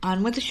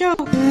On with the show.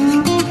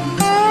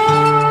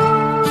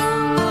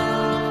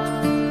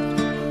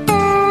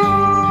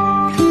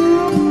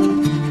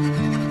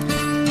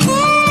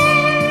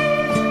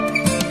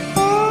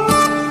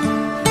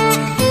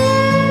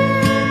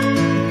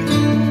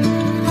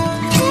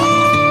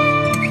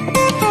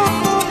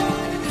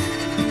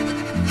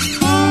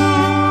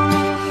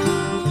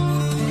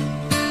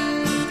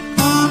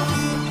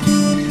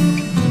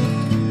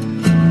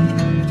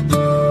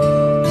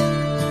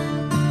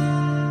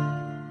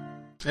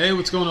 Hey,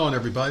 what's going on,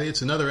 everybody?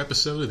 It's another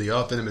episode of the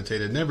often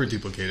imitated, never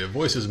duplicated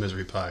Voices of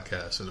Misery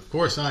podcast. And of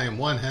course, I am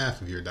one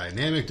half of your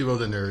dynamic duo,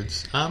 the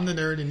nerds. I'm the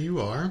nerd and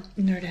you are?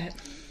 Nerdette.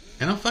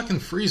 And I'm fucking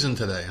freezing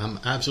today. I'm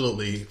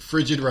absolutely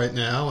frigid right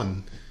now,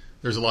 and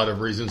there's a lot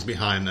of reasons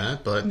behind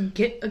that, but...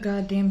 Get a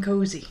goddamn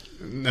cozy.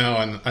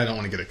 No, I don't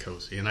want to get a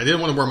cozy. And I didn't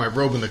want to wear my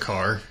robe in the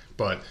car,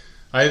 but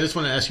I just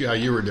want to ask you how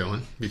you were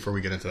doing before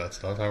we get into that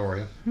stuff. How are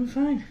you? I'm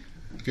fine.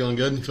 Feeling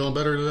good? You feeling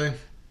better today?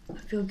 I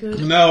feel good.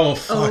 No,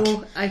 fuck.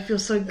 Oh, I feel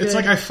so good. It's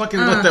like I fucking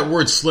let that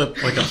word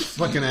slip like a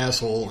fucking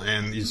asshole,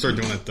 and you start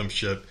doing that dumb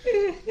shit.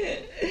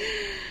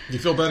 You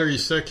feel better? You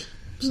sick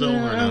still?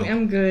 No, or no?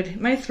 I'm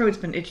good. My throat's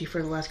been itchy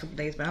for the last couple of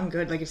days, but I'm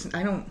good. Like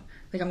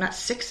I'm not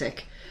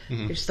sick.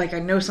 Mm-hmm. It's just like I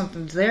know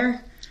something's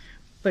there,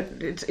 but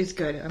it's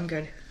good. I'm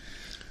good.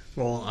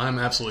 Well, I'm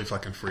absolutely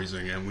fucking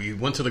freezing, and we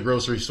went to the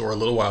grocery store a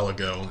little while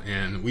ago,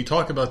 and we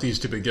talk about these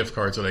stupid gift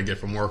cards that I get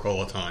from work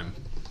all the time.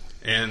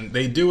 And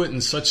they do it in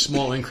such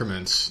small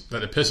increments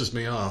that it pisses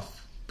me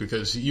off,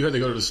 because you had to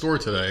go to the store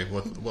today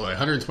with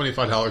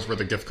 $125 worth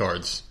of gift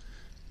cards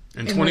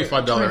in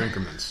 $25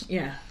 increments.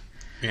 Yeah,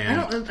 and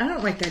I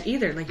don't like that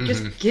either. Like,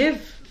 just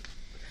give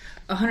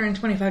a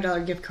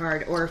 $125 gift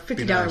card or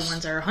 $50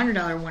 ones or a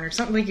 $100 one or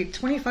something. Like at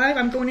 $25,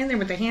 I'm going in there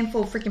with a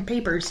handful of freaking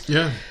papers,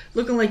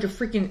 looking like a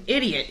freaking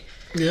idiot.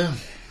 Yeah.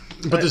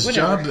 But this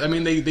whatever. job, I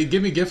mean, they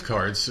give me gift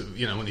cards,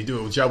 you know, when you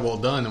do a job well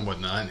done and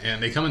whatnot,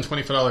 and they come in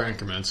 $25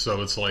 increments,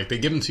 so it's like they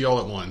give them to you all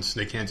at once.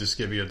 They can't just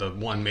give you the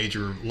one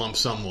major lump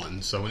sum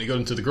one. So when you go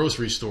into the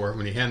grocery store,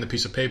 when you hand the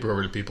piece of paper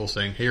over to people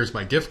saying, hey, here's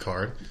my gift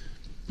card,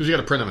 because you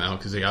got to print them out,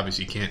 because they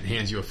obviously can't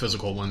hand you a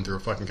physical one through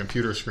a fucking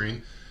computer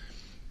screen.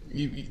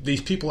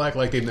 These people act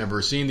like they've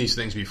never seen these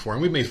things before,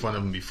 and we've made fun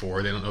of them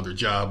before. They don't know their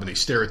job, and they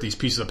stare at these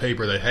pieces of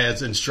paper that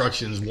has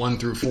instructions 1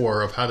 through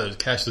 4 of how to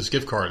cash this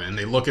gift card in.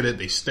 They look at it,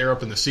 they stare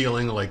up in the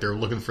ceiling like they're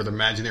looking for the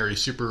imaginary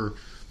super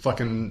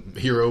fucking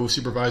hero,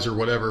 supervisor,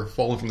 whatever,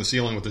 falling from the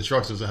ceiling with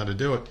instructions on how to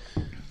do it.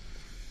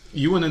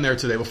 You went in there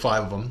today with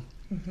 5 of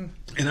them,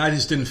 and I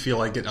just didn't feel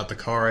like getting out the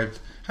car. I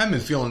haven't been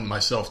feeling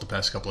myself the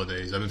past couple of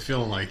days. I've been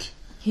feeling like...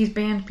 He's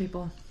banned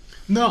people.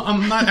 No,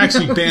 I'm not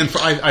actually banned.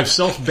 I've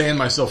self-banned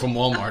myself from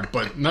Walmart,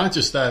 but not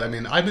just that. I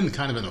mean, I've been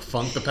kind of in a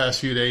funk the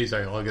past few days.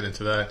 I'll get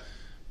into that.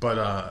 But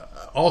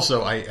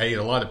also, I ate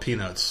a lot of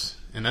peanuts,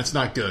 and that's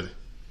not good.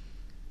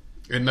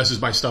 It messes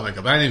my stomach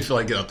up. I didn't feel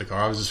like getting out the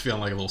car. I was just feeling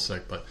like a little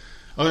sick. But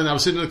other than that, I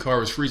was sitting in the car.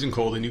 It was freezing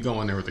cold, and you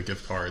go in there with the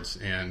gift cards.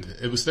 And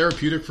it was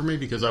therapeutic for me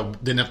because I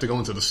didn't have to go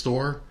into the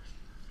store.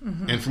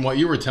 And from what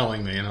you were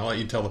telling me, and I'll let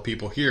you tell the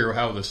people here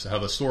how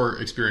the store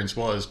experience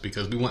was,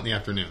 because we went in the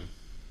afternoon.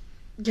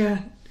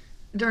 Yeah.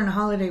 During the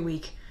holiday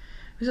week.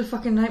 It was a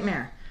fucking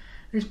nightmare.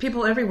 There's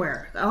people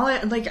everywhere. My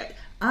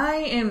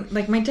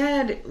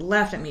dad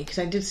laughed at me because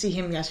I did see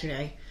him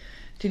yesterday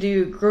to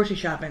do grocery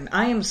shopping.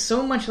 I am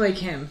so much like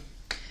him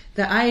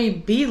that I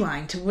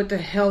beeline to what the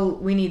hell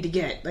we need to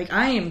get. Like,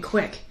 I am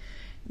quick.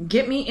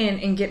 Get me in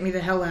and get me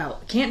the hell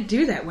out. Can't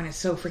do that when it's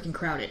so freaking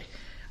crowded.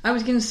 I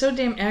was getting so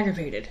damn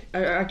aggravated.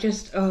 I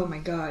just, oh my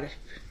god.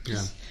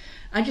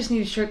 I just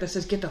need a shirt that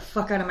says, get the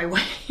fuck out of my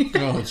way.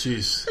 Oh,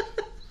 jeez.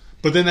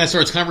 But then that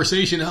starts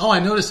conversation. Oh,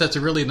 I noticed that's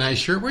a really nice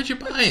shirt. Where'd you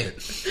buy it?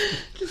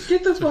 Just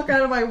get the fuck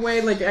out of my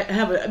way. Like,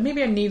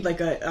 maybe I need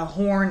like a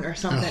horn or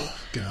something. Oh,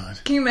 God.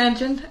 Can you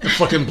imagine? A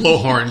fucking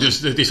blowhorn.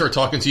 Just they start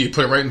talking to you,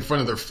 put it right in front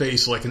of their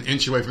face, like an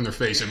inch away from their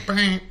face, and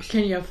bang.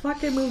 Can you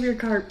fucking move your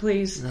cart,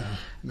 please? No.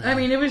 I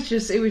mean, it was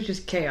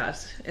just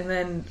chaos. And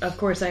then, of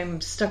course, I'm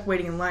stuck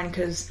waiting in line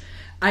because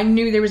I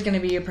knew there was going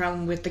to be a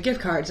problem with the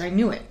gift cards. I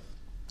knew it.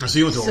 So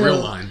you went to a real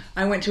line.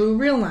 I went to a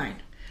real line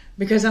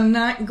because I'm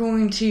not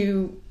going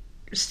to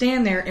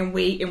stand there and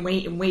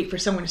wait for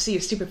someone to see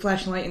a stupid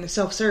flashing light in the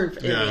self-serve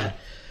area. Yeah.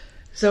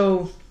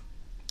 So,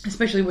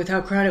 especially with how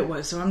crowded it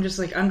was. So I'm just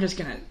going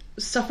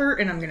to suffer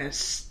and I'm going to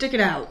stick it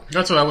out.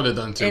 That's what I would have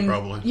done too,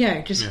 probably.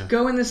 Yeah,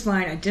 go in this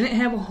line. I didn't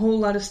have a whole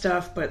lot of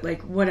stuff, but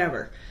like,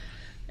 whatever.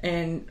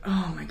 And,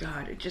 oh my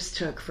god, it just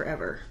took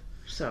forever.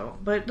 So,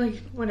 but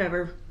like,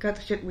 whatever. Got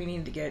the shit we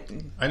needed to get.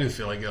 And I didn't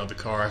feel like getting out the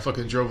car. I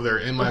fucking drove there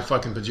in my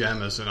fucking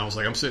pajamas, and I was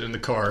like, I'm sitting in the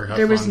car.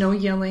 There was no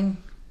yelling.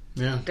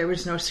 Yeah. There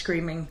was no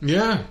screaming.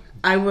 Yeah.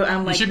 I'm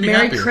like, Merry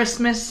happier.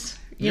 Christmas.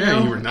 You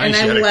know? You were nice.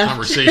 You had a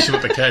conversation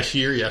with the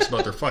cashier. You asked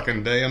about their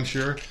fucking day, I'm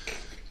sure.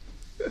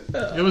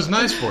 It was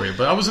nice for you.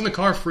 But I was in the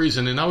car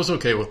freezing, and I was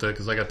okay with it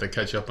because I got to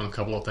catch up on a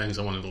couple of things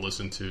I wanted to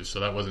listen to,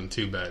 so that wasn't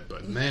too bad.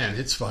 But man,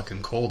 it's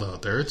fucking cold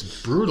out there.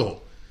 It's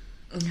brutal.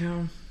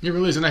 Yeah. You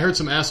really is. And I heard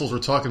some assholes were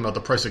talking about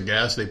the price of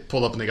gas. They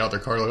pulled up and they got their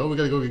car like, oh, we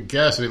got to go get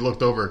gas. And they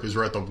looked over because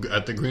we're at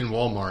the green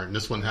Walmart, and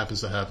this one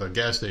happens to have a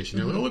gas station.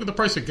 They're like, oh, look at the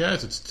price of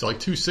gas. It's like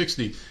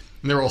 $2.60,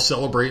 and they're all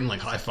celebrating, like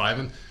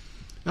high-fiving.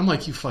 I'm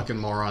like, you fucking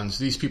morons.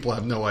 These people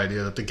have no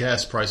idea that the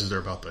gas prices are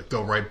about to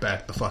go right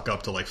back the fuck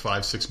up to like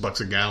 $5-6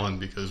 a gallon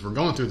because we're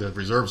going through the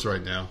reserves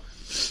right now.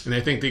 And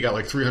they think they got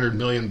like 300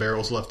 million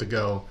barrels left to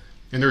go.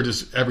 And they're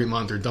just, every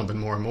month, they're dumping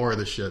more and more of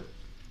this shit.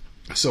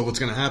 So what's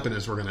going to happen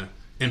is we're going to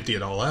empty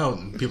it all out,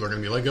 and people are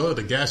going to be like, oh,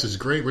 the gas is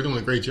great, we're doing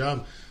a great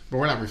job, but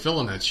we're not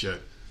refilling that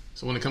shit.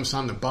 So when it comes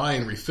time to buy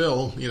and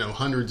refill,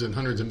 hundreds and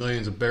hundreds of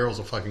millions of barrels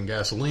of fucking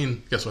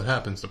gasoline, guess what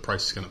happens? The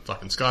price is going to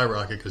fucking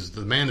skyrocket because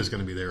the demand is going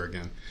to be there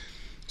again.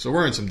 So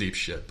we're in some deep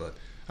shit, but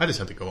I just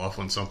had to go off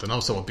on something. I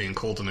was talking about being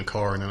cold in the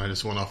car, and then I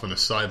just went off on a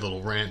side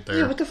little rant there.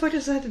 Yeah, what the fuck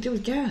does that have to do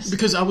with gas?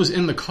 Because I was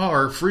in the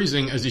car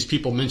freezing as these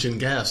people mentioned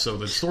gas, so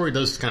the story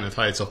does kind of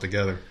tie itself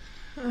together.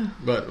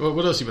 But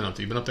what else you been up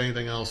to? You been up to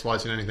anything else?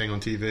 Watching anything on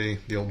TV?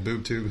 The old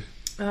boob tube?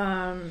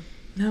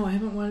 No, I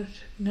haven't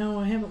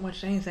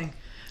watched anything.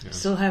 Yeah.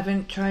 Still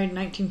haven't tried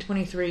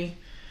 1923.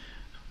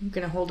 I'm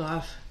gonna hold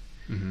off.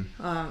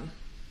 Mm-hmm.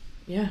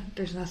 Yeah,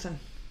 there's nothing.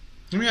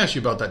 Let me ask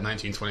you about that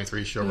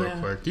 1923 show real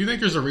quick. Do you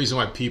think there's a reason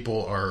why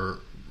people are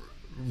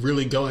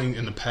really going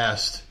in the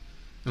past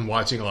and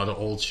watching a lot of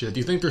old shit? Do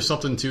you think there's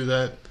something to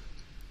that?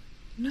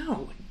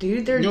 No,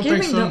 dude. They're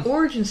giving the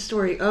origin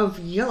story of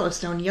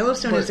Yellowstone.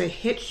 Yellowstone is a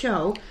hit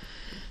show.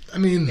 I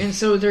mean... And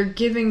so they're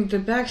giving the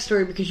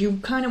backstory because you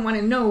kind of want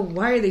to know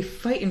why are they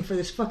fighting for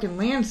this fucking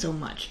land so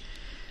much.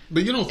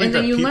 But you don't think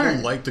that people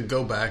like to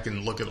go back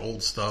and look at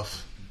old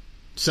stuff?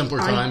 Simpler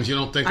times? You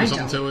don't think there's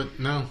something to it?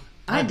 No?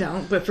 I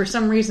don't, but for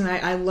some reason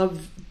I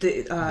love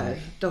the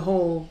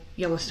whole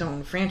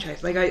Yellowstone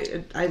franchise. Like,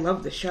 I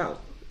love the show.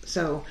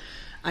 So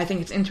I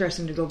think it's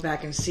interesting to go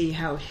back and see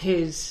how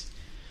his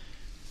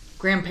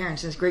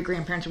grandparents and his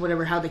great-grandparents or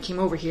whatever, how they came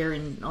over here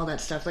and all that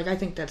stuff. Like, I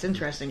think that's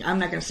interesting. I'm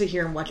not going to sit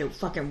here and watch a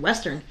fucking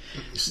Western.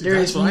 There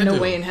is no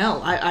way in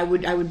hell. I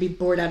would be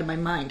bored out of my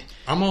mind.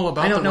 I'm all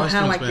about I don't know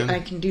how I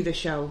can do the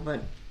show,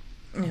 but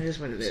it is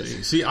what it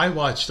is. See, I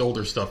watched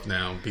older stuff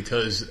now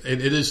because it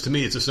is, to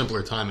me, it's a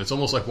simpler time. It's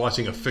almost like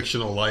watching a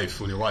fictional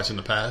life when you're watching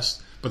the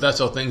past. But that's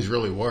how things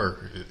really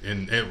were.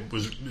 And it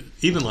was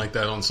even like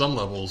that on some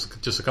levels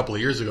just a couple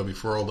of years ago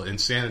before all the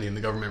insanity and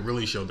the government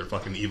really showed their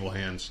fucking evil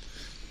hands.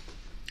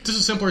 Just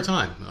a simpler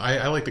time.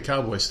 I like the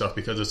cowboy stuff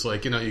because it's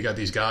like, you got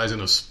these guys in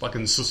a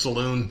fucking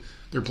saloon.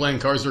 They're playing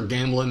cards, they're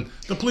gambling.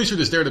 The police are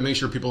just there to make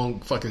sure people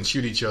don't fucking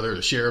shoot each other,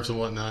 the sheriffs and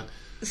whatnot.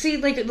 See,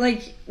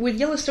 like with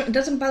Yellowstone, it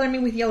doesn't bother me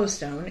with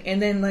Yellowstone.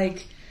 And then,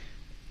 like,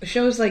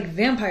 shows like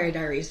Vampire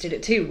Diaries did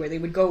it too, where they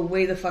would go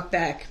way the fuck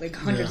back, like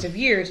hundreds of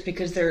years,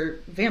 because they're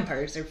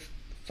vampires. They're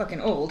fucking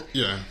old.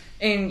 Yeah.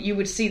 And you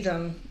would see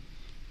them,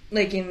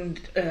 like, in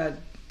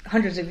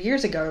hundreds of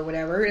years ago or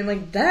whatever, and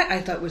like that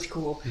I thought was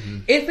cool. Mm-hmm.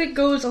 If it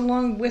goes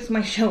along with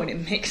my show and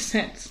it makes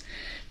sense,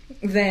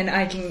 then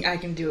I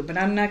can do it. But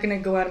I'm not going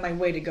to go out of my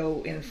way to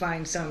go and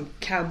find some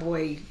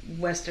cowboy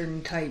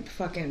western type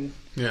fucking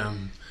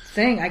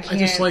thing. I can't. I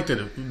just liked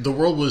it. The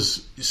world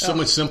was so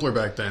much simpler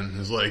back then. It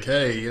was like,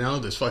 hey,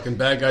 this fucking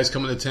bad guy's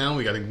coming to town.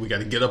 We got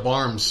to get up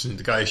arms. And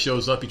the guy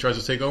shows up. He tries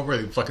to take over.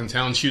 The fucking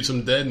town shoots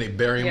him dead, and they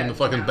bury him in the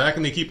fucking back,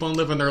 and they keep on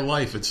living their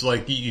life. It's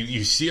like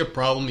you see a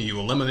problem, you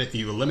eliminate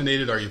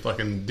it, or you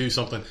fucking do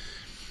something.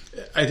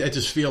 I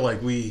just feel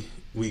like we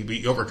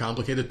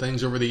overcomplicated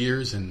things over the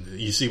years, and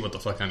you see what the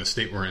fuck kind of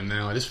state we're in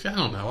now. I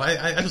don't know.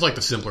 I just like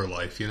the simpler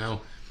life,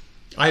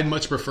 I'd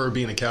much prefer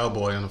being a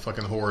cowboy on a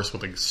fucking horse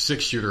with a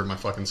 6-shooter at my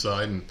fucking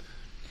side. And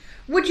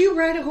would you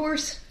ride a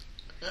horse?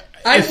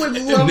 I would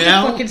love to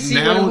fucking see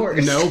a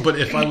horse. No, but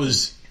if I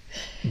was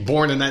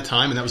born in that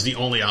time and that was the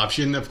only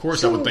option, of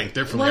course I would think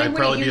differently. I'd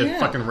probably be a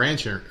fucking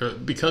rancher.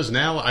 Because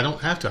now I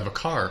don't have to have a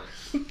car.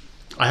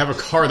 I have a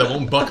car that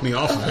won't buck me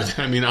off of it.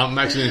 I mean, I'm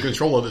actually in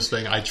control of this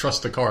thing. I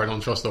trust the car. I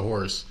don't trust the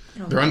horse.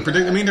 They're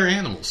unpredictable. I mean, they're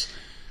animals.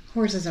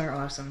 Horses are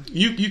awesome.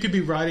 You could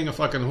be riding a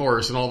fucking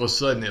horse and all of a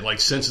sudden it like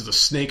senses a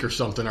snake or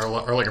something or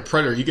like a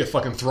predator. You get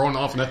fucking thrown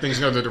off and that thing's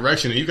going the other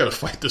direction and you got to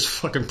fight this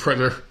fucking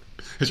predator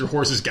as your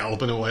horse is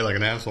galloping away like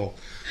an asshole.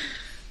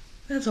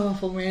 That's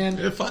awful, man.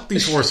 Yeah, fuck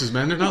these horses,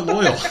 man. They're not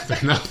loyal. They're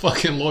not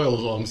fucking loyal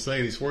is all I'm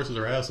saying. These horses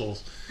are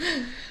assholes.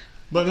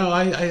 But no,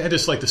 I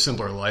just like the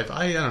simpler life.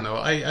 I don't know.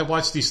 I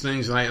watch these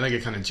things and I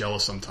get kind of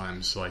jealous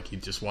sometimes. Like you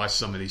just watch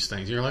some of these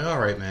things and you're like, all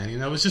right, man.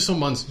 It was just a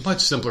much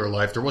simpler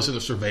life. There wasn't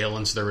the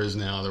surveillance there is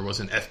now. There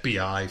wasn't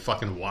FBI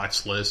fucking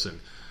watch lists and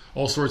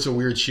all sorts of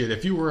weird shit.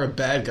 If you were a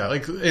bad guy,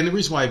 and the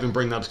reason why I've been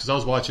bringing it up is because I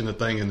was watching the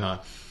thing and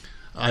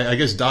I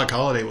guess Doc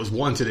Holliday was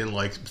wanted in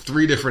like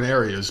 3 different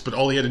areas, but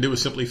all he had to do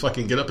was simply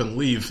fucking get up and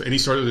leave, and he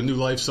started a new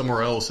life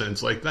somewhere else. And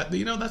it's like that.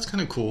 That's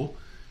kind of cool.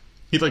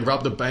 He like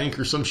robbed a bank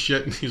or some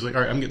shit, and he's like,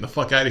 all right, I'm getting the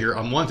fuck out of here.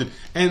 I'm wanted.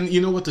 And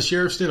you know what the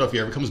sheriff did? If he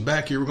ever comes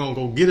back here, we're going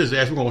to go get his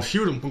ass. We're going to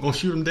shoot him. We're going to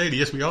shoot him dead.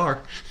 Yes, we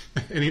are.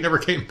 And he never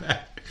came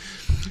back.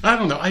 I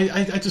don't know.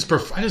 I just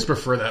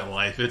prefer that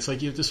life. It's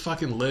like you just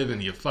fucking live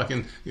and you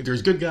fucking.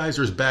 There's good guys,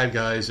 there's bad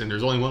guys, and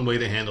there's only one way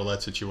to handle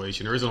that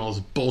situation. There isn't all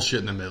this bullshit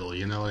in the middle.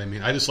 You know what I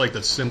mean? I just like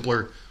the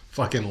simpler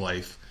fucking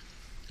life.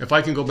 If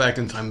I can go back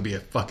in time and be a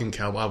fucking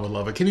cowboy, I would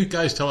love it. Can you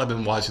guys tell I've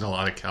been watching a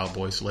lot of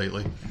Cowboys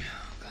lately? Oh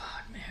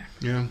God, man.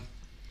 Yeah.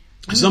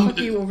 I'm gonna fuck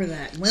you over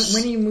that.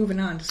 When are you moving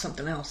on to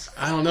something else?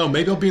 I don't know.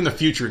 Maybe I'll be in the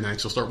future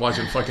next. I'll start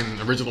watching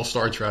fucking original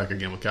Star Trek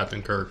again with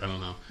Captain Kirk. I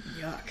don't know.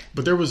 Yuck.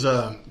 But there was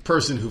a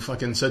person who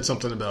fucking said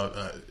something about.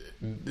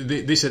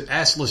 They said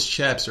assless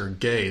chaps are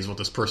gay, is what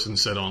this person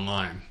said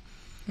online.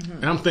 Mm-hmm.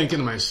 And I'm thinking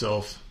to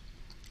myself,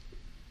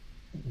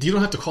 you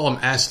don't have to call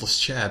them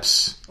assless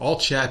chaps. All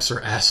chaps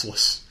are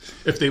assless.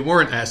 If they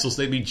weren't assless,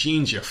 they'd be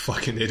jeans, you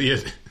fucking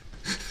idiot.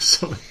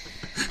 So,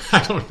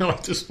 I don't know. I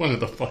just wanted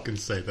to fucking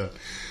say that.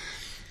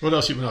 What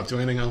else you been up to?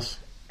 Anything else?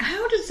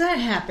 How does that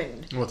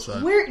happen? What's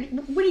that? What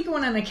are you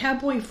going on the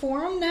Cowboy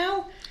Forum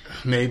now?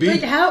 Maybe.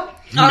 Like how?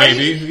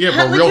 Maybe. Yeah,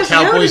 but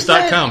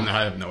realcowboys.com.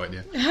 I have no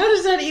idea. How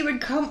does that even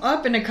come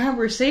up in a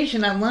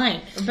conversation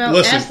online about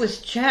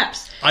assless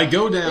chaps? I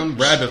go down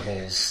rabbit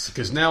holes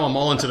because now I'm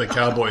all into the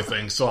cowboy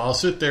thing. So I'll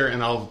sit there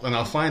and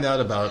I'll find out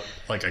about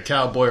like a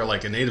cowboy or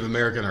like a Native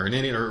American or an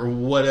Indian or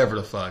whatever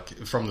the fuck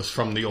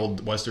from the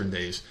old Western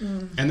days.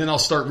 And then I'll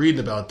start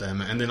reading about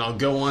them and then I'll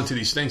go on to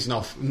these things and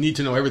I'll need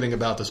to know everything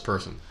about this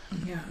person.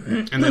 Yeah.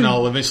 And then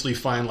I'll eventually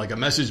find like a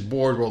message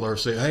board where they'll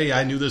say, hey,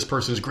 I knew this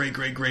person's great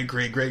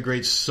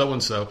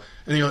so-and-so.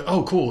 And you're like,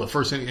 oh, cool, the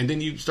first thing. And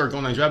then you start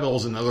going on rabbit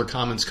holes and other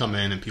comments come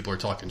in and people are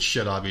talking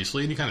shit,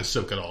 obviously. And you kind of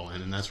soak it all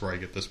in. And that's where I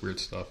get this weird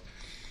stuff.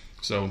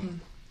 So,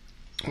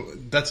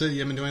 that's it? You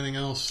haven't done anything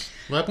else?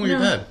 What happened with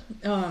your dad?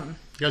 You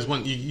guys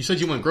went, you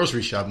said you went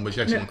grocery shopping, but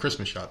you actually went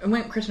Christmas shopping. I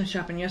went Christmas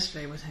shopping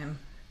yesterday with him.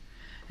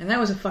 And that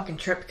was a fucking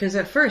trip because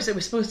at first it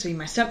was supposed to be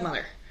my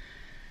stepmother.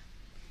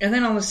 And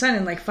then all of a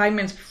sudden, like 5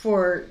 minutes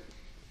before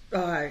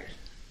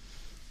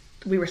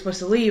we were supposed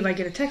to leave, I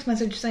get a text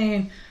message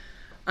saying,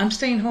 I'm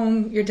staying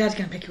home, your dad's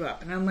gonna pick you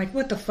up. And I'm like,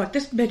 what the fuck?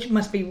 This bitch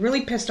must be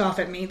really pissed off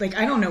at me. Like,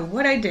 I don't know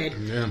what I did.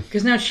 Yeah.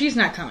 Because now she's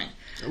not coming.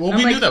 Well,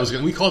 we knew that was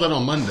going to... We called it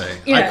on Monday.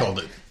 Yeah. I called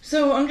it.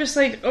 So I'm just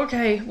like,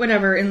 okay,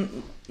 whatever.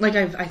 And like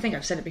I think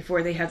I've said it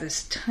before, they have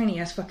this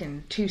tiny-ass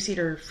fucking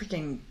 2-seater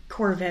freaking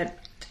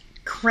Corvette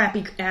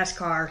crappy-ass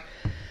car.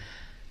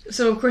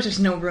 So, of course, there's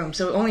no room.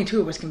 So only 2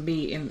 of us can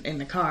be in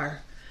the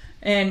car.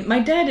 And my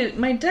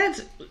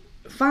dad's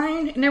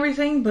fine and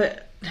everything,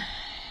 but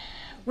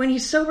when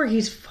he's sober,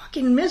 he's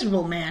fucking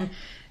miserable, man.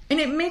 And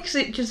it makes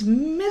it just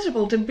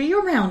miserable to be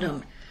around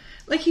him.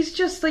 Like, he's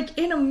just, like,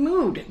 in a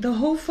mood the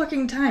whole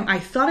fucking time. I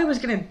thought I was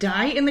gonna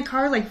die in the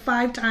car, like,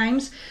 5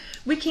 times.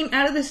 We came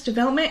out of this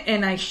development,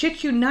 and I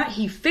shit you not,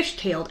 he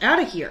fishtailed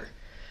out of here.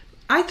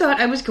 I thought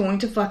I was going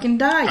to fucking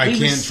die. He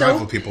can't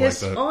drive with people like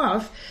that. He was so pissed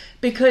off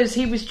because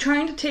he was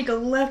trying to take a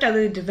left out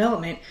of the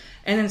development,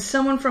 and then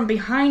someone from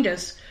behind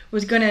us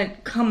was gonna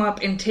come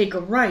up and take a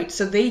right.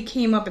 So they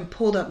came up and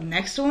pulled up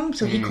next to him,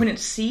 so he couldn't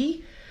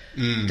see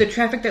the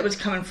traffic that was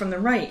coming from the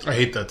right. I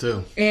hate that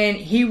too. And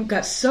he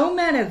got so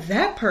mad at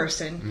that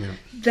person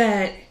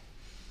that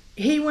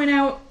he went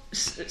out,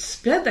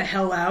 sped the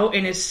hell out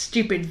in his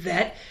stupid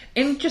vet,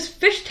 and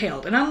just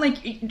fishtailed. And I'm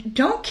like,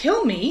 don't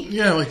kill me.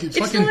 Yeah, like,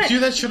 fucking do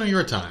that shit on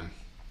your time.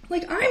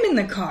 Like, I'm in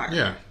the car.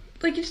 Yeah.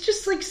 Like, it's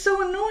just, like,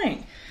 so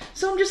annoying.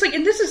 So I'm just like,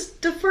 and this is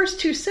the first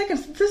 2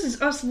 seconds. This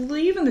is us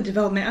leaving the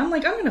development. I'm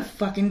like, I'm gonna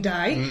fucking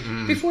die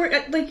before,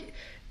 like,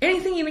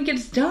 anything even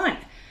gets done.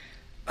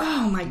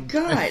 Oh my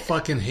god! I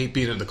fucking hate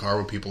being in the car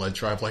with people that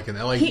drive like an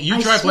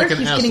you drive like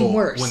an asshole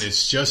when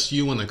it's just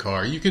you in the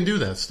car. You can do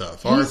that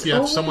stuff, or if you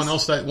have someone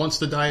else that wants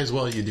to die as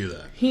well, you do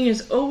that. He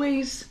is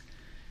always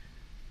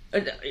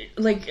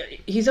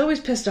like he's always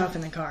pissed off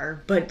in the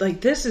car, but like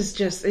this is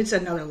just—it's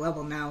another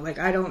level now. Like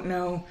I don't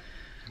know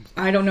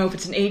if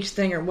it's an age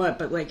thing or what,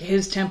 but like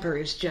his temper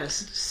is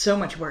just so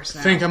much worse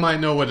now. I think I might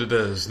know what it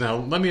is. Now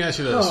let me ask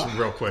you this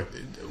real quick: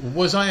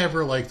 was I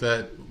ever like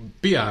that?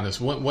 Be honest.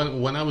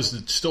 When I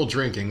was still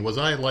drinking, was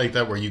I like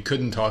that where you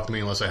couldn't talk to me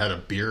unless I had a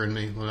beer in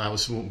me? When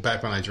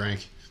I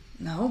drank,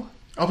 no.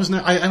 I was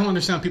not. I don't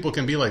understand how people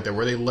can be like that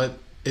where they let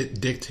it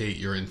dictate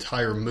your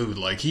entire mood.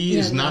 Like he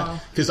is not,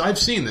 because I've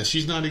seen this.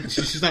 She's not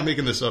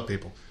making this up,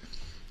 people.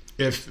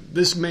 If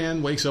this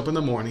man wakes up in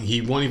the morning, he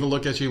won't even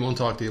look at you, he won't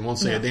talk to you, he won't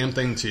say a damn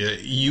thing to you,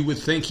 you would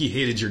think he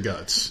hated your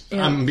guts.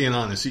 Yeah. I'm being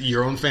honest.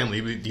 Your own family,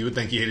 you would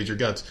think he hated your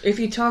guts. If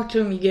you talk to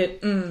him, you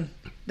get,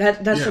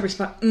 That's the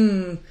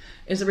response.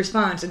 Is the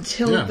response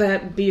until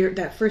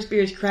that first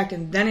beer is cracked,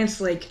 and then it's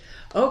like,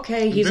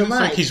 okay, he's alive.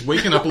 It's like he's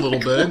waking up a little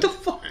bit, what the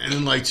fuck? And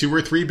then like 2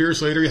 or 3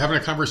 beers later, you're having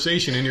a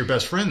conversation and you're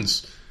best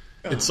friends.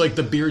 It's like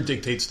the beer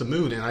dictates the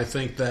mood, and I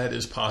think that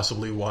is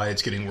possibly why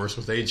it's getting worse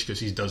with age, because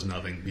he does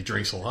nothing. He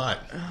drinks a lot.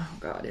 Oh,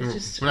 God. It's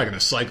just... We're not going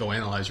to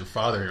psychoanalyze your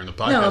father here in the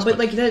podcast. No, but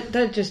like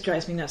that just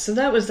drives me nuts. So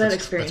that was that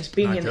experience,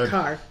 being in the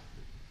car.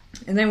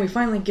 And then we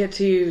finally get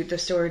to the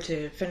store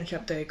to finish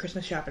up the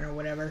Christmas shopping or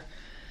whatever.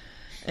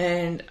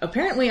 And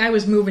apparently I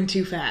was moving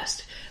too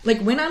fast.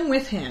 Like, when I'm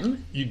with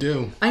him... You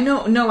do. I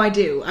know. No, I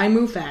do. I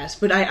move fast,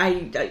 but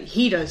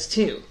he does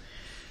too.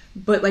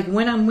 But like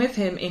when I'm with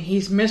him and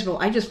he's miserable,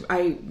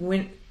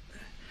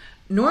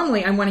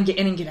 normally I want to get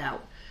in and get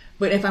out.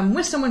 But if I'm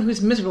with someone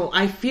who's miserable,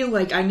 I feel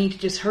like I need to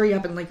just hurry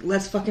up and like,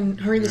 let's fucking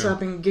hurry this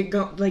up and get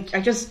go. Like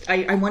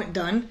I want it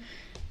done.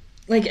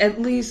 Like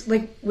at least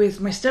like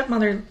with my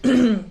stepmother.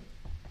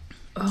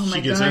 Oh my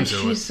god,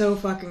 she's so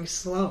fucking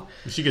slow.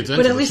 She gets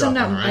into but at least shopping,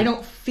 I'm not. right? I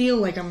don't feel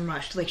like I'm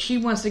rushed. Like she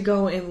wants to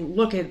go and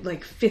look at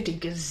like 50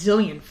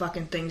 gazillion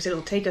fucking things.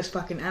 It'll take us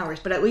fucking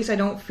hours. But at least I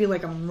don't feel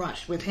like I'm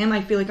rushed. With him,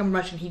 I feel like I'm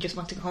rushed, and he just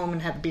wants to go home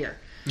and have a beer.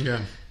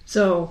 Yeah.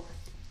 So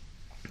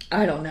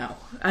I don't know.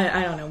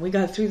 I don't know. We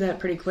got through that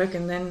pretty quick,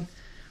 and then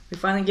we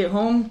finally get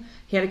home.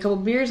 He had a couple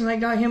beers, and I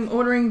got him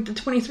ordering the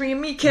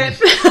 23andMe kit.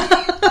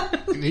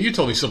 You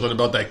told me something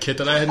about that kit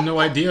that I had no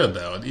idea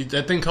about.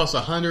 That thing costs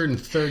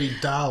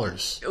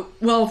 $130.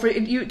 Well, for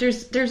you,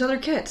 there's other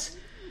kits.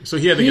 So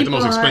he had to get the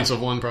most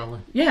expensive one, probably.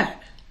 Yeah.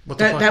 What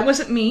the fuck? That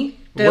wasn't me.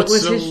 That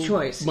was his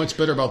choice. Much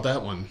better about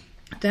that one.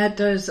 That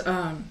does.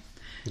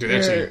 Did it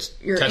actually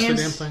test the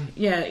damn thing?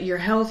 Yeah, your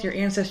health, your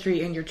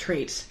ancestry, and your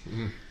traits.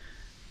 Mm-hmm.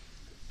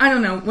 I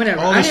don't know.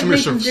 Whatever. All this from your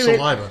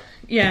saliva.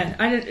 Yeah,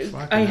 I did.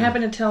 I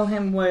happened to tell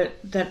him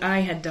that I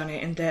had done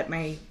it and that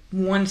my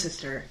one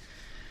sister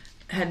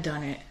had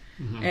done it,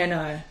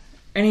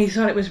 and he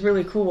thought it was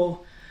really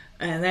cool,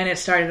 and then it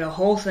started a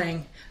whole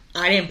thing.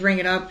 I didn't bring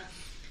it up.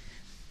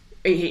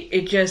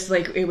 It just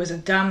like it was a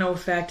domino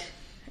effect,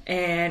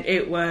 and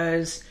it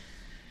was,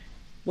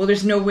 well,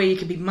 there's no way you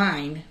could be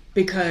mine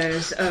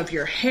because of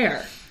your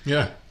hair.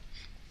 Yeah.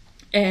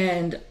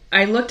 And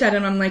I looked at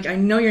him. I'm like, I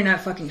know you're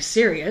not fucking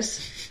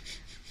serious,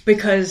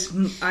 because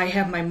I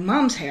have my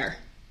mom's hair.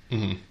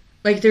 Mm-hmm.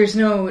 Like there's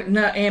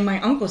and my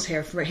uncle's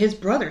hair for his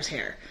brother's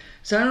hair.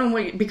 So I don't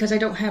know because I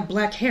don't have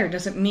black hair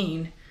doesn't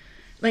mean,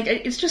 like,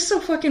 it's just so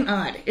fucking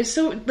odd. It's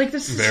so, like,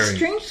 this is a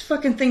strange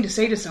fucking thing to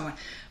say to someone.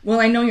 Well,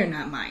 I know you're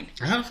not mine.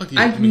 How the fuck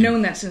I've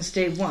known that since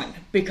day one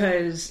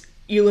because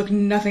you look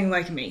nothing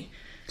like me.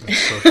 That's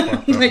so fucked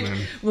up, like,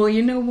 man. Well,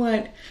 you know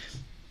what?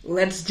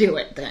 Let's do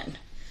it then.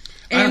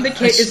 And the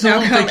kid is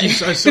now coming.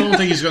 I still don't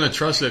think he's going to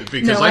trust it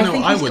because I know I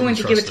wouldn't trust it. I think he's going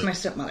to give it to my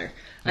stepmother.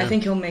 Yeah. I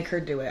think he'll make her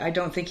do it. I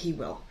don't think he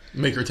will.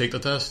 Make her take the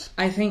test?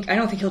 I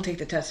don't think he'll take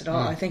the test at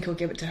all. I think he'll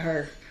give it to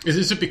her.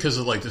 Is it because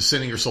of like the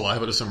sending your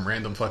saliva to some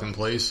random fucking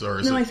place, or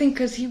is I think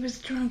because he was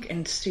drunk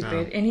and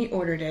stupid, and he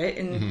ordered it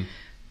and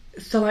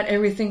thought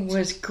everything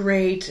was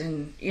great,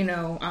 and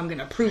I'm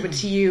gonna prove it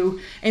to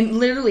you. And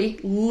literally,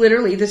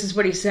 this is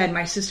what he said.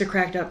 My sister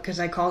cracked up because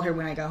I called her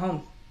when I got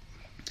home.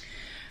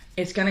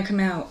 It's gonna come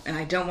out, and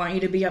I don't want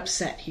you to be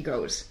upset. He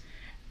goes,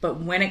 but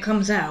when it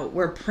comes out,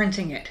 we're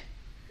printing it,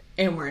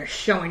 and we're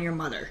showing your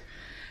mother.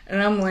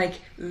 And I'm like,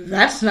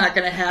 that's not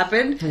going to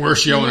happen. We're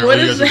showing her.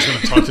 You guys are going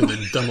to talk to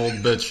the dumb old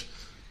bitch.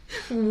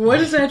 What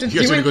does that have to do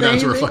with anything? You guys are going to go down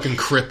to her fucking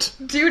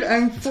crypt. Dude,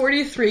 I'm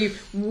 43.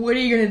 What are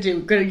you going to do?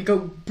 Going to go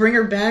bring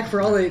her back for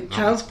all the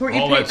child support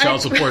you all pay? That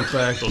child support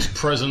back, those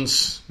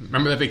presents.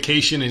 Remember that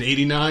vacation in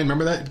 '89?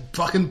 Remember that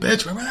fucking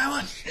bitch? Remember that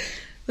one?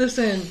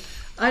 Listen,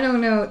 I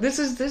don't know. This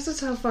is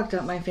how fucked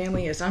up my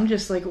family is. I'm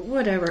just like,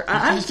 whatever.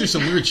 I just do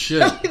some weird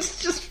shit.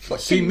 It's just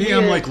fucking See, me,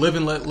 weird. I'm like, live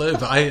and let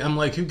live. I'm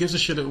like, who gives a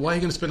shit? Why are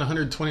you going to spend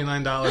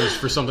 $129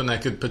 for something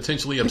that could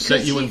potentially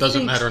upset you and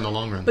doesn't matter in the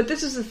long run? But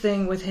this is the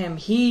thing with him.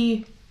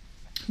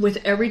 With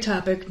every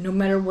topic, no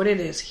matter what it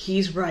is,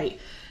 he's right.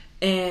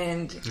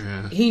 And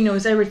he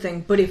knows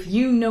everything. But if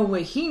you know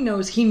what he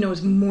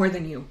knows more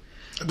than you.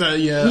 I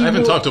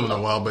haven't talked to him in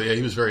a while, but yeah,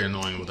 he was very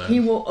annoying with that. He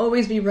will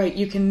always be right.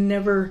 You can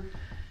never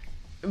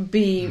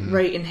be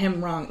right and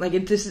him wrong. Like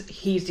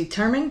he's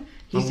determined.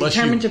 He's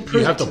determined to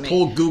prove it to me. You have to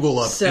pull Google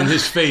up in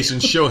his face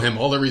and show him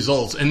all the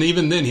results, and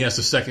even then he has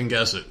to second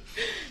guess it.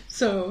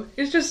 So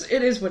it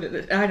is what it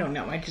is. I don't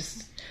know.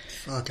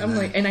 I'm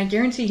like, and I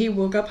guarantee he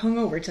woke up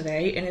hungover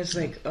today and is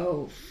like,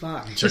 oh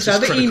fuck. He checks his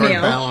credit card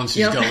balance.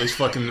 He's got all these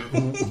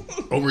fucking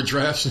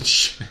overdrafts and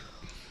shit.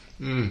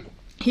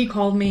 He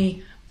called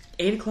me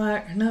 8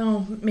 o'clock.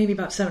 No, maybe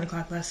about 7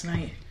 o'clock last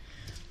night.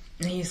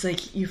 And he's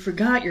like, you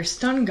forgot your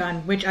stun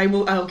gun, which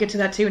I'll get to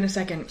that too in a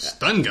second.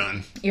 Stun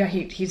gun? Yeah,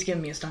 he's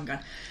giving me a stun gun.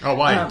 Oh,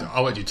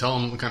 why? Would you tell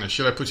him what kind of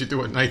shit I put you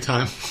through at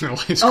nighttime? All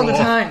the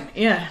time,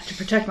 yeah, to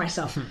protect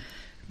myself.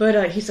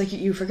 But he's like,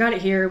 you forgot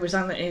it here. It was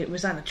on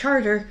the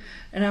charger.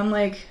 And I'm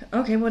like,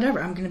 okay, whatever.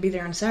 I'm going to be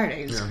there on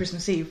Saturday. It's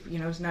Christmas Eve.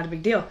 It's not a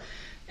big deal.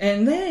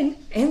 And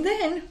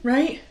then,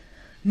 right,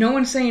 no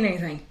one's saying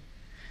anything.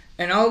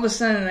 And all of a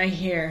sudden I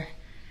hear,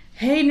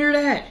 hey,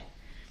 Nerdette.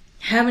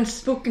 Haven't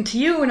spoken to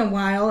you in a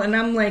while, and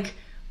I'm like,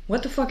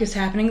 what the fuck is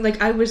happening?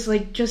 Like, I was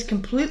like just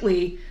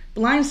completely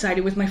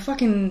blindsided with my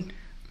fucking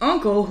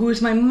uncle, who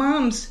is my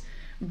mom's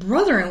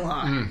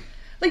brother-in-law.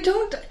 Like,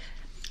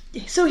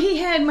 so he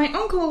had my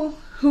uncle,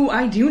 who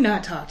I do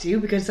not talk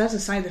to, because that's a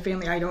side of the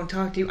family I don't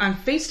talk to, on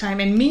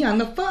FaceTime, and me on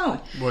the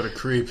phone. What a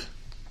creep.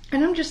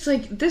 And I'm just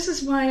like, this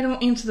is why I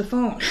don't answer the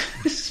phone.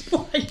 This is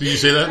why. Did you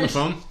say that on the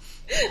phone?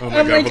 Oh my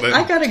I'm God, like,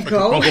 I gotta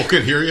go. Uncle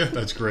can hear you?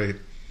 That's great.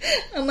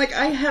 I'm like,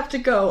 I have to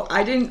go.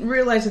 I didn't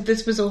realize that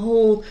this was a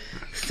whole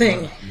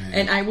thing.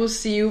 And I will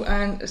see you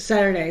on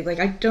Saturday.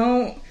 Like, I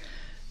don't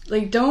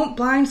Like, don't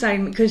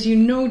blindside me, because you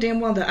know damn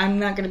well that I'm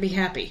not going to be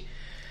happy.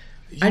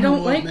 I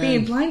don't like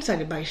being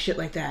blindsided by shit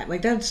like that.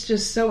 Like, that's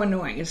just so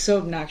annoying. It's so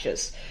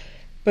obnoxious.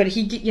 But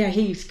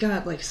he's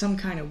got, like, some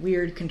kind of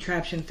weird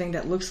contraption thing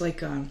that looks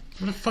like... Where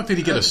the fuck did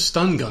he get a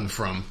stun gun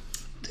from?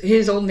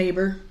 His old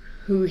neighbor,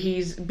 who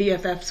he's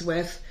BFFs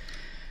with,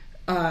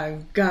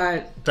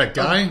 got... That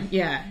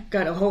guy?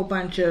 Got a whole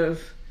bunch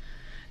of...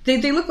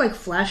 They look like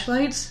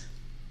flashlights.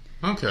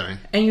 Okay.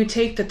 And you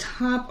take the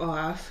top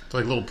off. It's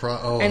like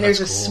little and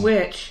there's a cool.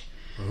 switch.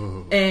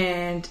 Ooh.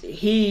 And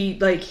he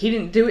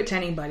didn't do it to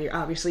anybody,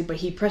 obviously, but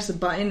he pressed the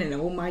button and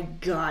oh my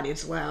god,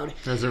 it's loud.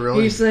 Is it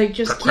really? He's like,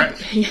 just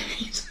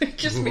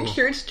make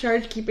sure it's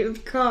charged, keep it in the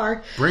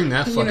car. Bring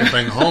that fucking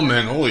thing home,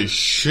 man. Holy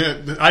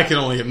shit. I can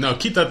only... No,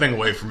 keep that thing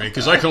away from me,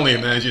 because I can only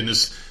imagine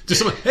this... Just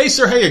someone, hey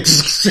sir, hey...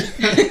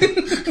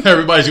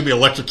 Everybody's going to be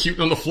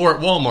electrocuting on the floor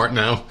at Walmart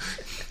now.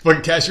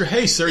 Fucking cashier,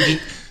 hey sir,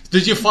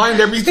 did you find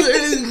everything?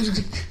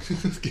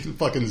 Getting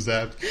fucking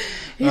zapped.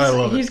 I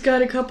love it. He's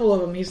got a couple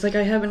of them. He's like,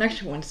 I have an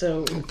extra one,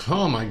 so...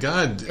 Oh my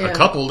god. Yeah. A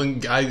couple,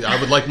 and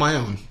I would like my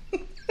own. I'm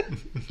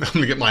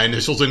going to get my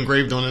initials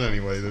engraved on it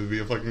anyway. That would be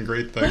a fucking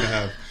great thing to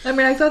have. I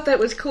mean, I thought that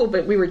was cool,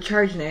 but we were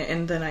charging it,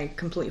 and then I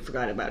completely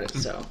forgot about it,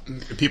 so...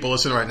 People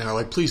listening right now are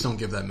like, please don't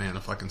give that man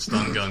a fucking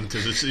stun gun,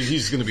 because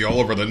he's going to be all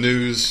over the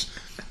news.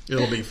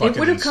 It'll be fucking... It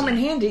would have come in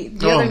handy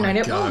the other night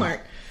at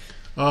Walmart.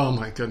 Oh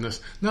my goodness!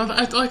 No,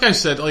 like I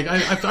said, like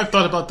I've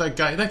thought about that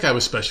guy. That guy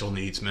was special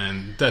needs,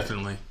 man.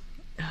 Definitely.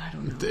 I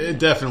don't know.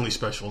 Definitely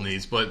special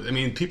needs, but I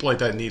mean, people like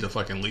that need a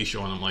fucking leash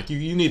on them. Like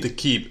you need to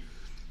keep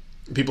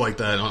people like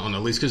that on a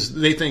leash because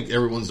they think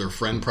everyone's their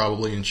friend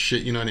probably and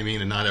shit. You know what I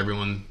mean? And not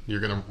everyone. You're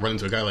gonna run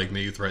into a guy like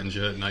me who threatens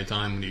you at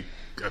nighttime when you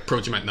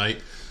approach him at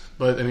night.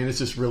 But I mean, it's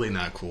just really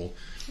not cool.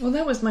 Well,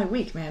 that was my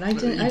week, man. I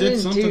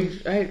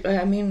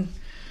mean,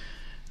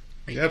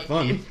 you had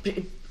fun.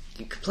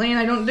 You complain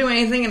I don't do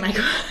anything, and I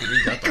go,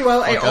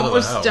 well, I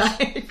almost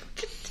died.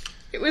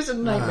 It was a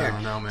nightmare.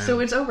 No, man. So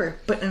it's over,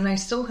 and I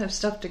still have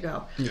stuff to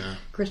go. Yeah.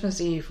 Christmas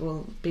Eve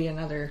will be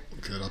another.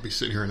 Good. I'll be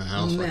sitting here in the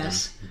house,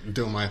 mess,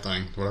 doing my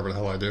thing, whatever the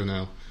hell I do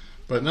now.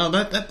 But no,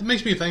 that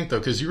makes me think though,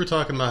 because you were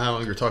talking about how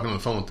you're talking on the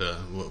phone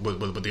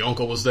with the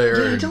uncle was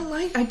there. Yeah, I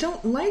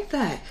don't like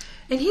that.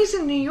 And he's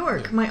in New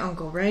York, my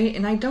uncle, right?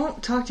 And I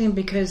don't talk to him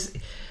because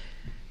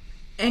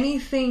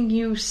anything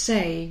you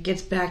say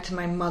gets back to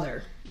my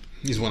mother.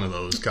 He's one of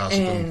those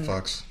gossiping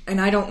fucks.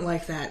 And I don't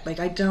like that. Like,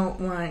 I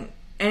don't want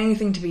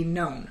anything to be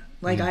known.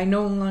 Like, I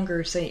no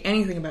longer say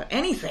anything about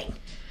anything.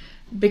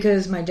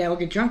 Because my dad will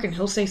get drunk and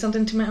he'll say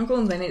something to my uncle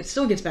and then it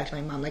still gets back to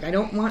my mom. Like, I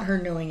don't want her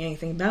knowing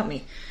anything about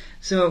me.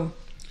 So...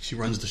 She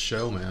runs the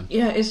show, man.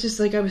 Yeah, it's just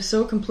like I was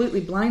so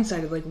completely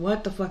blindsided. Like,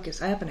 what the fuck is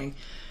happening?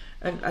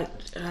 I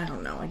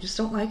don't know. I just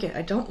don't like it.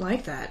 I don't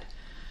like that.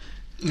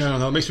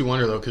 No, it makes me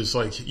wonder, though, because,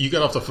 like, you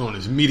got off the phone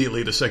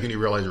immediately the second you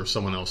realized there was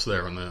someone else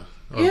there on the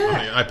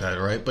iPad,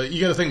 right? But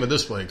you got to think about it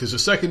this way, because the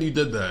second you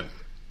did that,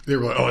 they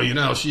were like, oh, you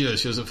know how she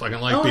is. She doesn't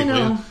fucking like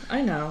people.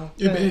 I know.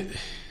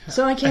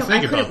 So I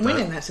couldn't win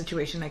in that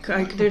situation.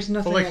 There's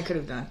nothing I could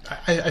have done.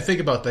 I think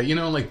about that. You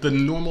know, like, the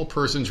normal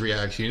person's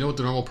reaction. You know what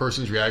the normal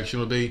person's reaction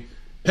would be?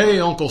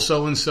 Hey, Uncle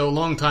so-and-so,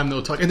 long time no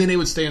talk. And then they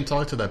would stay and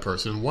talk to that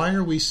person. Why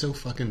are we so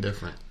fucking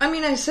different? I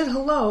mean, I said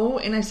hello,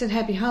 and I said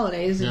happy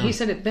holidays, and he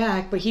said it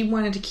back, but he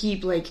wanted to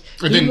keep, like,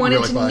 he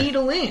wanted to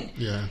needle in.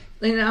 Yeah.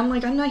 And I'm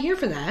like, I'm not here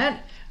for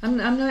that. I'm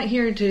not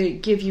here to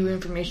give you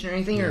information or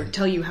anything or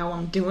tell you how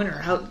I'm doing or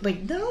how,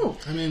 like, no.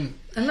 I mean...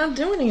 I'm not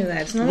doing any of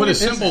that. It's not Would a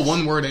simple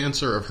one-word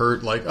answer have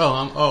hurt, like,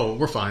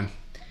 we're fine,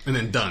 and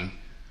then done?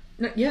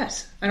 No,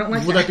 yes. I don't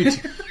like Would that be...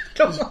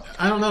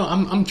 I don't know.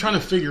 I'm trying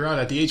to figure out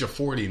at the age of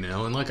 40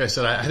 now, and like I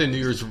said, I had a New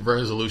Year's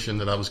resolution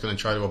that I was going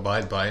to try to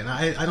abide by, and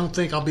I don't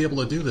think I'll be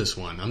able to do this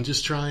one. I'm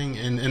just trying,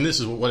 and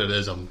this is what it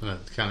is. I'm going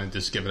to kind of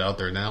just give it out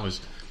there now.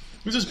 Is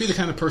just be the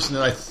kind of person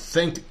that I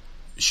think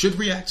should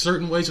react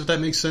certain ways, if that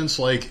makes sense.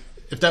 Like,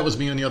 if that was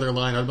me on the other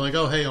line, I'd be like,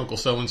 oh, hey, Uncle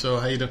so-and-so,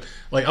 how you doing?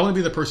 Like, I want to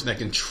be the person that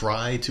can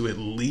try to at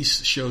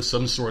least show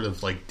some sort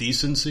of, like,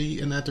 decency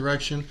in that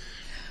direction.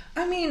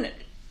 I mean...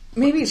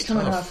 Maybe it's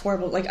coming off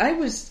horrible. Like, I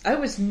was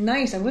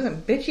nice. I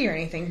wasn't bitchy or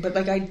anything. But,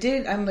 like,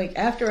 I'm like,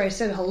 after I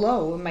said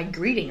hello in my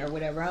greeting or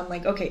whatever, I'm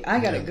like, okay, I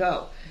gotta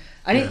go.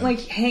 I didn't, like,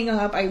 hang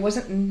up. I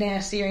wasn't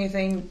nasty or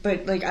anything.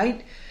 But, like,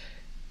 I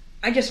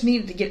just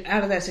needed to get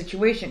out of that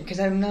situation. Because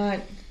I'm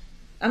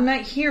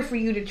not here for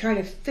you to try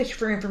to fish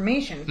for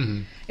information.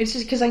 Mm-hmm. It's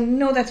just because I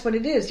know that's what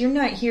it is. You're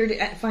not here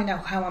to find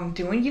out how I'm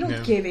doing. You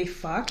don't give a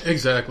fuck.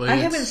 Exactly. I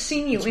haven't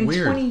seen you in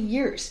weird. 20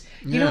 years.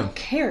 You don't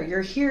care.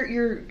 You're here,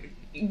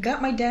 you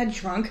got my dad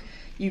drunk.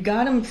 You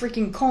got him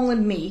freaking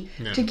calling me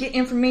to get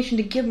information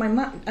to give my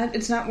mom.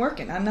 It's not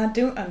working. I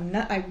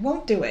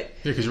won't do it.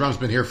 Yeah, because your mom's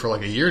been here for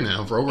like a year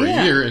now, for over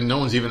a year, and no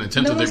one's even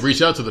attempted to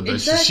reach out to the bitch.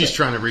 Exactly. She's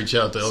trying to reach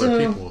out to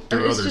other people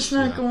through others. It's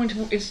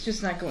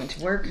just not going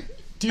to work.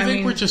 Do you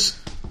think we're just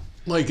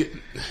like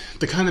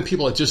the kind of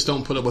people that just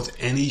don't put up with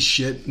any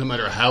shit, no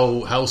matter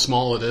how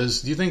small it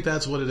is. Do you think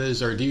that's what it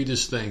is, or do you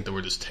just think that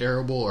we're just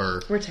terrible?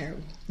 Or we're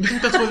terrible. You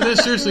think that's what it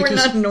is? Seriously, we're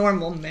not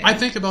normal, man. I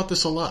think about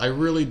this a lot. I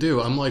really do.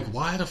 I'm like,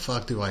 why the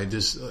fuck do I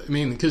just? I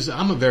mean, because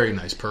I'm a very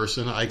nice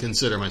person. I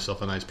consider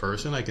myself a nice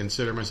person. I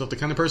consider myself the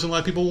kind of person a lot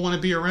of people want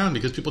to be around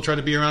because people try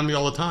to be around me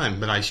all the time,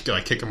 but I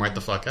kick them right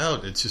the fuck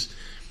out. It's just.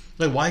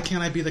 Like, why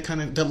can't I be the kind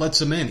of that lets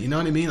them in? You know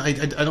what I mean? I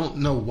don't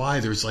know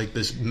why there's like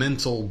this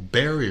mental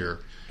barrier.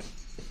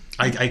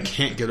 I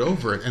can't get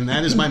over it. And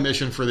that is my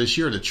mission for this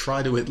year, to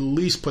try to at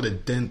least put a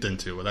dent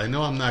into it. I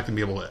know I'm not going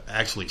to be able to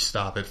actually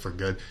stop it for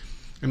good.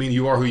 I mean,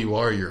 you are who you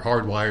are. You're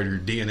hardwired. Your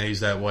DNA's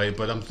that way.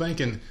 But I'm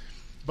thinking,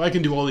 if I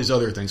can do all these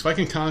other things, if I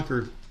can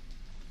conquer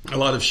a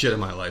lot of shit in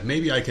my life,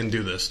 maybe I can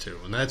do this too.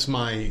 And that's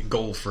my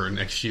goal for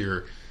next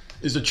year,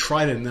 is to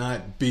try to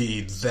not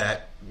be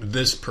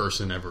this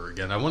person ever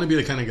again. I want to be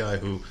the kind of guy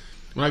who,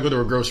 when I go to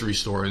a grocery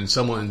store and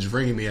someone's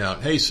ringing me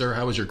out, "Hey sir,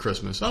 how was your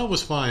Christmas?" "Oh, it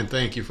was fine,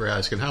 thank you for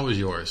asking. How was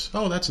yours?"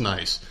 "Oh, that's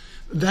nice."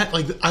 That,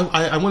 like,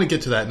 I want to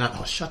get to that, not,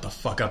 "Oh, shut the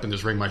fuck up and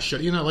just ring my shit."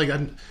 You know, like,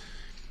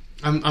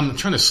 I'm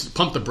trying to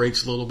pump the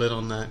brakes a little bit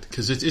on that,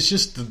 because it's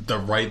just the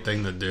right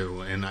thing to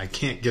do, and I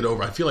can't get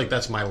over. I feel like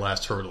that's my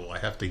last hurdle. I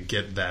have to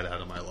get that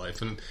out of my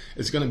life, and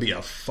it's going to be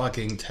a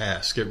fucking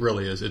task. It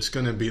really is. It's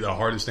going to be the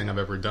hardest thing I've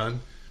ever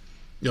done.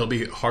 It'll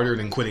be harder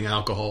than quitting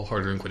alcohol,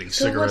 harder than quitting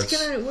cigarettes.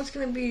 So what's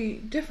gonna be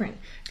different?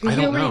 Because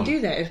you already do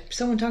that. If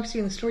someone talks to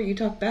you in the store, you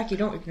talk back. You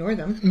don't ignore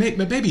them.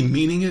 Maybe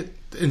meaning it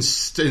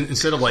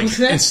instead of like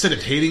instead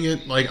of hating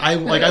it. Like I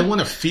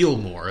want to feel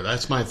more.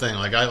 That's my thing.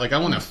 I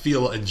want to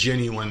feel a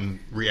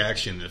genuine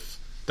reaction if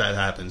that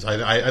happens.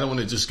 I don't want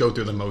to just go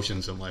through the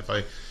motions in life.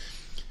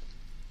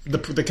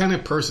 The kind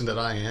of person that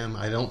I am,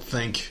 I don't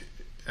think.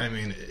 I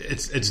mean,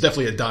 it's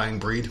definitely a dying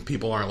breed.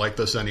 People aren't like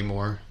this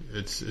anymore.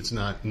 It's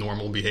not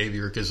normal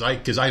behavior, because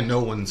I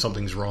know when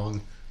something's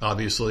wrong.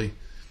 Obviously,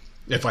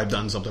 if I've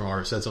done something wrong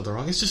or said something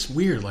wrong, it's just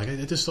weird. Like, I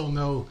just don't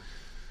know.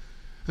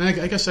 And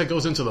I guess that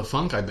goes into the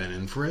funk I've been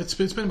in for it's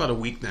been about a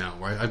week now,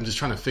 where I'm just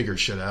trying to figure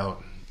shit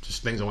out,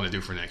 just things I want to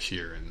do for next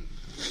year, and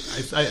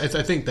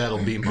I think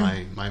that'll be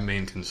my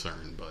main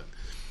concern. But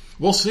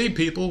we'll see,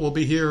 people. We'll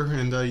be here,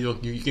 and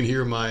you can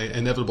hear my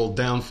inevitable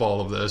downfall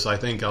of this. I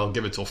think I'll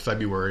give it till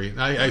February.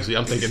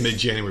 I'm thinking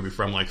mid-January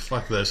before I'm like,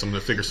 fuck this. I'm going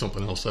to figure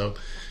something else out.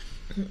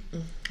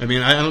 I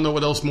mean, I don't know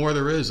what else more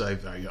there is. I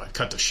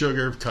cut the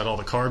sugar, cut all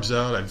the carbs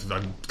out.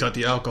 I've cut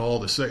the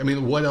alcohol. I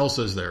mean, what else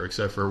is there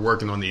except for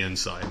working on the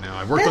inside? Now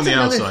I've worked on the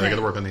outside. I got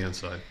to work on the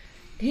inside.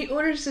 He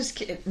orders this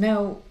kid.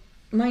 Now,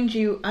 mind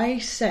you, I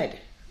said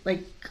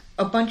like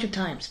a bunch of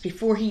times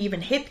before he even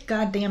hit the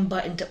goddamn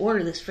button to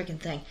order this freaking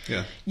thing.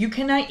 Yeah. You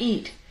cannot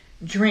eat,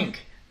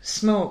 drink,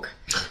 smoke,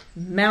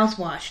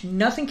 mouthwash.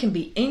 Nothing can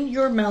be in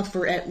your mouth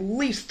for at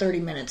least 30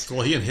 minutes.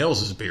 Well, he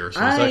inhales his beer,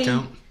 so does that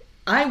count?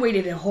 I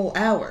waited a whole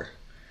hour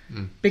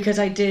because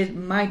I did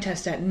my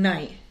test at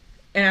night.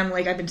 And I'm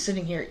like, I've been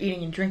sitting here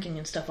eating and drinking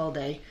and stuff all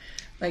day.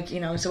 Like, you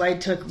know, so I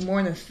took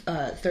more than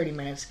 30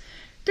 minutes.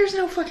 There's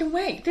no fucking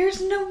way.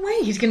 There's no way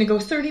he's going to go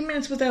 30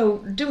 minutes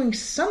without doing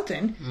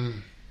something.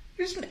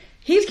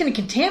 He's going to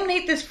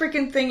contaminate this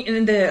freaking thing,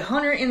 and the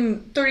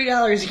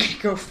 $130 is going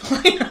to go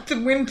flying out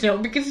the window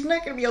because he's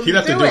not going to be able to do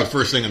it. He'd have to do it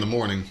first thing in the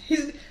morning.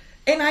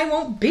 And I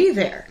won't be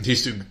there.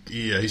 He's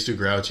too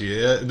grouchy.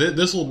 Yeah,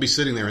 this will be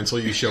sitting there until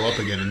you show up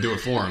again and do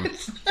it for him.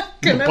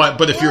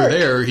 But if you're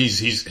there,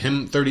 he's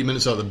 30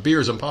 minutes out of the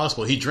beer is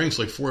impossible. He drinks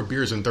like 4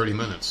 beers in 30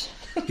 minutes.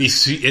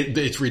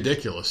 It's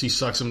ridiculous. He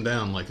sucks them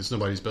down like it's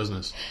nobody's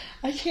business.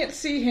 I can't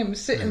see him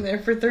sitting there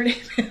for 30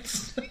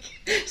 minutes like,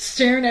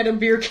 staring at a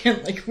beer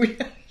can like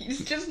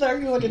he's just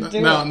not going to do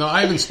it. No,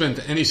 I haven't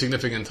spent any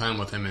significant time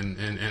with him in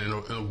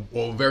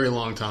a very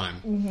long time.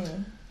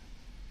 Mm-hmm.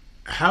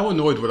 How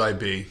annoyed would I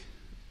be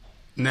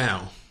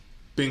now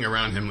being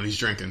around him when he's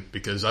drinking,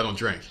 because I don't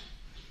drink?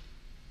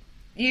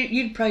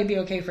 You'd probably be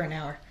okay for an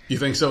hour. You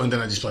think so? And then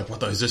I'd just be like, what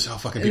the, is this how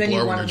fucking people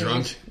are when they're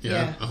drunk?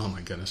 Yeah. Oh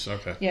my goodness.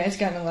 Okay. Yeah, it's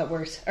gotten a lot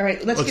worse. All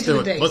right, let's get to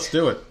the dates. Let's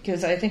do it.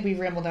 Because I think we've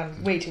rambled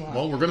on way too long.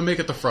 Well, we're going to make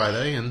it to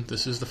Friday, and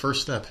this is the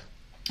first step.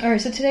 All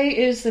right, so today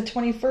is the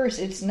 21st.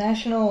 It's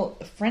National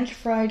French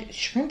Fried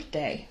Shrimp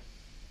Day.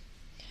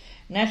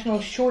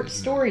 National Short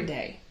Story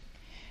Day.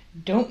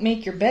 Don't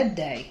Make Your Bed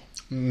Day.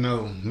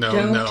 No.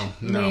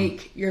 Don't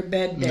make your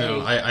bed day. No,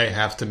 I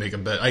have to make a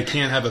bed. I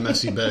can't have a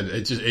messy bed.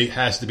 It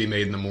has to be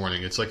made in the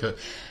morning. It's like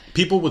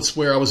people would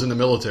swear I was in the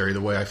military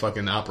the way I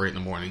fucking operate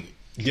in the morning.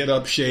 Get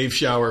up, shave,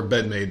 shower,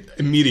 bed made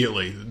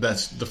immediately.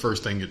 That's the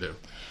first thing you do.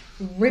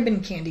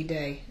 Ribbon Candy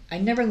Day. I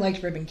never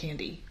liked ribbon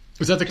candy.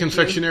 Is that the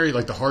confectionery,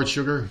 like the hard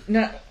sugar?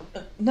 No,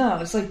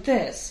 it's like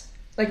this.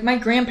 Like my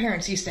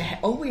grandparents used to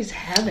always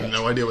have it. I have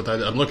no idea what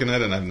that is. I'm looking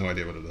at it and I have no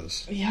idea what it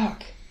is.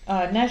 Yuck.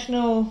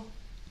 National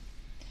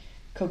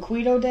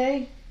Coquito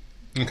Day.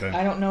 Okay.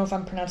 I don't know if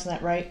I'm pronouncing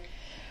that right.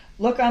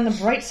 Look on the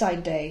Bright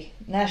Side Day.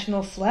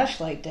 National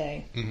Flashlight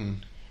Day. Mm-hmm.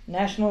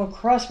 National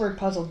Crossword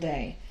Puzzle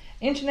Day.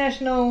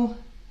 International...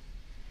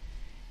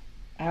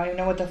 I don't even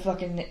know what the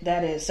fucking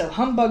that is. So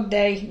Humbug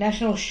Day.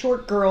 National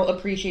Short Girl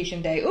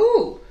Appreciation Day.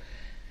 Ooh!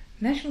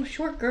 National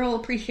Short Girl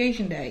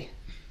Appreciation Day.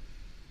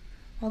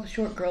 All the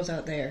short girls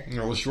out there.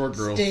 All the short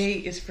girls. This day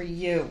is for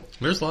you.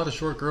 There's a lot of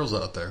short girls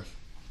out there.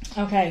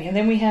 Okay, and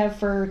then we have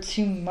for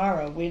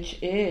tomorrow, which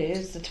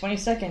is the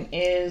 22nd,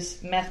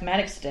 is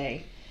Mathematics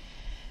Day,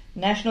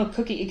 National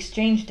Cookie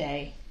Exchange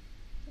Day,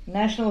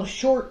 National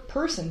Short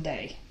Person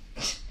Day,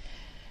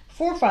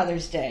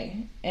 Forefathers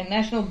Day, and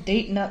National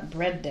Date Nut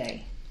Bread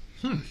Day.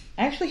 I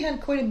actually had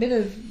quite a bit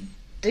of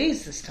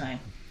days this time.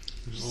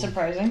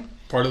 Surprising.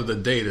 Part of the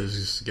date is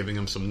just giving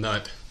them some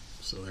nut.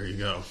 So there you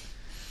go.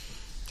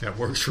 That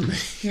works for me.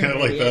 I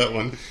like that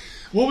one.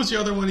 What was the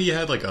other one you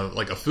had? Like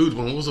a food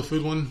one. What was the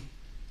food one?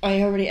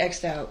 I already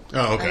X'd out.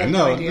 Oh, okay.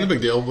 No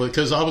big deal.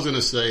 Because I was going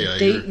to say...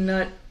 Date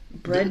Nut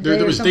Bread Day.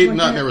 There was Date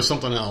Nut and there was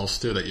something else,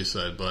 too, that you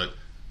said. But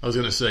I was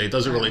going to say, it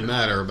doesn't really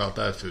matter about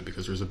that food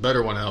because there's a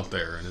better one out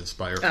there. And it's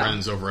by our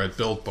friends over at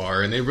Built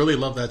Bar. And they really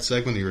love that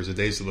segment here as the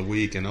days of the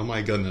week. And oh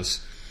my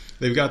goodness...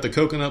 They've got the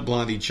Coconut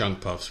Blondie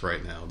Chunk Puffs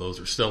right now. Those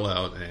are still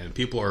out, and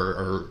people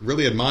are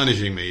really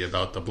admonishing me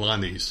about the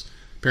Blondies.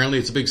 Apparently,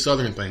 it's a big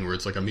Southern thing where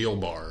it's like a meal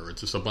bar. Or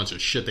it's just a bunch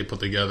of shit they put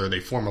together. They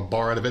form a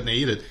bar out of it, and they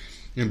eat it.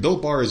 And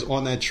Built Bar is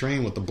on that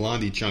train with the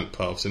Blondie Chunk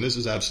Puffs, and this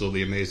is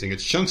absolutely amazing.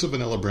 It's chunks of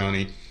vanilla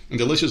brownie and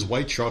delicious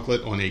white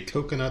chocolate on a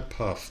coconut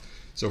puff.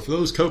 So for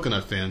those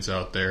coconut fans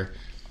out there,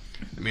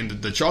 I mean,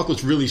 the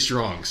chocolate's really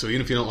strong, so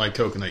even if you don't like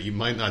coconut, you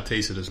might not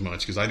taste it as much,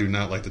 because I do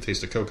not like the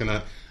taste of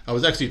coconut. I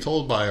was actually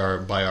told by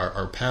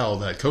our pal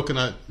that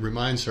coconut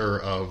reminds her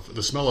of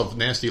the smell of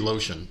nasty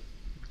lotion.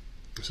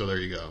 So there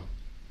you go.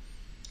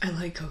 I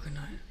like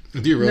coconut.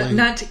 Do you really?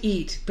 Not to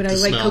eat, but I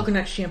like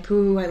coconut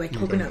shampoo. I like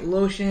coconut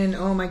lotion.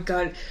 Oh my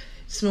god, it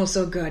smells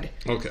so good.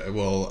 Okay,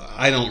 well,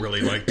 I don't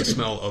really like the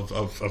smell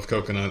of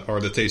coconut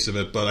or the taste of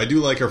it, but I do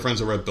like our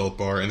friends over at Built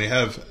Bar, and they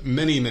have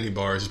many, many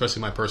bars,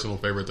 especially my personal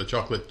favorite, the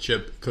chocolate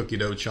chip cookie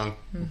dough chunk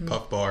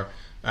puff bar.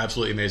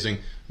 Absolutely amazing.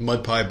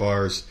 Mud pie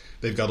bars.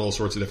 They've got all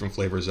sorts of different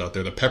flavors out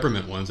there. The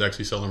peppermint one's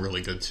actually selling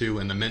really good too,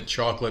 and the mint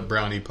chocolate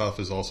brownie puff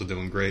is also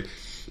doing great.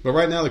 But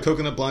right now, the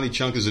Coconut Blondie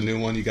Chunk is a new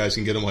one. You guys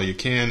can get them while you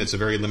can. It's a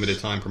very limited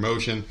time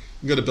promotion. You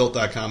can go to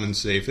Built.com and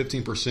save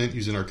 15%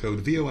 using our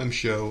code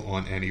VOMSHOW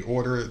on any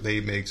order. They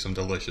make some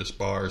delicious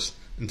bars.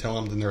 And tell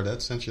them the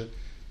Nerdette sent you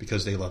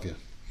because they love you.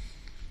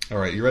 All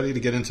right, you ready to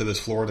get into this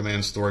Florida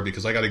man story?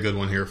 Because I got a good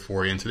one here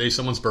for you. And today's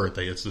someone's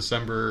birthday. It's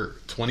December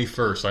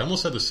 21st. I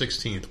almost said the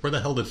 16th. Where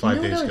the hell did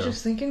 5 days go? I was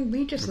just thinking.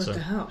 We just left the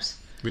house.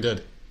 We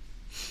did.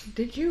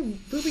 Did you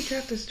booby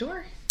trap the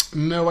store?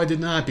 No, I did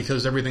not,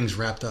 because everything's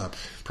wrapped up,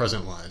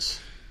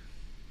 present-wise.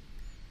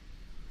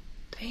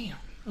 Damn.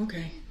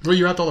 Okay. Well,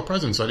 you wrapped all the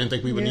presents, so I didn't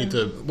think we would need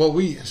to... Well,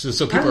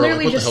 so people I'm are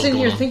literally like, what just the hell's sitting going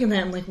here on? thinking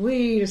that. I'm like,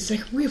 wait a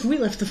second. We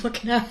left the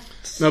fucking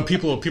house. No,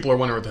 people are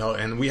wondering what the hell...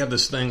 And we have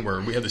this thing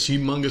where we have this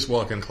humongous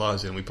walk-in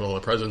closet, and we put all the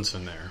presents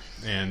in there.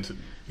 And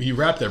you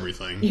wrapped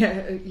everything.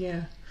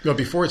 Yeah. Well,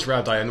 before it's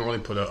wrapped, I normally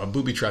put a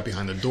booby trap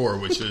behind the door,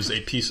 which is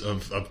a piece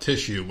of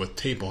tissue with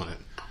tape on it.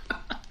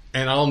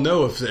 And I'll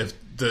know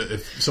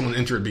if someone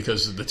entered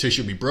because the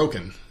tissue will be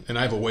broken. And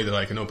I have a way that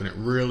I can open it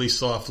really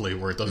softly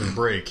where it doesn't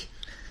break.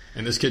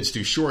 And this kid's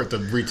too short to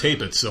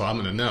retape it, so I'm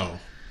going to know.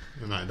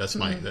 And that's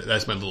my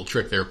little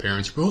trick there,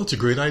 parents. Oh, it's a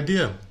great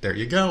idea. There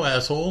you go,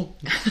 asshole.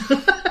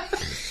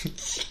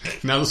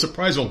 Now the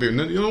surprise won't be. You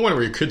don't wonder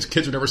where your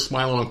kids are never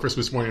smiling on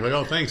Christmas morning. Like,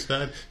 oh, thanks,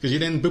 Dad, because you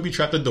didn't booby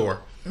trap the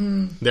door.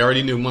 They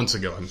already knew months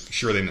ago. I'm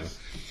sure they know.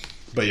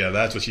 But yeah,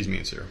 that's what she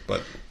means here.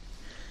 But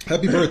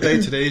happy birthday.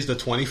 Today's the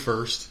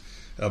 21st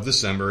of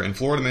December, and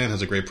Florida man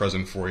has a great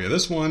present for you.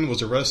 This one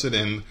was arrested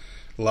in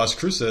Las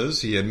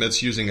Cruces. He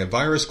admits using a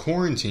virus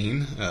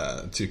quarantine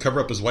to cover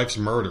up his wife's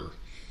murder.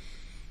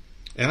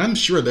 And I'm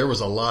sure there was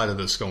a lot of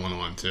this going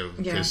on, too.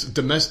 Because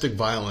domestic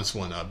violence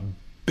went up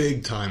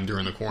big time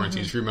during the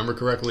quarantines, if you remember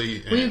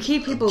correctly. Well, you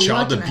keep people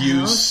child locked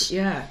abuse. In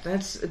the house.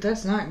 Yeah,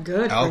 that's not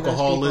good.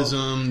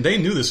 Alcoholism. They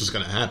knew this was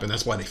going to happen.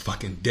 That's why they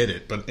fucking did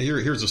it. But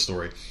here's the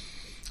story.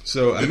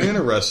 So a man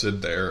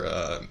arrested there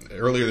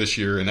earlier this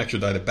year and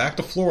extradited back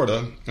to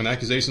Florida on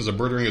accusations of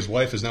murdering his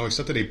wife has now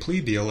accepted a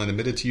plea deal and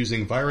admitted to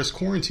using virus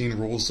quarantine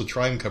rules to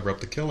try and cover up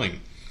the killing.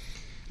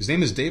 His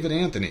name is David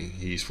Anthony.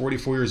 He's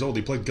 44 years old.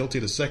 He pled guilty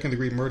to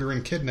second-degree murder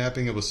and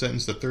kidnapping and was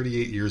sentenced to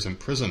 38 years in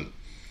prison.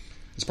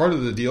 As part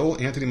of the deal,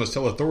 Anthony must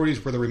tell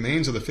authorities where the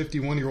remains of the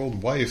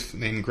 51-year-old wife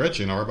named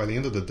Gretchen are by the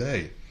end of the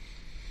day.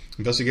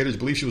 Investigators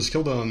believe she was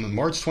killed on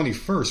March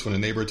 21st when a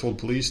neighbor told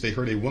police they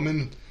heard a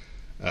woman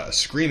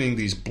screaming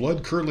these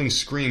blood-curdling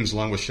screams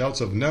along with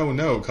shouts of "no,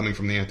 no" coming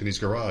from the Anthony's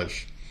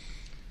garage.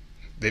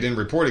 They didn't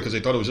report it because they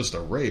thought it was just a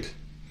rape.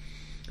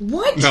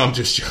 What? No, I'm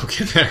just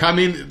joking. I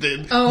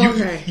mean,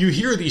 okay. You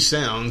hear these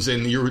sounds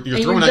and you're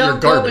throwing out your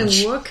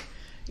garbage. Go and look.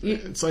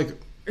 It's like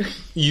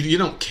you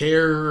don't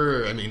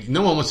care. I mean,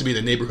 no one wants to be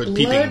the neighborhood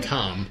peeping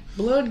Tom.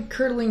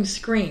 Blood-curdling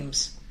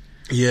screams.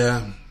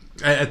 Yeah.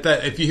 At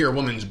that, if you hear a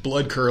woman's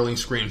blood-curdling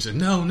screams and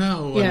 "no,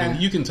 no," I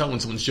mean, you can tell when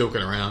someone's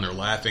joking around or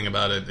laughing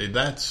about it.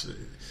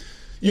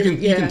 You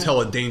can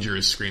tell a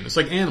dangerous scream. It's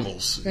like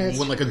animals. That's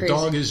when like a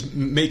dog is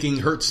making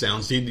hurt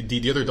sounds,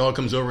 the other dog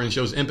comes over and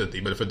shows empathy.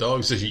 But if a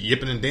dog says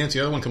yipping and dancing,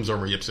 the other one comes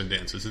over and yips and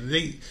dances.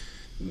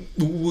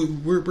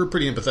 we're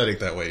pretty empathetic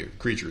that way,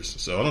 creatures.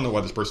 So I don't know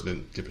why this person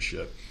didn't give a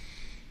shit.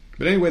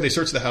 But anyway, they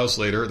searched the house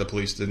later, the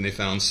police did, and they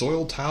found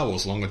soiled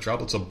towels along with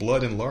droplets of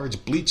blood and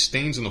large bleach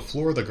stains on the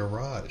floor of the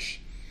garage.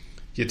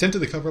 He attempted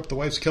to cover up the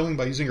wife's killing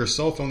by using her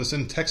cell phone to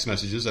send text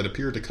messages that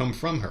appeared to come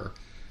from her,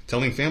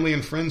 telling family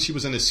and friends she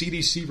was in a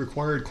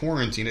CDC-required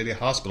quarantine at a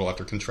hospital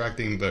after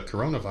contracting the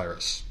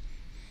coronavirus.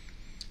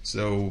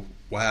 So,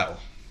 wow.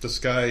 This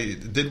guy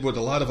did what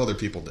a lot of other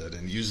people did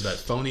and used that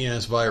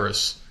phony-ass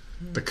virus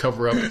to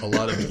cover up a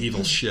lot of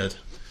evil shit.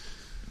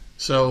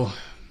 So,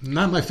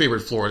 not my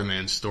favorite Florida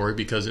man story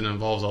because it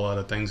involves a lot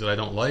of things that I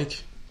don't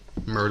like.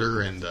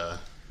 Murder and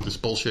this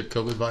bullshit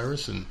COVID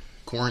virus and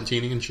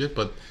quarantining and shit.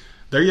 But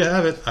there you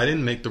have it. I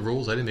didn't make the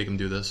rules. I didn't make him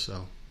do this.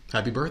 So,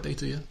 happy birthday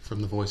to you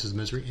from the Voices of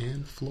Misery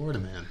and Florida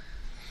Man.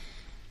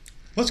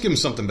 Let's give them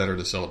something better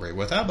to celebrate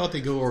with. How about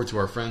they go over to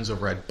our friends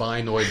over at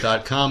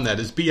Binoid.com. That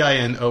is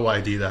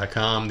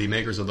Binoid.com, the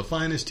makers of the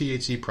finest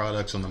THC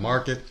products on the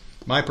market.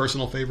 My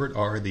personal favorite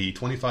are the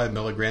 25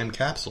 milligram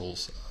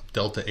capsules of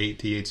Delta 8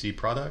 THC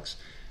products.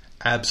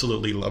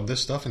 Absolutely love this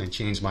stuff, and it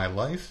changed my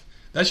life.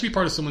 That should be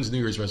part of someone's New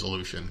Year's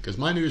resolution, because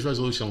my New Year's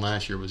resolution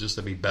last year was just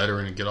to be better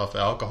and get off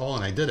alcohol,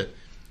 and I did it.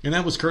 And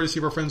that was courtesy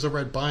of our friends over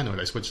at Binoid.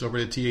 I switched over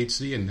to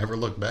THC and never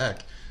looked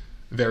back.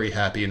 Very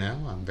happy now.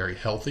 I'm very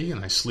healthy,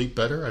 and I sleep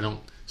better. I don't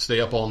stay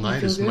up all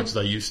night as much as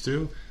I used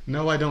to.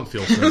 No, I don't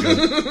feel so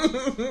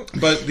good.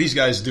 But these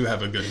guys do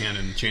have a good hand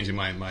in changing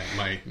my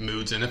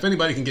moods. And if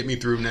anybody can get me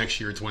through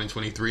next year,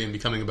 2023, and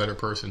becoming a better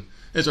person,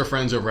 it's our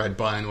friends over at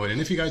Binoid. And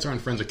if you guys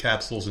aren't friends of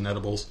capsules and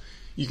edibles,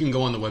 you can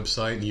go on the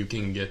website and you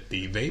can get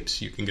the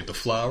vapes, you can get the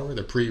flower,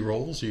 the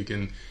pre-rolls, you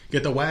can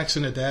get the wax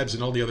and the dabs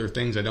and all the other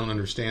things I don't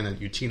understand that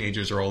you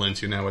teenagers are all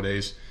into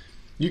nowadays.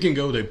 You can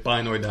go to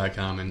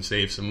Binoid.com and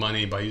save some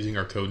money by using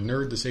our code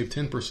NERD to save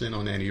 10%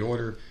 on any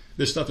order.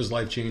 This stuff is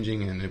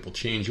life-changing, and it will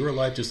change your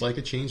life just like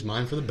it changed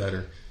mine for the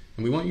better.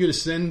 And we want you to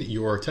send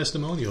your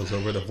testimonials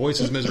over to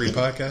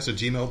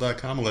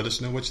voicesmiserypodcast@gmail.com and let us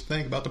know what you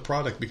think about the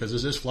product, because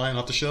this is flying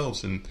off the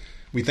shelves, and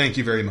we thank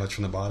you very much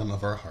from the bottom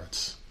of our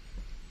hearts.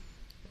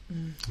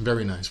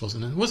 Very nice,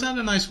 wasn't it? Wasn't that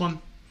a nice one?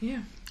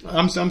 Yeah.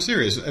 I'm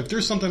serious. If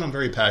there's something I'm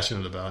very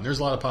passionate about, and there's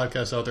a lot of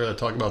podcasts out there that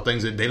talk about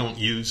things that they don't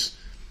use.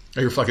 I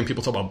hear fucking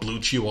people talk about Blue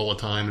Chew all the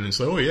time, and it's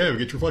like, oh yeah, we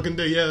get your fucking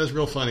day. Yeah, that's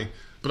real funny.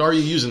 But are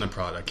you using the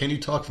product? Can you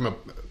talk from a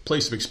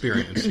place of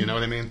experience? You know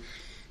what I mean?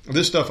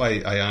 This stuff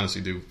I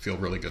honestly do feel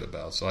really good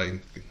about, so I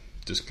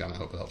just kind of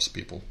hope it helps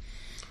people.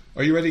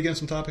 Are you ready to get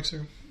some topics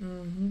here?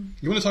 Mm-hmm.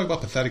 You want to talk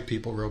about pathetic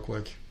people real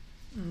quick?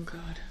 Oh,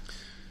 God.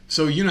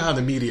 So you know how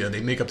the media, they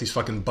make up these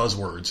fucking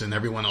buzzwords and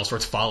everyone else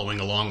starts following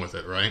along with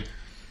it, right?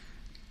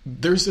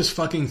 There's this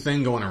fucking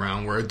thing going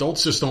around where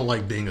adults just don't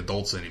like being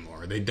adults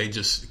anymore. They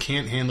just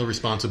can't handle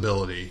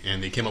responsibility,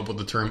 and they came up with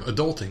the term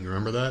adulting.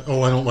 Remember that?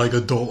 Oh, I don't like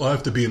adult. I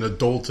have to be an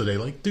adult today.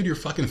 Like, dude, you're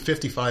fucking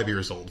 55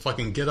 years old.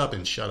 Fucking get up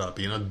and shut up.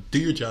 You know, do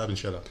your job and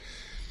shut up.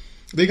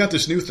 They got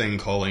this new thing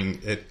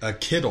calling it a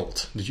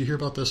kid-ult. Did you hear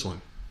about this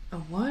one? A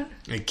what?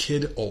 A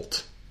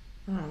kid-ult.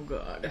 Oh,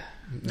 God.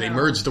 They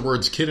merged the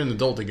words kid and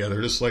adult together,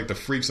 just like the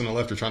freaks on the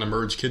left are trying to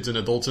merge kids and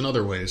adults in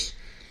other ways.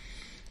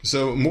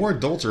 So more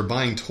adults are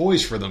buying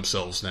toys for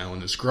themselves now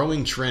in this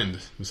growing trend.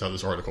 That's how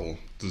this article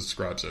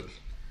describes it.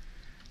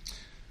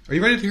 Are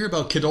you ready to hear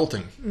about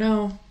kidulting?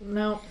 No.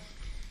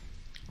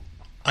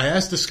 I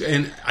asked this,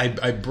 and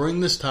I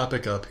bring this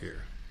topic up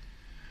here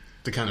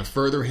to kind of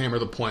further hammer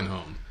the point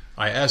home.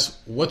 I asked,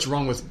 what's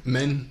wrong with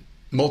men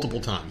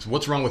multiple times?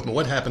 What's wrong with men?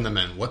 What happened to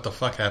men? What the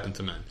fuck happened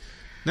to men?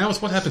 Now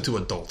it's what happened to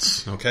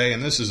adults, okay?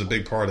 And this is a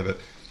big part of it.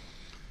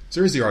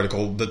 So here's the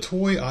article. The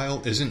toy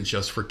aisle isn't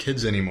just for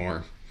kids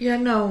anymore. Yeah,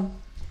 no.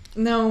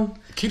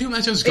 Can you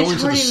imagine just going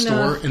to the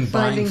store and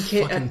buying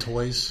fucking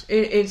toys?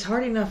 It's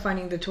hard enough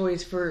finding the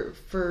toys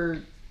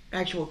for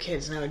actual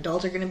kids. Now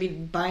adults are going to be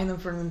buying them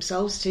for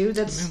themselves too?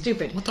 That's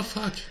stupid. What the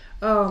fuck?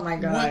 Oh my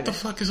God. What the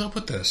fuck is up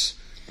with this?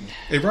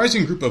 A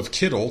rising group of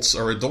kidults,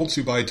 or adults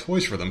who buy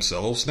toys for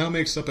themselves, now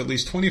makes up at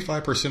least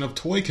 25% of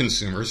toy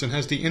consumers and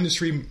has the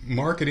industry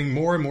marketing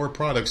more and more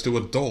products to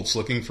adults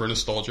looking for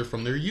nostalgia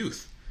from their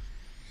youth.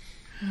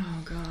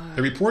 Oh, God.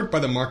 A report by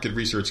the market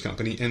research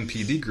company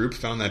NPD Group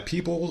found that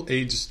people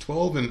aged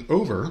 12 and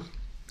over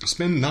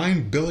spend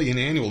 $9 billion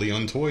annually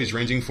on toys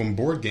ranging from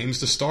board games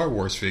to Star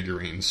Wars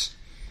figurines.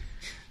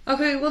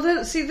 Okay, well,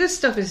 this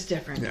stuff is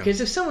different. Because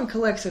if someone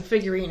collects a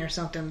figurine or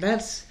something,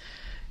 that's...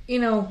 You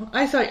know,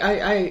 I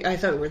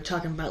thought we were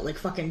talking about, like,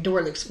 fucking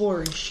Dora the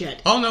Explorer and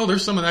shit. Oh, no,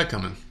 there's some of that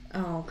coming.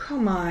 Oh,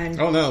 come on.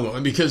 Oh, no,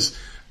 because...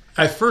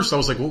 At first, I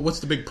was like, well,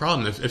 what's the big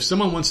problem? If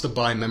someone wants to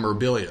buy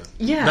memorabilia,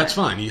 that's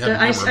fine. You have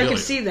memorabilia. I can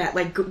see that,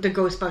 like the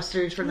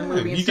Ghostbusters from the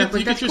movie and stuff.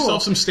 You get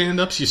yourself some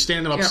stand-ups, you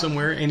stand them up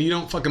somewhere, and you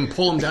don't fucking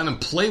pull them down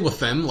and play with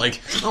them. Like,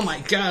 oh my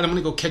God, I'm going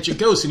to go catch a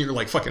ghost. And you're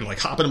like fucking like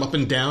hopping them up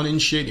and down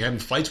and shit. You're having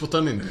fights with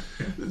them. And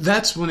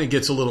that's when it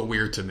gets a little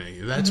weird to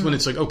me. That's when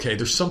it's like, okay,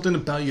 there's something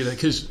about you that...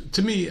 Because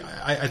to me,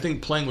 I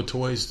think playing with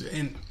toys,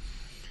 and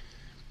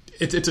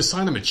it's a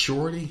sign of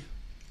maturity.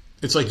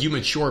 It's like you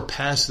mature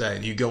past that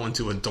and you go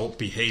into adult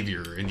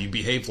behavior and you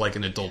behave like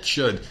an adult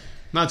should.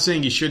 Not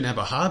saying you shouldn't have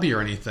a hobby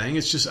or anything.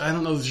 It's just, I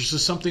don't know, there's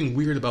just something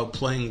weird about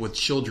playing with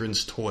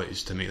children's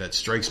toys to me that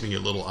strikes me a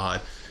little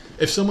odd.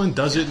 If someone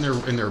does it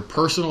in their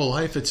personal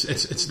life,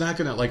 it's not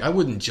gonna, like, I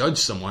wouldn't judge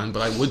someone,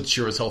 but I would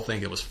sure as hell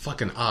think it was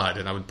fucking odd,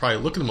 and I would probably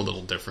look at them a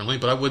little differently,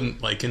 but I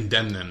wouldn't, like,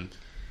 condemn them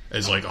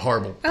as, like, a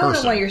horrible person. I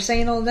don't know why you're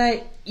saying all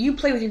that. You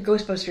play with your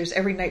Ghostbusters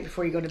every night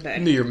before you go to bed.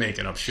 I knew you're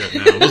making up shit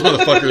now. Those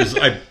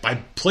motherfuckers, I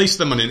place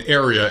them in an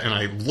area and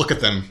I look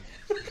at them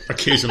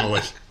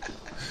occasionally.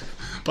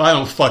 But I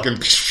don't fucking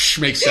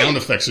make sound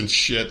effects and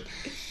shit.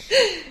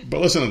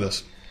 But listen to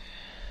this.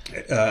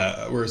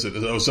 Where is it?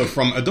 Oh, so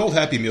from adult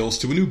Happy Meals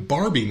to a new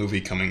Barbie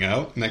movie coming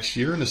out next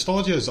year,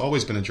 nostalgia has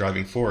always been a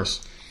driving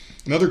force.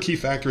 Another key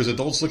factor is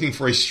adults looking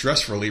for a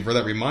stress reliever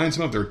that reminds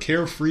them of their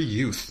carefree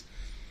youth.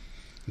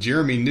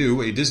 Jeremy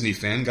New, a Disney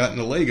fan, got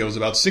into Legos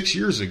about 6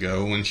 years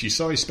ago when she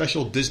saw a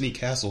special Disney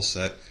castle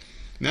set.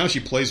 Now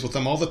she plays with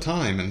them all the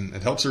time, and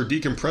it helps her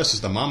decompress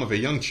as the mom of a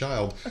young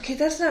child. Okay,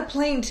 that's not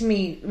playing to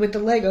me with the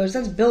Legos.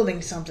 That's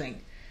building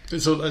something.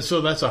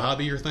 So that's a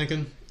hobby you're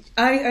thinking?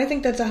 I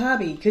think that's a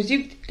hobby, because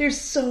there's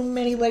so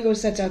many Lego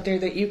sets out there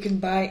that you can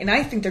buy, and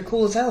I think they're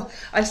cool as hell.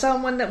 I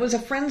saw one that was a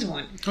friend's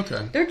one.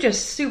 Okay. They're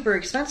just super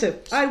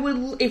expensive.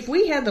 If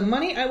we had the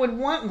money, I would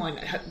want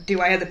one.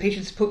 Do I have the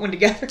patience to put one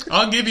together?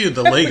 I'll give you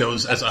the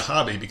Legos as a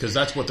hobby, because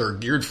that's what they're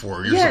geared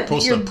for. You're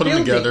supposed to put them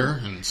together,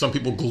 and some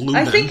people glue them.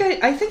 I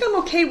think I'm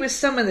okay with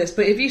some of this,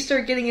 but if you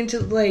start getting into,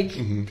 like,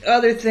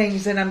 other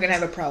things, then I'm going to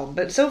have a problem.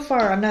 But so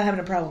far, I'm not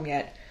having a problem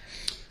yet.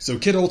 So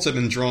kidults have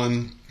been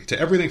drawn to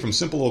everything from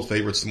simple old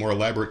favorites to more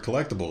elaborate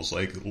collectibles,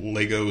 like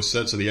Lego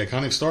sets of the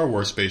iconic Star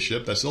Wars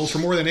spaceship that sells for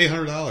more than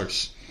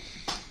 $800.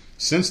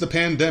 Since the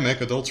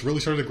pandemic, adults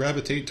really started to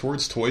gravitate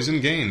towards toys and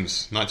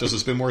games, not just to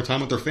spend more time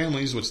with their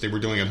families, which they were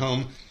doing at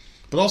home,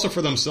 but also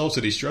for themselves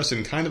to de-stress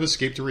and kind of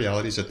escape the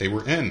realities that they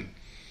were in.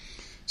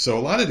 So a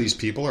lot of these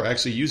people are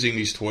actually using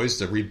these toys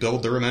to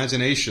rebuild their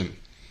imagination,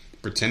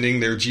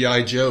 pretending they're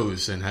G.I.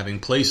 Joes and having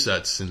play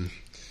sets and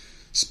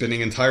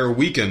spending entire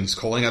weekends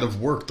calling out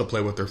of work to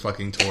play with their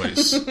fucking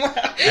toys.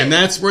 And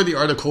that's where the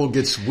article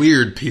gets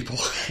weird, people.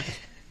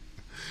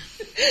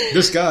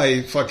 This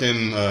guy,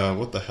 fucking,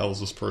 what the hell's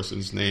this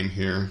person's name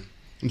here?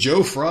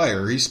 Joe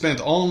Fryer, he spent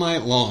all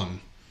night long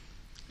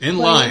in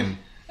line.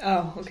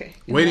 Oh, okay.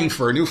 Waiting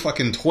for a new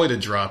fucking toy to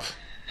drop.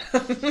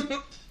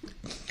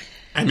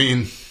 I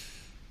mean...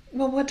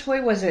 Well, what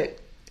toy was it?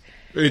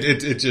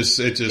 It just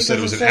said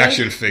it was an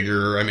action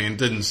figure. I mean, it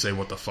didn't say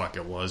what the fuck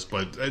it was,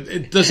 but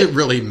it doesn't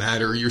really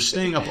matter. You're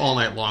staying up all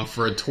night long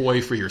for a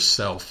toy for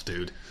yourself,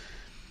 dude.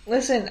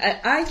 Listen,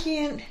 I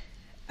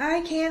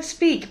can't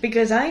speak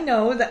because I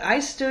know that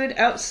I stood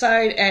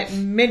outside at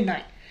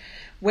midnight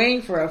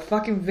waiting for a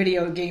fucking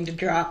video game to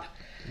drop.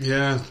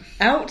 Yeah.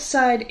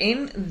 Outside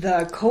in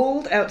the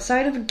cold,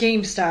 outside of a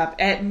GameStop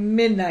at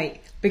midnight.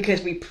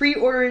 Because we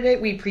pre-ordered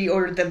it, we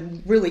pre-ordered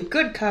the really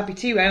good copy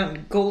too.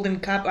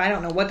 Golden copy. I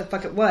don't know what the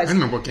fuck it was. I don't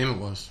remember what game it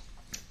was.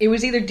 It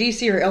was either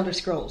DC or Elder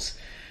Scrolls,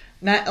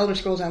 not Elder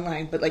Scrolls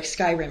Online, but like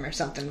Skyrim or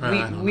something.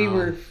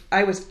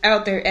 I was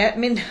out there at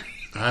midnight.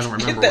 I don't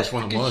remember which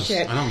one it was.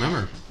 Shit. I don't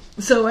remember.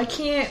 So I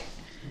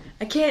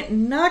can't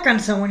knock on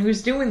someone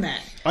who's doing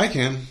that. I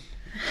can.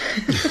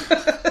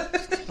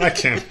 I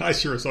can. I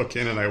sure as hell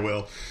can, and I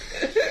will.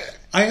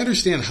 I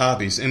understand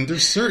hobbies, and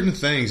there's certain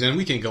things, and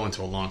we can go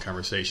into a long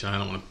conversation. I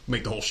don't want to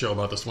make the whole show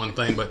about this one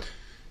thing, but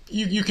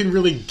you can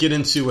really get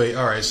into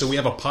alright, so we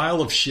have a pile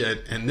of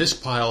shit, and this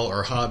pile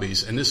are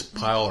hobbies, and this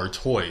pile are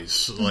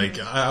toys. Mm-hmm. Like,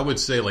 I would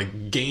say,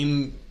 like,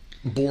 game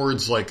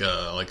boards, like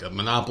a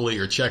Monopoly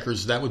or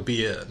Checkers, that would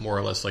be more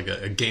or less like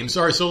a game.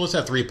 Sorry, so let's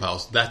have 3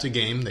 piles. That's a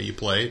game that you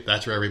play.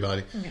 That's for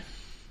everybody. Yeah.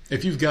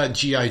 If you've got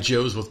G.I.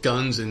 Joes with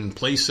guns and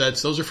play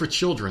sets, those are for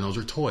children. Those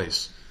are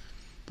toys.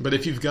 But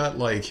if you've got,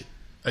 like,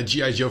 a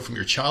G.I. Joe from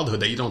your childhood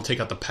that you don't take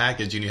out the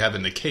package and you have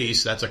in the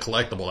case, that's a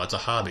collectible, that's a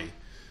hobby.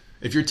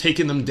 If you're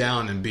taking them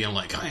down and being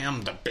like, I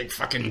am the big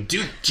fucking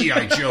Duke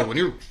G.I. Joe, and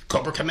you're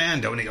Cobra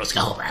Commando, and he goes,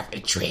 go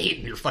rapid trade,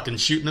 and you're fucking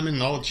shooting them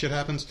and all that shit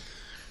happens.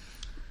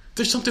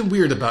 There's something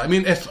weird about it. I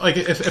mean,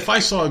 if I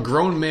saw a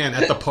grown man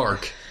at the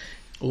park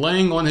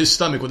laying on his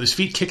stomach with his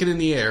feet kicking in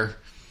the air,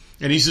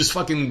 and he's just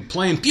fucking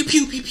playing pew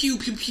pew pew pew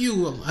pew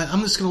pew,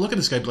 I'm just gonna look at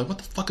this guy and be like, what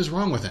the fuck is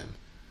wrong with him?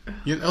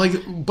 You know, like,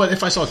 but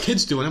if I saw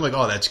kids doing it, I'm like,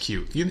 oh, that's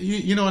cute.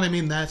 You know what I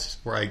mean? That's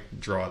where I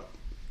draw it.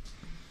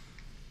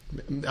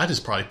 I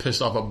just probably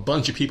pissed off a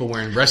bunch of people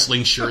wearing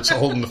wrestling shirts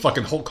holding the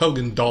fucking Hulk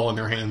Hogan doll in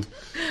their hand.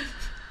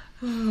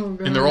 Oh,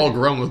 God. And they're all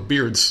grown with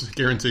beards,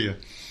 guarantee you.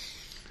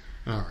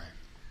 All right.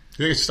 I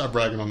think I should stop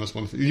bragging on this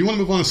one. You want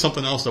to move on to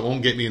something else that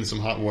won't get me in some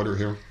hot water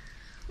here?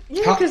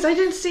 Yeah, because I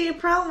didn't see a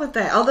problem with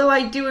that. Although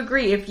I do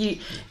agree,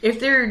 if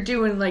they're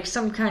doing like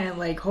some kind of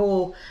like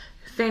whole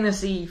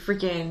fantasy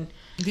freaking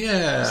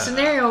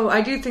scenario,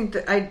 I do think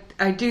that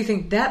I do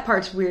think that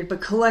part's weird.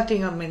 But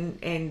collecting them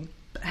and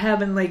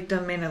having like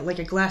them in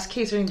a glass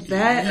case or anything,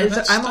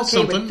 I'm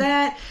okay with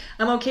that.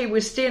 I'm okay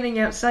with standing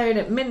outside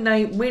at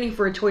midnight waiting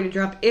for a toy to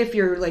drop. If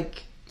you're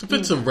like, if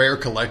it's a rare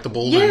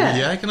collectible,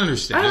 then I can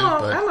understand.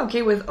 I'm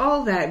okay with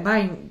all that.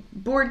 Buying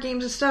board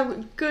games and stuff.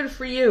 Good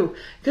for you,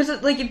 because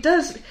it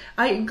does.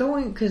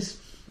 Because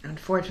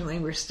unfortunately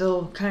we're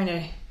still kind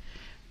of.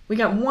 We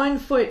got 1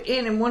 foot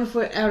in and 1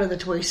 foot out of the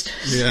toy store.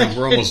 Yeah,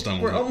 we're almost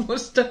done with it. We're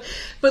almost done.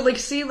 But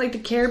seeing the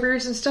Care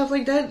Bears and stuff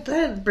like that,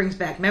 that brings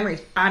back memories.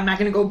 I'm not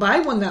going to go buy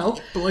one though.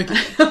 But like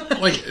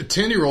a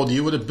 10-year-old,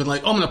 you would have been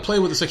like, "Oh, I'm going to play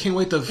with this. I can't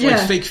wait to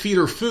fake feed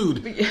her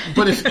food."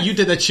 But if you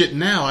did that shit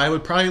now, I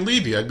would probably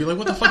leave you. I'd be like,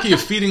 "What the fuck are you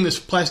feeding this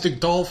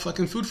plastic doll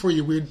fucking food for,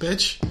 you weird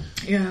bitch?"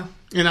 Yeah.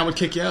 And I would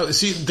kick you out.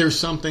 See, there's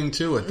something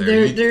to it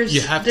there. You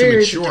have to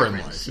mature in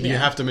life. Yeah. You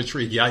have to mature.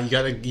 Yeah, you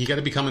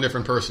gotta become a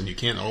different person. You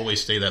can't always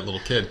stay that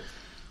little kid.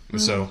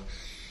 So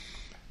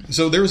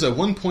there's a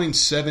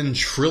 $1.7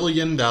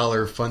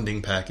 trillion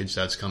funding package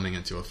that's coming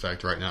into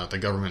effect right now that the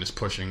government is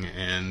pushing,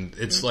 and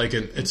it's like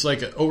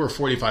an over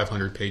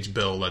 4,500 page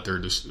bill that they're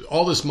just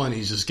all this money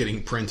is just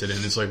getting printed,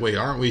 and it's like, wait,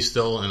 aren't we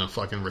still in a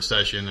fucking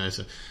recession?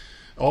 And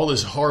all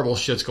this horrible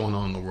shit's going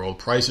on in the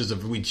world.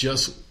 We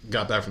just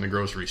got back from the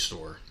grocery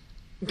store.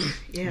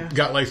 Yeah.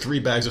 Got 3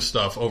 bags of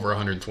stuff over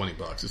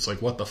 $120. It's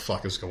like, what the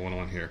fuck is going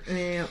on here?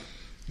 Yeah.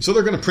 So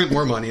they're going to print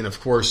more money, and of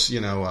course,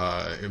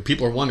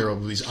 people are wondering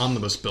over these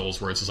omnibus bills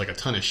where it's just a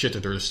ton of shit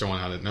that they're just throwing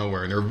out of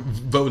nowhere, and they're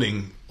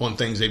voting on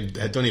things they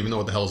don't even know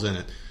what the hell's in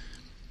it.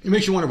 It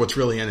makes you wonder what's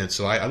really in it.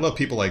 So I love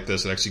people like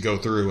this that actually go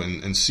through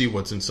and see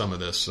what's in some of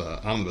this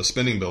omnibus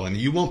spending bill, and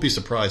you won't be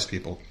surprised,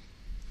 people.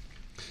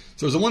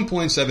 So there's a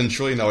 $1.7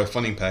 trillion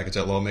funding package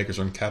that lawmakers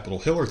on Capitol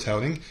Hill are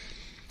touting.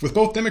 With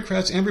both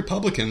Democrats and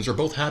Republicans are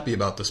both happy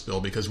about this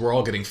bill because we're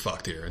all getting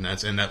fucked here, and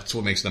that's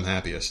what makes them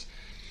happiest.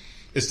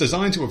 It's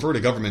designed to avert a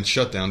government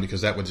shutdown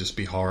because that would just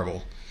be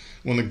horrible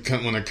when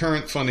the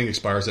current funding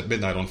expires at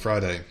midnight on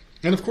Friday.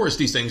 And of course,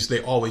 these things, they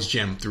always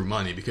jam through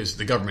money because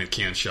the government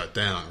can't shut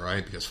down,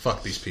 right? Because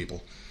fuck these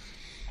people.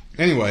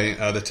 Anyway,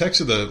 the text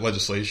of the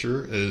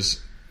legislature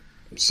is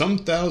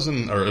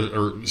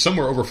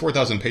somewhere over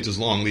 4,000 pages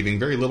long, leaving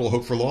very little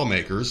hope for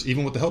lawmakers,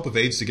 even with the help of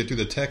aides, to get through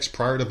the text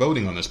prior to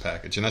voting on this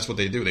package. And that's what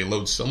they do. They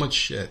load so much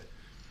shit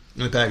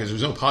in the package.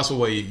 There's no possible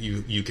way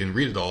you can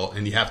read it all,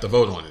 and you have to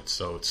vote on it.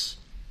 So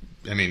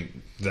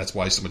that's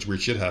why so much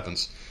weird shit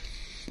happens.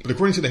 But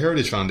according to the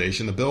Heritage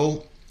Foundation, the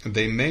bill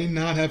they may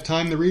not have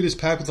time to read is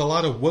packed with a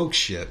lot of woke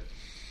shit.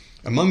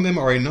 Among them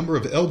are a number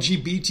of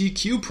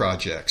LGBTQ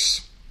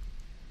projects.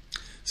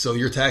 So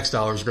your tax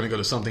dollars are going to go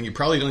to something you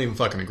probably don't even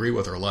fucking agree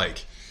with or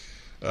like.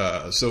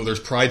 So there's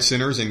pride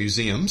centers and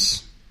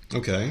museums.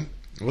 Okay.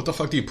 What the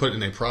fuck do you put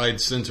in a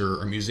pride center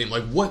or museum?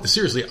 What?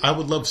 Seriously, I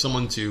would love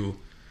someone to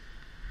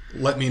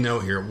let me know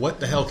here. What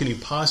the hell can you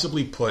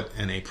possibly put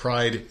in a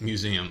pride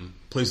museum?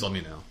 Please let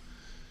me know.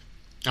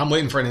 I'm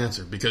waiting for an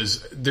answer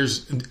because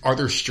are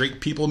there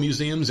straight people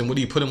museums, and what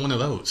do you put in one of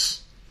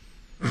those?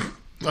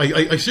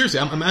 Seriously,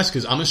 I'm asking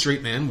because I'm a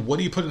straight man. What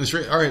do you put in the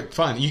straight? All right,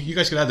 fine. You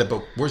guys can add that,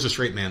 but where's the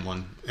straight man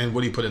one? And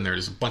what do you put in there?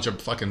 There's a bunch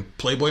of fucking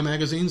Playboy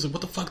magazines.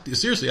 What the fuck?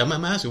 Seriously, I'm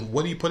asking.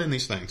 What do you put in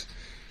these things?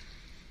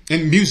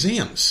 And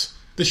museums.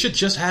 This shit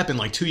just happened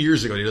 2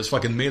 years ago. They just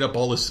fucking made up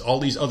all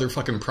these other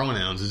fucking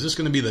pronouns. Is this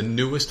going to be the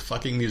newest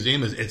fucking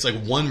museum? It's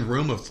one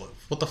room of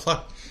what the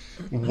fuck?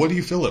 What do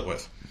you fill it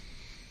with?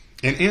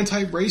 And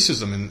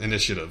anti-racism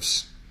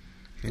initiatives.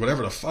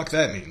 Whatever the fuck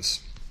that means.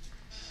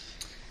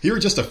 Here are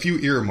just a few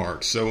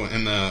earmarks. So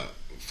in the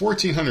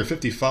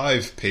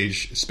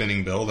 1,455-page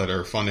spending bill that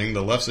are funding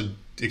the left's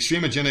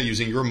extreme agenda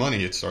using your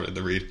money, it started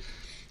to read.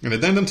 An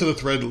addendum to the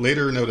thread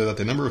later noted that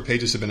the number of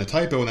pages had been a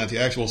typo and that the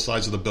actual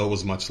size of the bill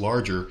was much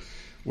larger,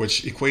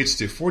 which equates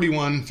to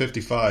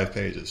 4,155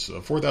 pages. So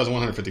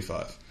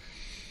 4,155.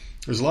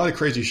 There's a lot of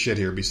crazy shit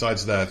here.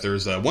 Besides that,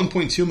 there's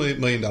 $1.2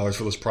 million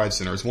for those pride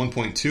centers,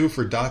 $1.2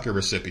 for DACA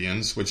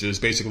recipients, which is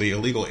basically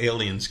illegal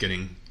aliens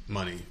getting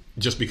money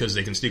just because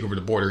they can sneak over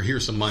the border.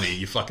 Here's some money.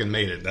 You fucking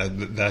made it.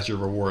 That's your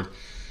reward.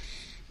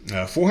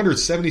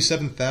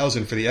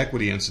 $477,000 for the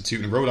Equity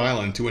Institute in Rhode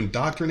Island to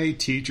indoctrinate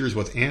teachers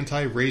with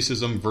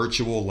anti-racism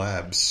virtual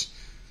labs.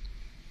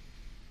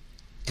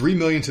 $3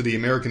 million to the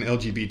American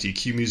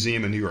LGBTQ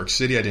Museum in New York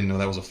City. I didn't know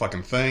that was a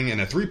fucking thing.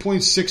 And a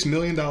 $3.6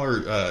 million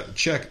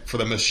check for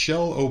the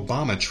Michelle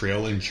Obama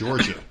Trail in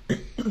Georgia.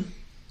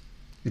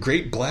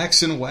 Great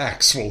Blacks in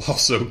Wax will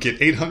also get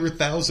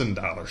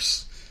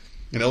 $800,000.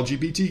 An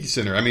LGBT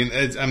center. I mean,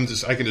 I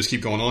can just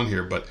keep going on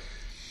here, but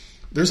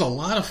there's a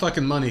lot of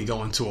fucking money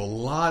going to a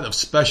lot of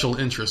special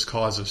interest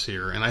causes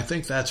here, and I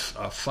think that's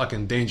a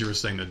fucking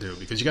dangerous thing to do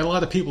because you got a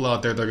lot of people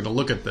out there that are going to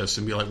look at this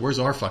and be like, "Where's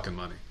our fucking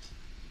money?"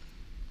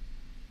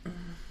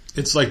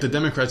 It's like the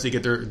Democrats; they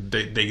get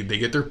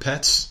their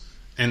pets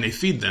and they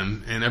feed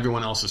them, and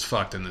everyone else is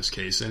fucked in this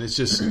case. And it's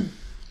just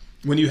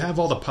when you have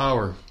all the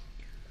power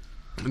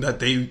that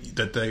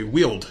they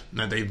wield,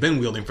 that they've been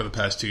wielding for the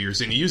past 2 years,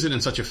 and you use it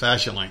in such a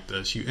fashion like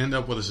this, you end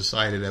up with a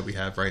society that we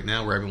have right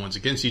now where everyone's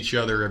against each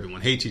other,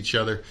 everyone hates each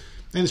other,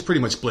 and it's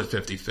pretty much split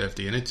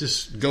 50-50. And it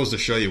just goes to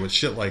show you with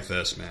shit like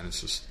this, man,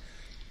 it's just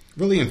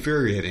really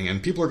infuriating.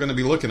 And people are going to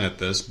be looking at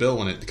this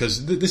bill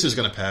because this is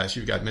going to pass.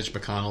 You've got Mitch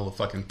McConnell, the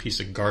fucking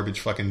piece of garbage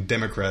fucking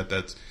Democrat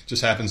that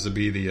just happens to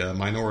be the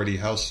minority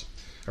House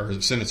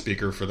or Senate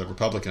Speaker for the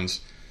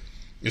Republicans.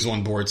 is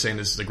on board saying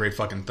this is a great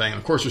fucking thing. And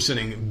of course, we're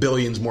sending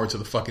billions more to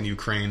the fucking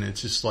Ukraine.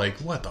 It's just like,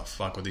 what the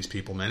fuck with these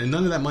people, man? And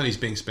none of that money's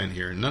being spent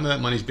here. None of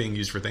that money's being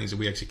used for things that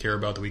we actually care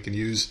about, that we can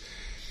use.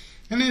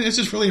 And it's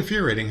just really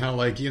infuriating how,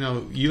 like, you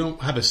know, you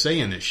don't have a say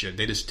in this shit.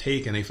 They just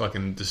take and they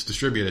fucking just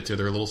distribute it to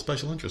their little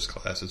special interest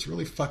class. It's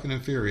really fucking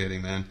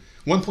infuriating, man.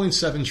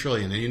 1.7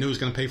 trillion, and you knew who was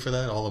going to pay for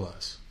that? All of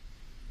us.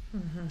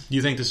 Mm-hmm. Do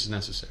you think this is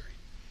necessary?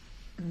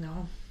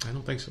 No. I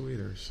don't think so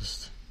either. It's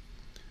just...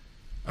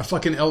 A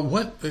fucking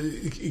what?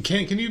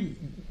 Can you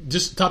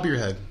just top of your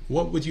head?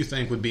 What would you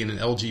think would be in an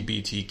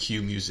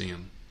LGBTQ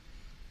museum?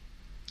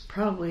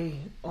 Probably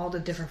all the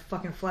different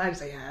fucking flags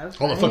they have.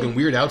 All the fucking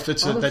weird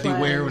outfits that they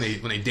wear when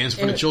they dance in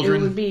front of children.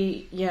 It would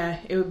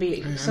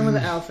be some of the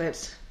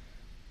outfits.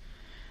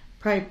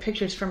 Probably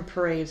pictures from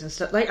parades and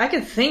stuff. Like, I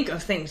could think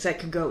of things that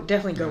could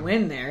definitely go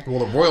in there.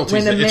 Well, the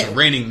royalties, it's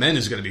Raining Men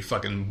is going to be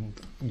fucking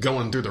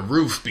going through the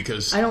roof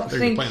because I don't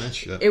think playing that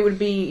shit. It would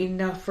be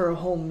enough for a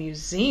whole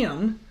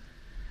museum.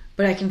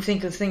 But I can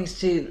think of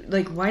things to,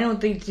 like, why don't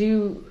they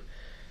do,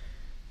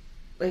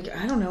 like,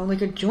 I don't know,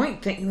 like a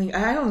joint thing? Like,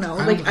 I don't know.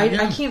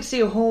 I can't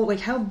see a whole, like,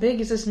 how big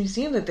is this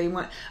museum that they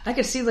want? I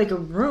could see, like, a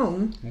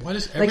room. Why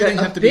does everything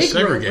have to be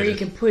segregated? Room where you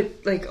can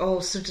put, like,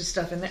 all sorts of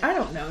stuff in there. I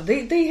don't know.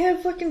 They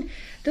have fucking,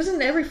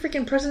 doesn't every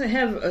freaking president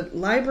have a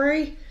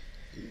library?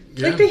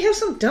 Yeah. Like, they have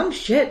some dumb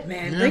shit,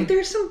 man. Yeah. Like,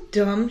 there's some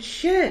dumb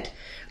shit.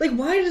 Like,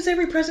 why does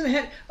every president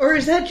have... Or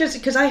is that just...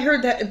 Because I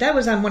heard that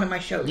was on one of my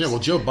shows. Yeah, well,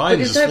 Joe Biden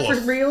is full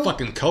of real?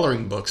 Fucking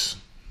coloring books.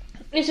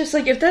 It's just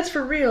like, if that's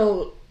for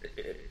real...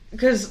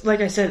 Because,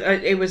 like I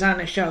said, it was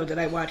on a show that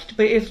I watched.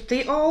 But if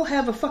they all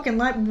have a fucking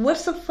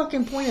what's the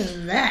fucking point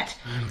of that?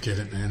 I don't get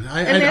it, man.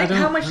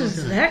 How much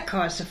does that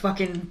cost to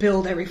fucking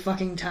build every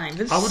fucking time?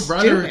 That's I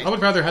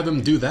would rather have them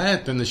do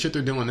that than the shit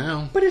they're doing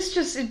now. But it's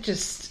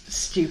just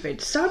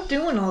stupid. Stop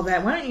doing all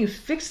that. Why don't you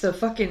fix the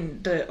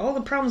fucking all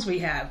the problems we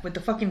have with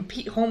the fucking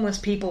homeless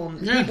people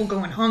and people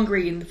going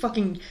hungry and the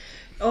fucking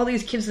all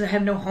these kids that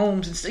have no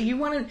homes and stuff.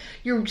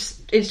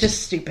 It's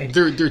just stupid.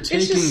 They're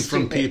taking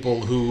from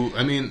people who,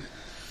 I mean.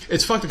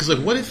 It's fucked because,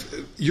 like, what if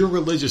your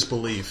religious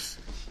belief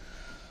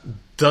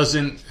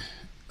doesn't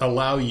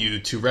allow you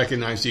to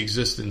recognize the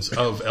existence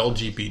of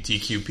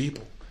LGBTQ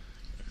people?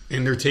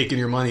 And they're taking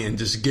your money and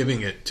just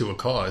giving it to a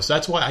cause.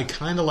 That's why I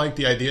kind of like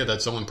the idea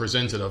that someone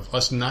presented of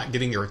us not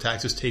getting your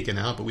taxes taken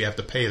out, but we have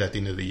to pay it at the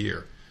end of the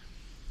year.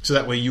 So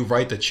that way you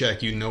write the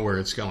check, you know where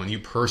it's going. You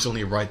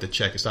personally write the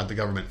check. It's not the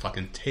government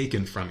fucking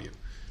taken from you.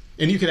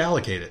 And you could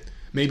allocate it.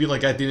 Maybe,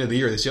 like, at the end of the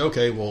year, they say,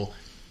 okay, well...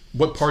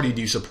 What party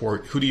do you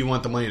support? Who do you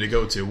want the money to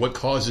go to? What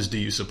causes do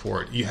you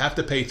support? You have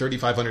to pay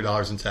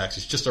 $3,500 in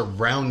taxes. Just a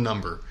round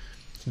number,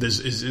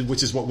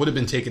 which is what would have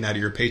been taken out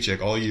of your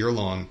paycheck all year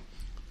long.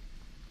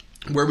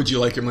 Where would you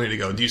like your money to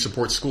go? Do you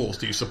support schools?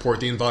 Do you support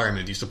the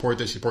environment? Do you support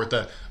this? Support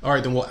that? All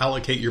right, then we'll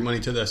allocate your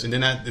money to this. And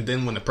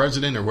then when the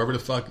president or whoever the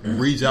fuck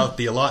reads out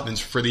the allotments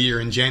for the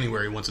year in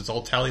January, once it's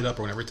all tallied up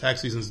or whenever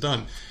tax season's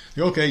done,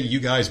 okay, you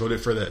guys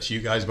voted for this.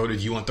 You guys voted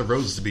you want the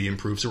roads to be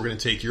improved, so we're going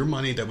to take your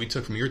money that we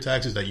took from your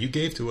taxes that you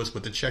gave to us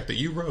with the check that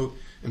you wrote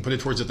and put it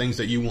towards the things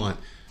that you want.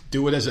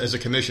 Do it as a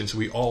commission so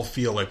we all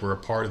feel like we're a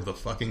part of the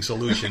fucking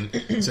solution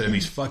instead of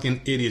these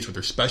fucking idiots with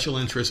their special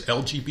interests,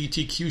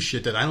 LGBTQ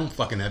shit that I don't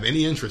fucking have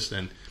any interest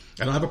in.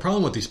 I don't have a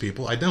problem with these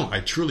people. I don't. I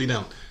truly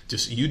don't.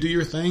 Just you do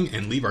your thing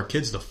and leave our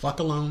kids the fuck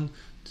alone.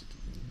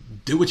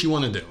 Do what you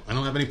want to do. I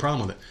don't have any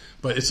problem with it.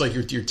 But it's like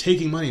you're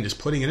taking money and just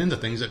putting it into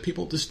things that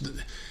people just...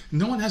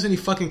 No one has any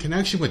fucking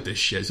connection with this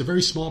shit. It's a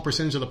very small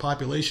percentage of the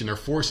population they're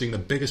forcing the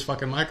biggest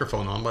fucking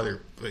microphone on by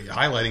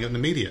highlighting it in the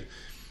media.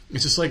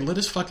 It's just like, let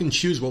us fucking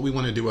choose what we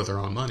want to do with our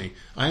own money.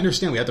 I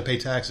understand we have to pay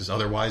taxes.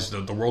 Otherwise,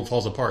 the world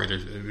falls apart.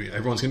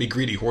 Everyone's going to be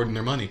greedy, hoarding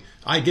their money.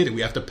 I get it.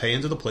 We have to pay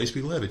into the place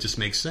we live. It just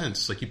makes sense.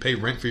 It's like you pay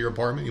rent for your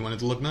apartment. You want it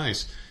to look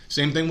nice.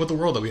 Same thing with the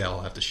world that we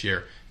all have to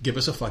share. Give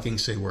us a fucking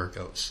say where it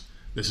goes.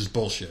 This is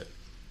bullshit.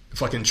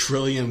 Fucking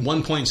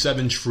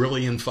 1.7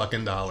 trillion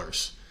fucking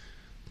dollars.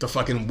 The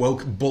fucking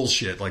woke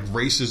bullshit, like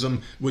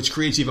racism, which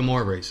creates even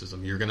more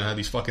racism. You're going to have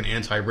these fucking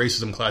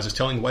anti-racism classes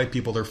telling white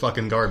people they're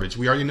fucking garbage.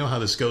 We already know how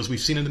this goes. We've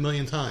seen it a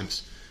million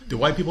times. Do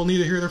white people need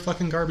to hear they're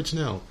fucking garbage?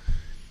 No.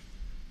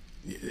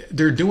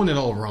 They're doing it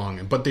all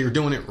wrong, but they're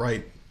doing it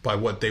right by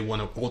what they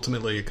want to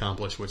ultimately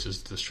accomplish, which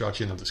is the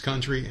destruction of this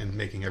country and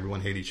making everyone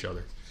hate each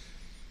other.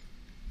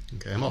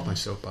 Okay, I'm off my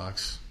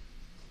soapbox.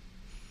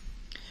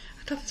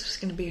 I thought this was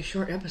going to be a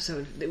short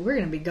episode. We're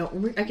going to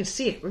be I can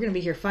see it. We're going to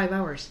be here 5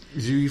 hours.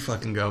 You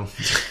fucking go.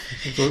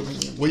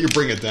 Will you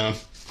bring it down?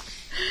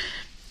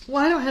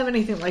 Well, I don't have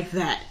anything like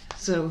that,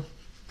 so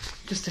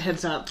just a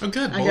heads up. Oh,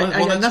 good. I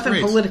got nothing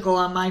great. Political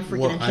on my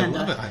freaking agenda.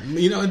 I love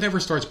it. It never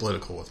starts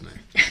political with me.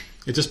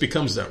 It just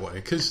becomes that way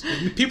because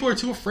people are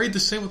too afraid to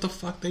say what the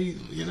fuck they.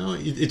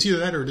 It's either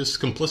that or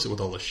just complicit with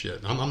all this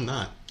shit. I'm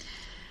not.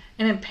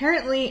 An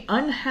apparently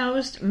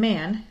unhoused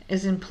man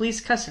is in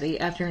police custody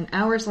after an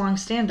hours-long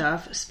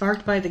standoff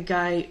sparked by the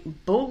guy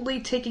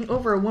boldly taking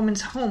over a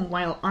woman's home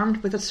while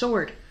armed with a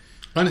sword.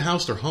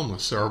 Unhoused or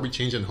homeless? So are we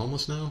changing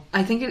homeless now?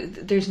 I think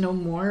there's no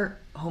more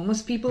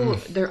homeless people.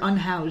 They're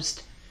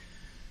unhoused.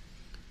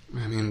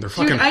 I mean, they're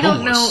fucking I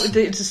don't homeless.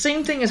 know. It's the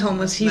same thing as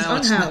homeless. He's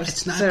unhoused.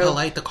 It's not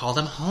polite to call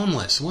them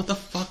homeless. What the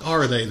fuck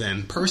are they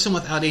then? Person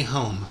without a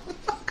home.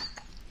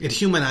 It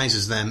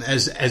humanizes them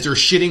as they're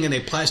shitting in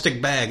a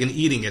plastic bag and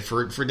eating it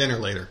for dinner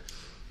later.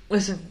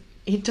 Listen,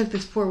 he took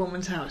this poor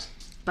woman's house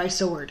by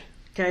sword,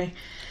 okay?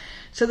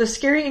 So the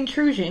scary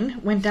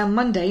intrusion went down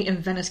Monday in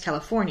Venice,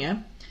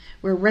 California,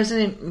 where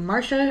resident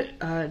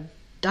Marcia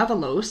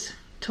Davalos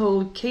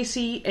told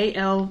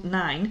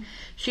KCAL9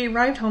 she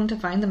arrived home to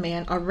find the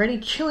man already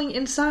chilling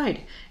inside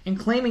and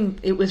claiming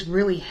it was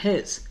really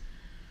his.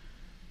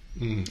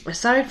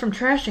 Aside from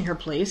trashing her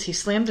place, he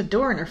slammed the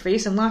door in her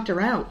face and locked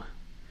her out.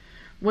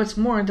 What's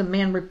more, the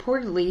man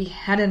reportedly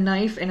had a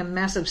knife and a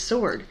massive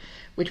sword,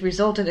 which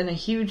resulted in a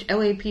huge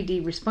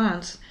LAPD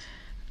response,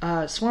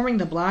 swarming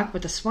the block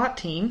with a SWAT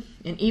team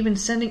and even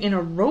sending in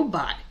a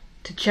robot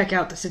to check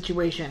out the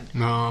situation.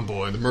 Oh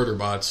boy, the murder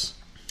bots.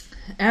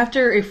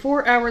 After a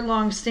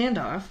 4-hour-long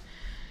standoff,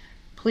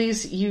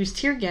 police used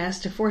tear gas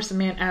to force the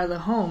man out of the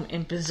home,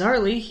 and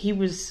bizarrely, he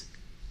was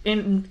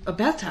in a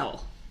bath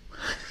towel.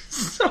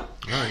 So,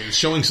 he was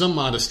showing some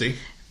modesty.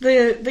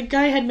 The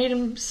guy had made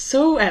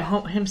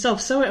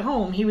himself so at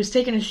home, he was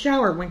taking a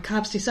shower when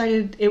cops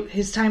decided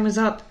his time was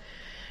up.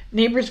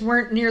 Neighbors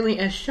weren't nearly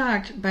as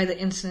shocked by the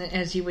incident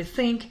as you would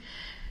think.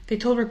 They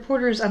told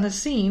reporters on the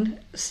scene,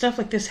 stuff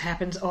like this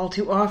happens all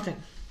too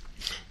often.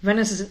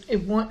 Venice is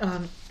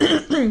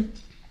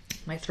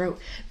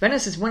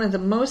Venice is one of the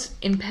most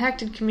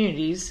impacted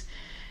communities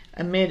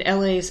amid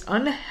LA's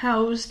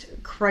unhoused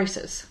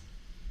crisis.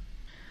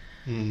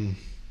 I'm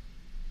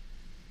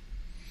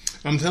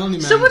telling you,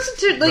 man. So what's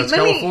the that's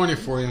California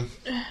for you.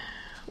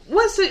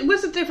 What's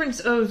the difference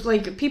of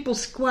like people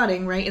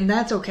squatting, right? And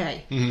that's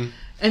okay. Mm-hmm.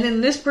 And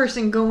then this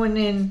person going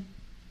in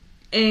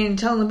and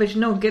telling the bitch,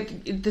 "No,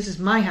 this is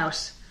my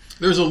house."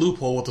 There's a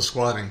loophole with the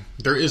squatting.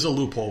 There is a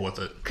loophole with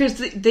it because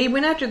they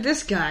went after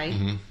this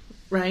guy,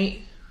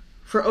 right,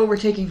 for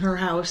overtaking her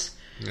house.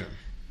 Yeah.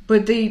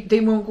 But they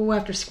won't go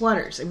after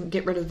squatters and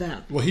get rid of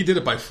them. Well, he did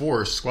it by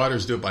force.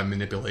 Squatters do it by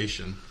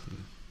manipulation.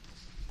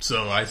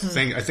 So I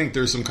think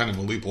there's some kind of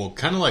a loophole,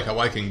 kind of like how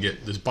I can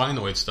get this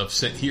binoid stuff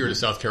sent here to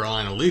South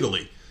Carolina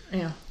legally.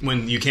 Yeah.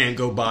 When you can't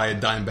go buy a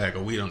dime bag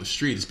of weed on the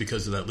street, it's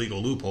because of that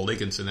legal loophole. They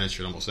can send that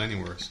shit almost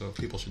anywhere. So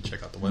people should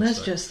check out the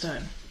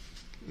website.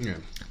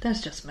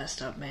 That's just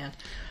messed up, man.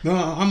 No,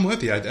 I'm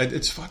with you.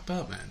 It's fucked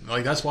up, man.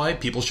 Like, that's why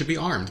people should be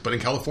armed. But in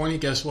California,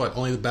 guess what?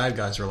 Only the bad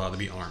guys are allowed to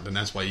be armed, and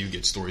that's why you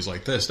get stories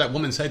like this. That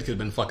woman's head could have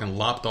been fucking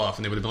lopped off,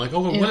 and they would have been like,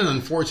 "Oh, what an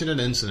unfortunate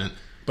incident."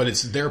 But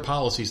it's their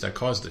policies that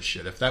caused this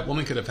shit. If that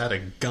woman could have had a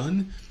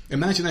gun,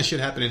 imagine that shit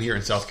happening here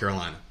in South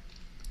Carolina.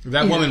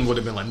 That woman would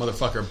have been like,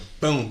 "Motherfucker,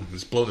 boom,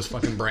 just blow his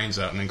fucking brains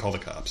out and then call the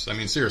cops." I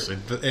mean, seriously,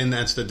 and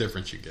that's the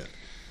difference you get.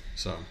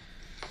 So,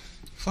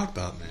 fucked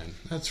up, man.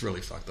 That's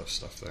really fucked up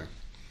stuff there.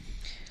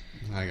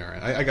 All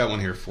right, I got one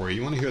here for you.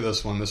 You want to hear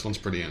this one? This one's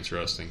pretty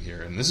interesting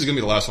here. And this is going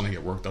to be the last one I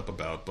get worked up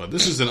about, but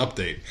this is an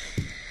update.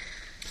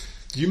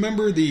 Do you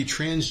remember the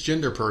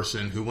transgender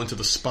person who went to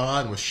the spa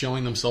and was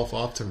showing themselves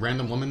off to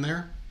random women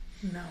there?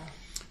 No.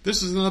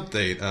 This is an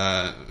update.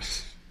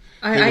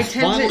 They were I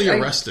finally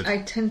arrested. I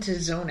tend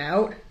to zone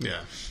out.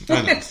 Yeah,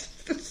 I know.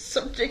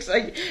 Subjects,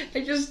 I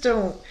just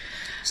don't.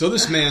 So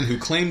this man who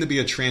claimed to be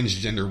a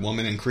transgender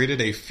woman and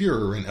created a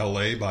furor in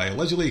LA by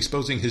allegedly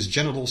exposing his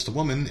genitals to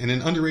women and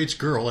an underage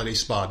girl at a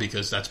spa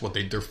because that's what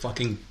they're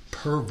fucking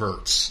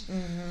perverts.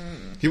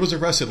 Mm-hmm. He was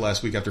arrested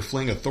last week after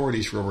fleeing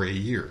authorities for over a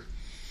year.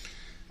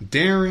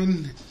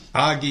 Darren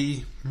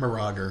Aggie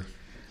Marager.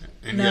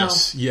 And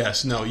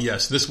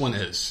yes, this one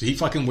is. He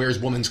fucking wears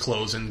women's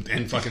clothes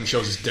and fucking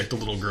shows his dick to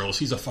little girls.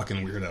 He's a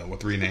fucking weirdo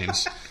with 3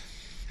 names.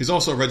 He's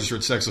also a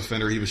registered sex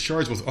offender. He was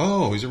charged with,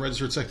 he's a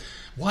registered sex.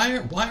 Why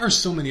are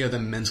so many of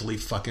them mentally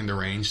fucking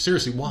deranged?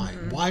 Seriously, why?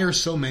 Mm-hmm. Why are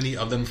so many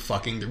of them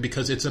fucking?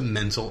 Because it's a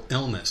mental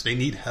illness. They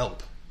need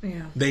help.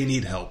 Yeah. They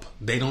need help.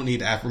 They don't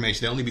need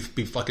affirmation. They don't need to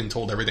be fucking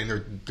told everything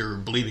they're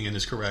believing in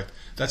is correct.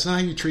 That's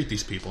not how you treat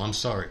these people. I'm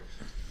sorry.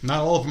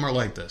 Not all of them are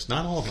like this.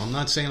 Not all of them. I'm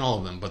not saying all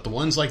of them. But the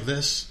ones like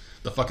this,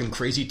 the fucking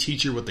crazy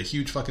teacher with the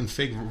huge fucking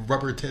fake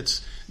rubber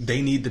tits,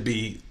 they need to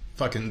be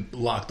fucking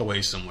locked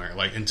away somewhere.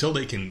 Like, until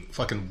they can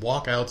fucking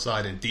walk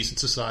outside in decent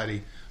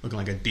society, looking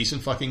like a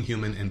decent fucking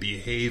human and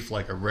behave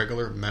like a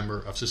regular member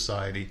of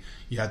society,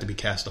 you have to be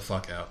cast the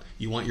fuck out.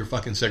 You want your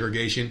fucking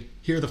segregation?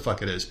 Here the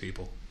fuck it is,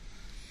 people.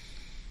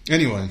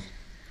 Anyway,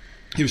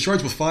 he was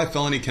charged with 5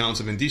 felony counts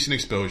of indecent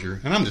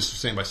exposure, and I'm just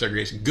saying by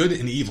segregation, good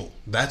and evil.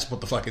 That's what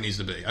the fuck it needs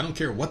to be. I don't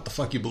care what the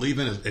fuck you believe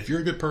in. If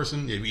you're a good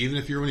person, even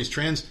if you're when he's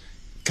trans,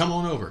 come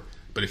on over.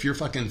 But if you're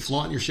fucking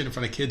flaunting your shit in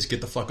front of kids,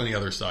 get the fuck on the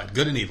other side.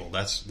 Good and evil.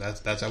 That's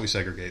how we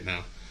segregate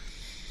now.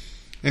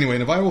 Anyway,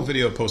 in a viral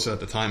video posted at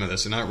the time of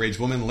this, an outraged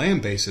woman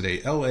lambasted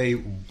a L.A.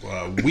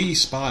 Wee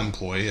spa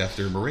employee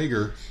after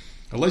Marager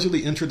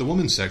allegedly entered the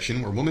women's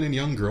section where women and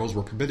young girls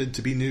were permitted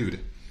to be nude.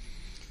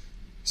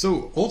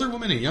 So, older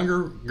women and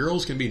younger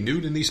girls can be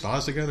nude in these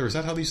spas together? Is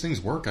that how these things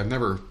work?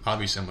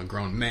 Obviously I'm a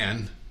grown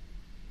man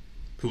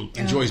who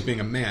enjoys being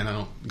a man. I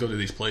don't go to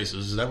these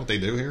places. Is that what they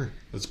do here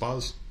at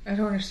spas? I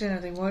don't understand how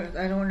they walk.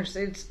 I don't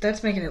understand.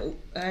 That's making it.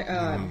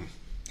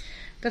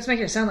 That's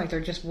making it sound like they're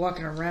just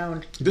walking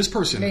around. This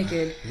person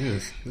naked.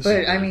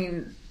 But I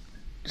mean,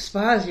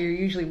 spas, you're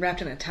usually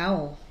wrapped in a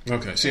towel.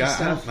 Okay. See,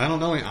 I don't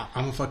know.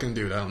 I'm a fucking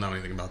dude. I don't know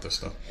anything about this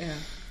stuff. Yeah.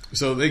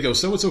 So they go,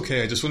 so it's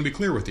okay. I just want to be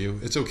clear with you.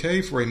 It's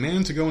okay for a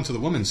man to go into the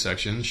women's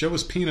section, show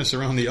his penis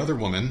around the other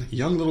woman,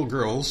 young little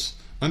girls,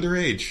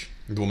 underage.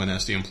 The woman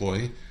asked the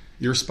employee,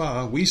 your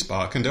spa, we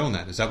spa, condone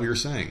that. Is that what you're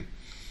saying?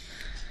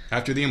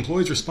 After the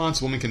employee's response,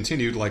 the woman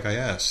continued, like I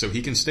asked, so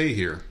he can stay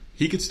here.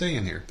 He could stay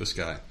in here, this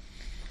guy.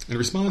 In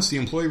response, the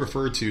employee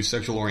referred to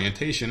sexual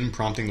orientation,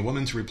 prompting the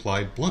woman to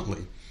reply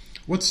bluntly,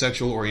 what's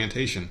sexual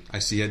orientation? I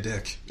see a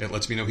dick. It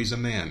lets me know he's a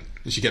man.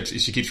 And she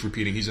keeps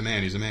repeating, he's a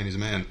man, he's a man, he's a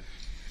man.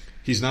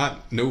 He's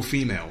not no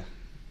female.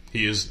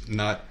 He is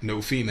not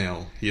no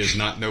female. He is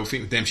not no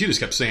female. Damn, she just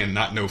kept saying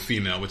not no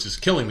female, which is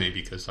killing me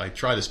because I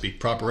try to speak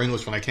proper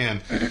English when I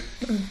can.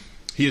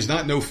 He is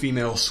not no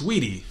female,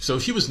 sweetie. So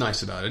she was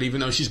nice about it, even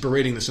though she's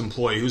berating this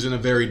employee who's in a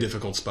very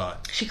difficult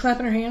spot. She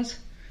clapping her hands?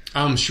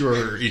 I'm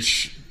sure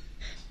each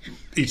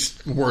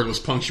word was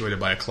punctuated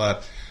by a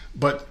clap.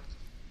 But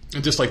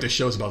just like the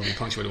show's about to be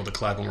punctuated with a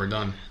clap when we're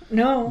done.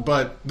 No.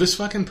 But this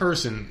fucking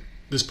person,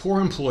 this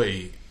poor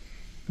employee,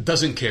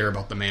 doesn't care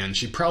about the man.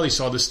 She probably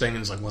saw this thing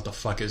and is like, what the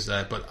fuck is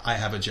that? But I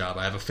have a job.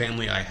 I have a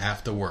family. I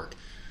have to work.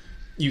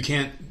 You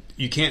can't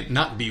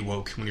not be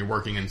woke when you're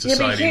working in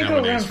society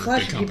nowadays for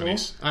big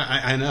companies.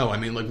 I know. I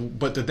mean, like,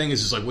 but the thing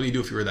is like, what do you do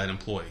if you were that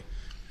employee?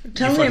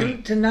 Tell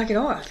him to knock it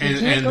off. And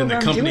then the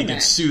company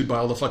gets sued by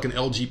all the fucking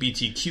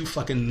LGBTQ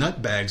fucking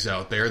nutbags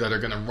out there that are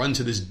going to run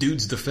to this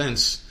dude's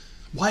defense.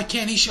 Why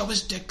can't he show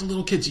his dick to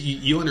little kids?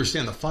 You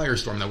understand the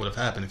firestorm that would have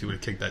happened if you would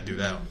have kicked that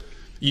dude out.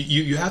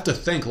 You have to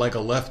think like a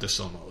leftist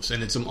almost,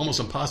 and it's almost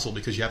impossible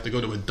because you have to go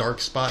to a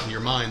dark spot in your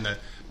mind that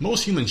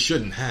most humans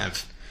shouldn't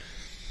have.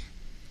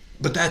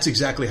 But that's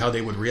exactly how they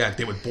would react.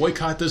 They would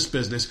boycott this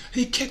business.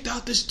 He kicked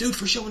out this dude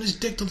for showing his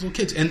dick to little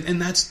kids. And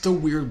that's the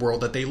weird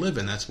world that they live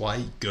in. That's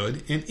why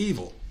good and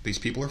evil. These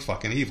people are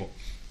fucking evil.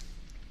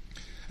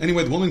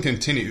 Anyway, the woman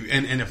continued,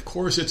 and of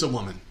course it's a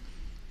woman.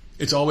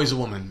 It's always a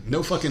woman.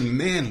 No fucking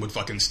man would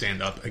fucking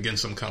stand up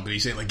against some company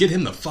saying, like, get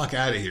him the fuck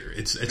out of here.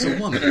 It's a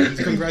woman. And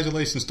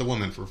congratulations to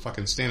women for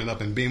fucking standing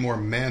up and being more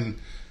men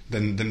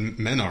than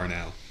men are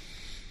now.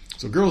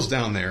 So girls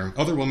down there,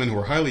 other women who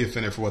are highly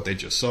offended for what they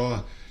just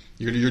saw,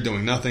 you're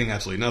doing nothing,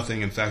 absolutely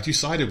nothing. In fact, you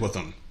sided with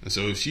them. And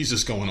so she's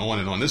just going on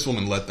and on. This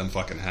woman let them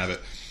fucking have it.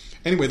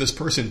 Anyway, this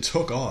person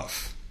took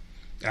off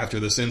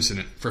after this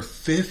incident. For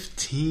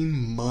 15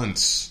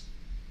 months,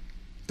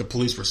 the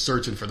police were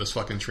searching for this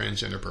fucking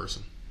transgender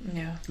person.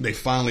 Yeah. They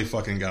finally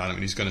fucking got him,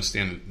 and he's going to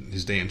stand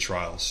his day in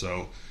trial.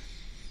 So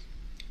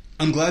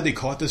I'm glad they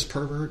caught this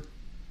pervert.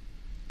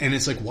 And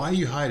it's like, why are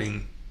you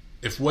hiding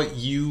if what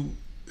you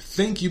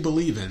think you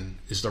believe in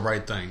is the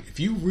right thing? If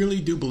you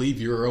really do believe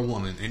you're a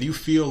woman and you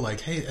feel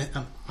like, hey,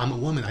 I'm a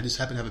woman, I just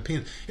happen to have a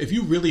penis. If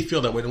you really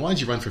feel that way, then why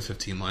did you run for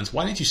 15 months?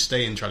 Why didn't you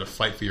stay and try to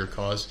fight for your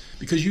cause?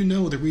 Because you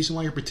know the reason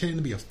why you're pretending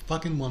to be a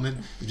fucking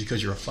woman is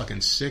because you're a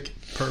fucking sick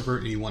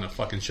pervert and you want to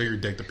fucking show your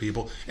dick to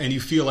people and you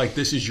feel like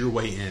this is your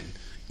way in.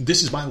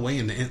 This is my way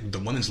in the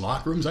women's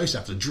locker rooms. I used to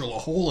have to drill a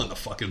hole in the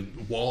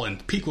fucking wall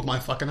and peek with my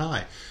fucking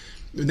eye.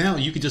 Now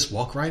you could just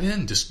walk right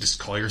in. Just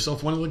call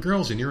yourself one of the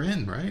girls and you're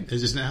in, right?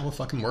 Isn't that how it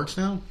fucking works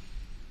now?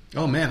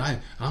 Oh man,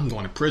 I'm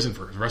going to prison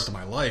for the rest of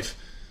my life.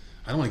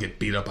 I don't want to get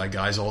beat up by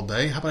guys all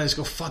day. How about I just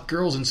go fuck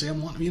girls and say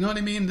I'm one? You know what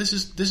I mean? This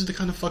is the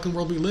kind of fucking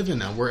world we live in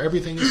now, where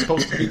everything is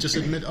supposed to be just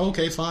admit,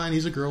 okay, fine,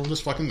 he's a girl,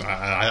 just fucking.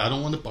 I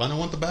don't want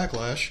the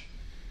backlash.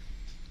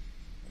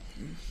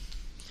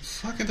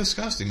 Fucking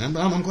disgusting, man.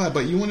 But I'm glad.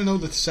 But you want to know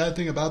the sad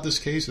thing about this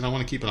case, and I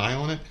want to keep an eye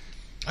on it?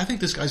 I think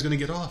this guy's going to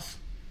get off.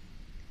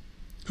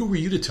 Who were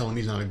you to tell him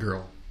he's not a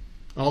girl?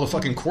 All the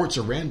fucking courts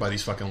are ran by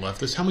these fucking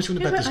leftists. How much would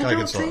you bet this guy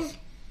gets off?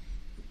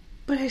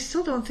 But I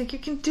still don't think you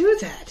can do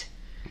that.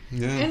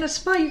 Yeah. In a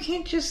spa, you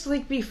can't just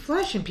like be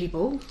flashing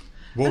people.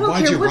 Well,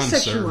 I don't care what run,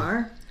 sex sir? you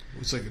are.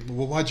 It's like,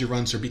 well, why'd you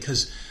run, sir?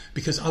 Because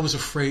I was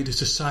afraid that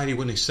society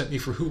wouldn't accept me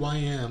for who I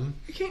am.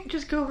 You can't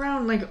just go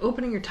around like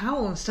opening your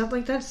towel and stuff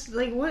like that's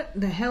like what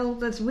the hell?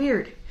 That's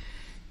weird.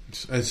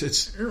 It's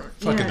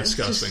fucking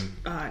disgusting.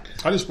 Just odd.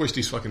 I just wish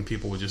these fucking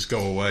people would just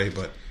go away.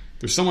 But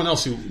there's someone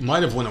else who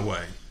might have went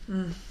away.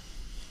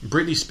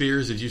 Britney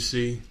Spears. Did you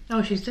see?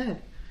 Oh, she's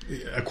dead.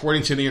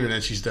 According to the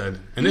internet, she's dead.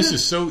 And this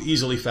is so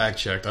easily fact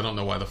checked. I don't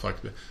know why the fuck.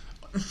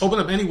 Open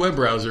up any web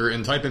browser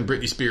and type in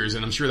Britney Spears,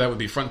 and I'm sure that would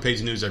be front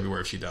page news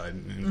everywhere if she died.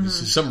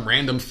 Some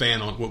random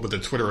fan with a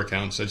Twitter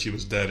account said she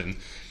was dead, and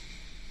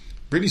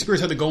Britney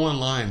Spears had to go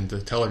online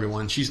to tell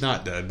everyone she's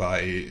not dead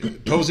by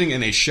posing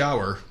in a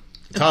shower,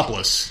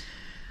 topless.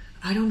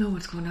 I don't know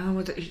what's going on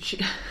with it.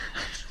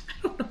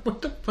 I don't know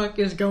what the fuck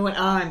is going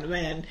on,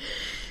 man.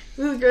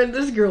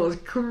 This girl is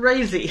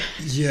crazy.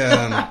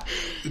 Yeah.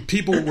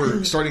 People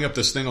were starting up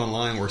this thing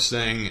online where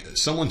saying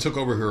someone took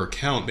over her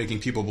account, making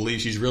people believe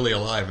she's really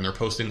alive, and they're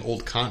posting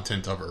old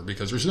content of her,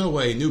 because there's no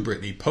way new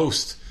Britney,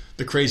 post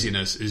the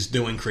craziness, is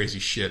doing crazy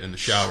shit in the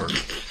shower.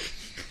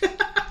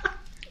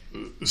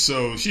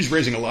 So she's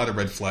raising a lot of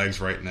red flags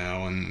right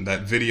now, and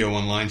that video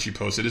online she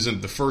posted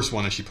isn't the first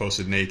one that she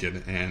posted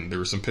naked, and there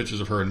were some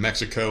pictures of her in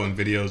Mexico and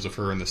videos of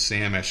her and the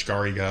Sam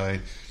Ashkari guy,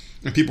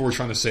 and people were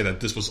trying to say that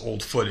this was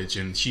old footage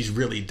and she's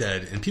really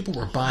dead, and people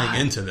were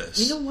buying into this.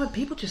 You know what?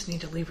 People just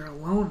need to leave her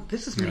alone.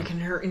 This is making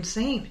her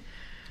insane.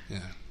 Yeah.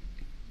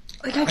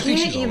 Like, I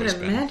can't even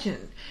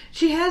imagine.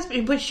 She has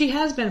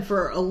been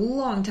for a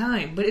long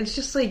time, but it's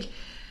just like,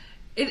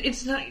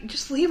 it's not,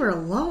 just leave her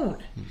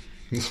alone.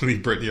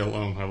 Leave Brittany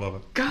alone. I love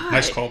it. God.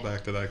 Nice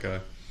callback to that guy.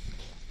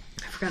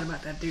 I forgot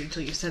about that dude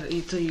until you said it,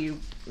 until you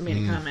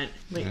made a comment.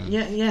 But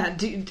yeah.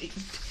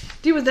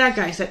 Do what that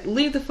guy said.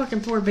 Leave the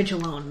fucking poor bitch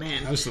alone,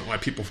 man. I just don't know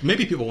why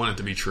maybe people want it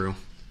to be true.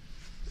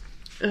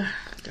 Ugh,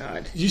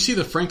 God. Did you see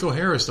that Franco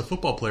Harris, the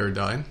football player,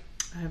 died?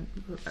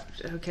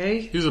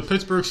 Okay. He was a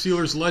Pittsburgh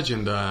Steelers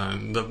legend.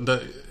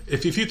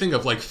 If you think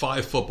of like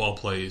 5 football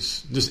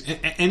plays, just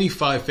any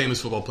 5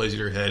 famous football plays in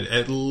your head,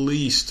 at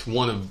least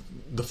one of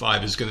the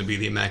 5 is going to be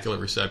the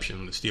Immaculate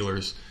Reception. The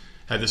Steelers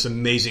had this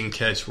amazing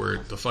catch where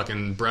the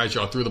fucking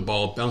Bradshaw threw the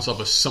ball, bounced off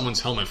of someone's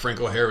helmet.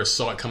 Franco Harris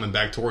saw it coming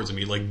back towards him.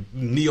 He like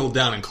kneeled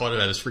down and caught it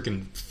at his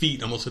freaking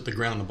feet, almost hit the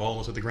ground. The ball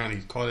almost hit the ground.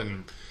 He caught it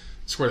and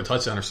scored a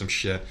touchdown or some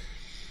shit.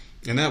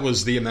 And that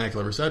was the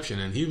Immaculate Reception.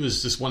 And he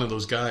was just one of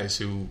those guys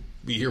who,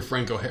 you hear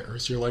Franco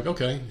Harris, you're like,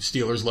 okay,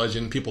 Steelers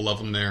legend. People love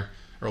him there,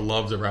 or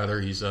loved him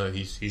rather. He's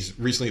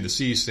recently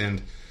deceased,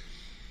 and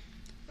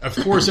of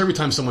course, every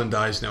time someone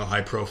dies now,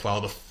 high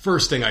profile, the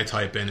first thing I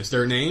type in is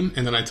their name,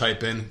 and then I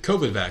type in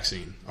COVID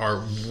vaccine,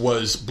 or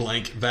was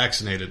blank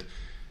vaccinated.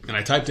 And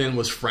I typed in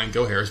was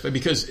Franco Harris, but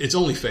because it's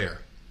only fair.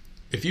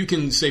 If you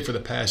can say for the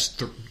past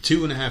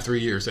 2.5,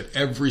 3 years that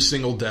every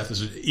single death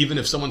is, even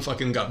if someone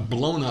fucking got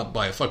blown up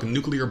by a fucking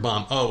nuclear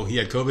bomb, oh, he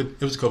had COVID,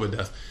 it was a COVID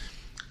death.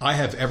 I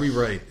have every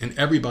right, and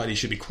everybody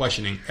should be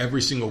questioning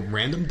every single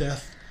random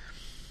death,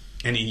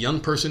 any young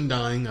person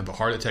dying of a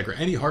heart attack or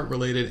any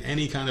heart-related,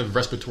 any kind of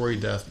respiratory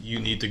death. You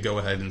need to go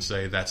ahead and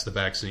say that's the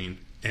vaccine.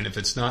 And if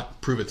it's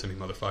not, prove it to me,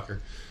 motherfucker.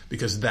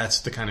 Because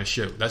that's the kind of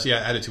shit, that's the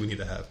attitude we need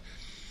to have.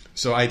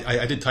 So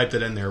I did type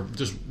that in there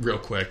just real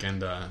quick,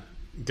 and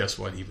guess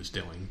what he was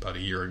doing about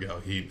a year ago?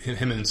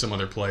 Him and some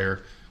other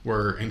player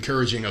were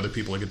encouraging other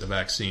people to get the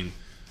vaccine.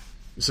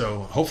 So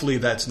hopefully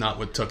that's not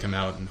what took him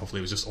out, and hopefully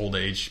it was just old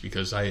age,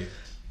 because I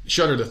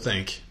shudder to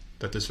think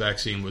that this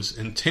vaccine was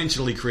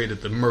intentionally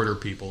created to murder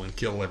people and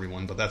kill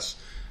everyone, but that's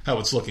how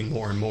it's looking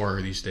more and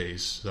more these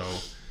days. So,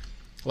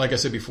 like I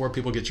said before,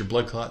 people get your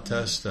blood clot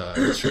test.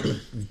 It's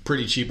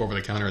pretty cheap over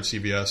the counter at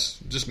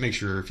CVS. Just make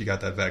sure if you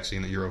got that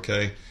vaccine that you're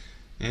okay,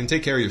 and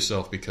take care of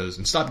yourself,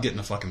 and stop getting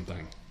the fucking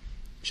thing.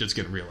 Shit's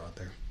getting real out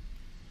there.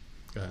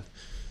 Go ahead.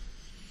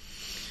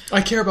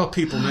 I care about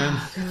people,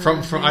 man.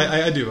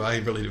 I do. I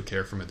really do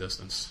care from a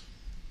distance.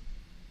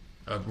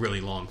 A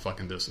really long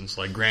fucking distance,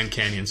 like Grand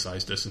Canyon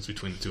size distance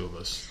between the two of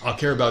us. I'll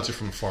care about you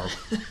from far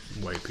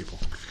away, people.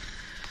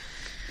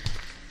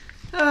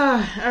 All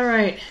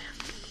right.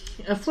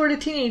 A Florida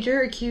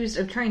teenager accused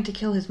of trying to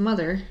kill his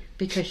mother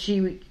because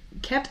she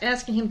kept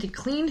asking him to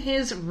clean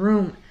his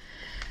room.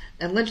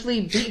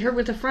 Allegedly beat her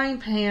with a frying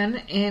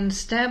pan and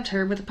stabbed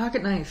her with a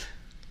pocket knife.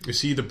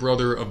 Is he the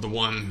brother of the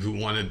one who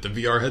wanted the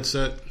VR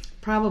headset?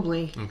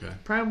 Probably. Okay.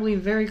 Probably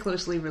very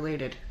closely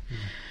related.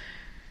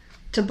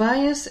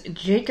 Tobias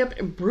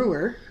Jacob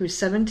Brewer, who's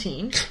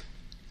 17,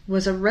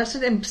 was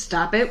arrested and...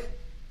 Stop it.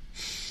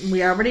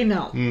 We already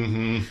know.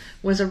 Mm-hmm.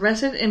 Was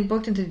arrested and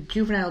booked into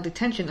juvenile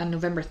detention on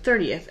November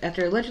 30th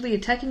after allegedly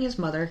attacking his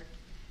mother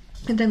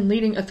and then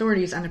leading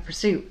authorities on a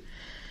pursuit.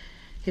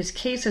 His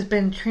case has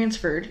been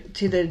transferred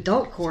to the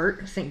adult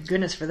court. Thank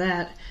goodness for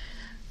that.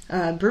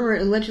 Brewer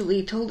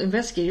allegedly told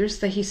investigators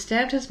that he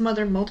stabbed his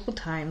mother multiple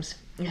times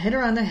and hit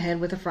her on the head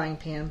with a frying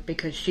pan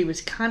because she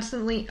was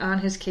constantly on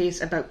his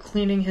case about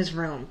cleaning his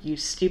room. You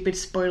stupid,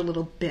 spoiled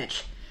little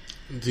bitch.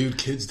 Dude,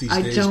 kids these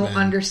days, I don't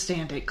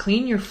understand it.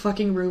 Clean your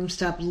fucking room.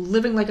 Stop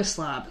living like a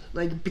slob.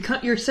 Like,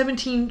 you're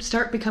 17,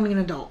 start becoming an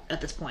adult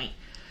at this point.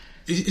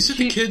 Is it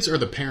the kids or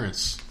the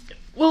parents?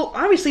 Well,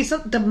 obviously,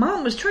 the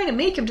mom was trying to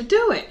make him to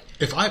do it.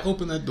 If I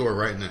open that door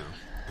right now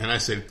and I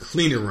said,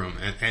 clean your room,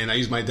 and I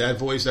use my dad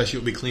voice, that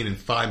shit would be clean in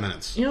 5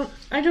 minutes. You know,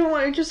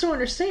 I just don't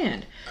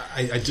understand.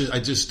 I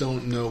just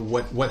don't know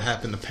what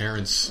happened to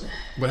parents.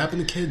 What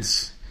happened to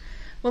kids?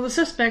 Well, the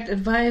suspect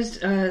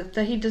advised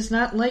that he does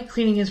not like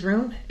cleaning his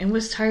room and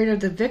was tired of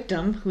the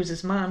victim, who's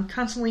his mom,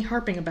 constantly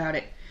harping about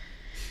it.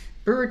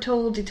 Brewer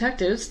told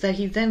detectives that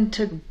he then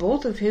took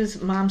both of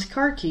his mom's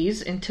car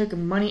keys and took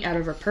money out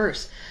of her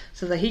purse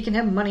so that he can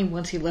have money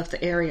once he left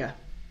the area.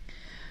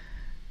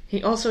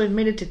 He also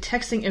admitted to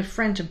texting a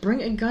friend to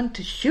bring a gun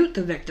to shoot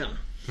the victim.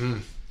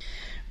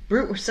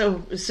 Brewer, so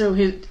his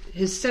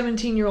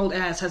 17-year-old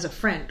ass has a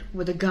friend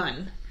with a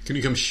gun. Can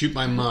you come shoot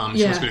my mom?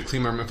 She wants me to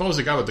clean my room. If I was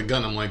a guy with a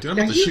gun, I'm like, dude, I'm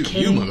about to shoot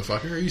kidding? you,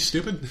 motherfucker. Are you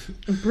stupid?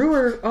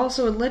 Brewer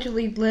also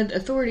allegedly led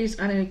authorities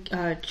on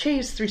a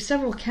chase through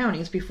several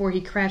counties before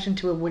he crashed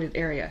into a wooded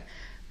area.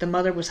 The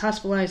mother was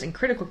hospitalized in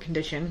critical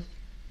condition,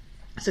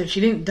 so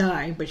she didn't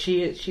die, but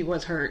she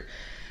was hurt.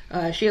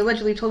 She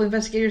allegedly told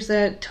investigators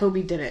that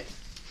Toby did it.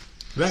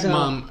 That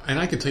mom, and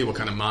I can tell you what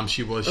kind of mom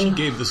she was. She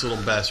gave this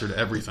little bastard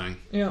everything.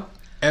 Yeah.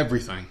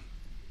 Everything.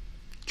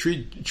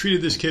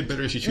 Treated this kid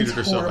better than she treated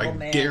herself. Horrible, I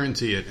man.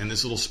 guarantee it. And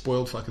this little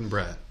spoiled fucking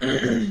brat.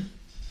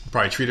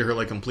 Probably treated her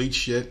like complete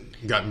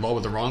shit. Got involved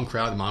with the wrong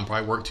crowd. The mom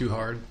probably worked too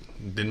hard.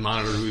 Didn't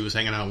monitor who he was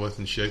hanging out with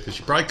and shit. Because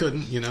she probably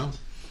couldn't, you know.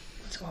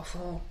 It's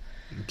awful.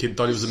 The kid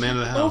thought he was the man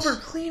of the house. Over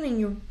cleaning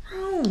your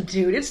room,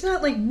 dude. It's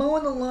not like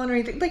mowing the lawn or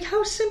anything. Like,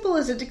 how simple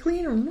is it to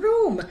clean a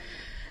room?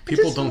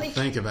 People don't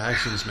think of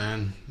actions,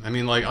 man. I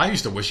mean, like, I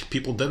used to wish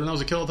people did when I was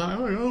a kid all the time.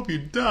 Oh, I hope you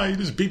die. You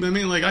just beat me. I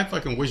mean, like, I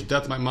fucking wished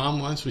death to my mom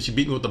once when she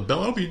beat me with the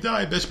belt. I hope you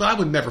die, bitch. But I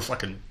would never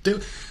fucking do.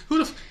 Who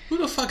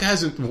the fuck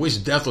hasn't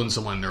wished death on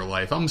someone in their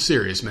life? I'm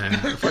serious, man.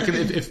 Fucking,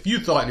 if you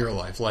thought in your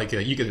life, like,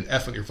 you get an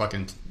F on your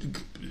fucking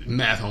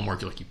math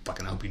homework, you're like, you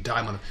fucking hope you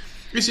die, mother.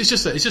 It's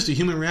just a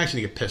human reaction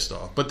to get pissed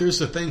off. But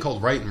there's a thing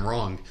called right and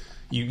wrong.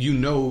 You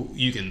know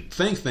you can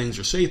think things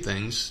or say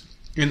things.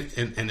 And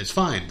it's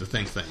fine to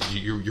think things.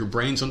 Your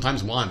brain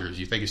sometimes wanders.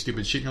 You think of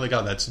stupid shit and you're like,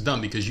 oh, that's dumb,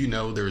 because you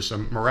know there's a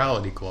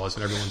morality clause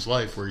in everyone's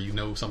life where you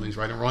know something's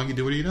right and wrong, you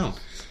do it or you don't.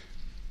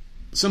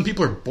 Some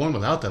people are born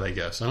without that, I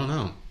guess. I don't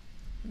know.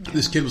 Yeah.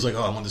 This kid was like,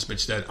 oh, I want this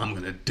bitch dead. I'm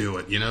going to do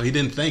it. You know, he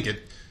didn't think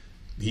it.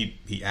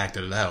 He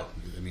acted it out.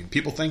 I mean,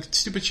 people think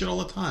stupid shit all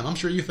the time. I'm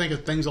sure you think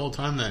of things all the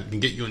time that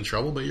can get you in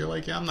trouble, but you're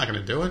like, yeah, I'm not going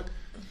to do it.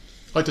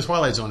 Like the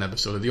Twilight Zone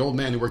episode of the old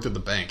man who worked at the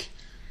bank.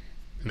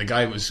 And the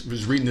guy was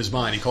reading his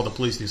mind. He called the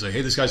police and he's like,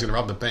 hey, this guy's going to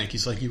rob the bank.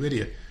 He's like, you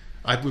idiot.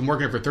 I've been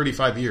working here for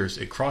 35 years.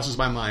 It crosses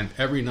my mind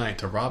every night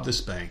to rob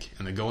this bank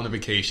and to go on a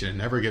vacation and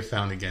never get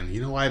found again.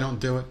 You know why I don't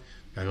do it?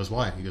 The guy goes,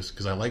 why? He goes,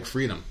 because I like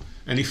freedom.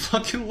 And he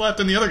fucking left,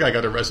 and the other guy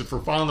got arrested for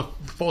filing a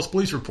false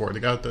police report. The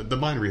guy, the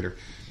mind reader.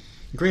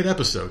 Great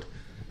episode.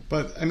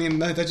 But, I mean,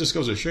 that just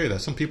goes to show you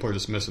that some people are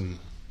just missing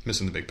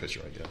the big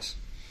picture, I guess.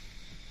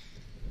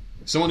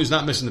 Someone who's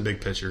not missing the big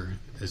picture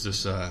is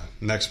this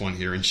next one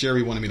here. And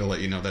Sherry wanted me to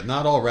let you know that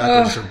not all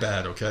rappers are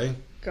bad, okay?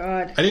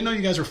 God. I didn't know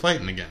you guys were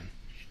fighting again.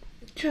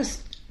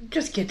 Just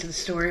get to the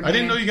story, man. I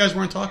didn't know you guys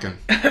weren't talking.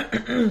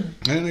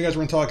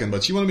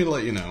 But she wanted me to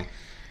let you know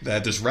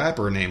that this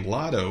rapper named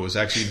Lotto is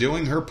actually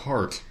doing her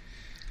part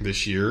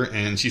this year.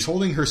 And she's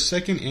holding her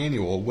second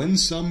annual Win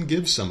Some,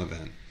 Give Some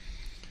event,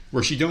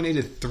 where she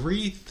donated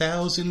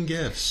 3,000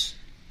 gifts.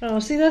 Oh,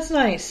 see, that's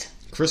nice.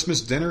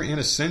 Christmas dinner and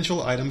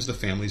essential items to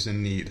families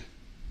in need.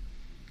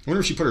 I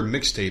wonder if she put her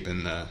mixtape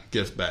in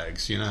gift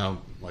bags. You know how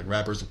like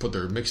rappers put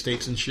their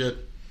mixtapes and shit?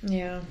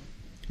 Yeah.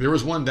 There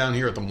was one down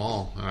here at the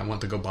mall, and I went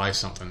to go buy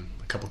something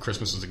a couple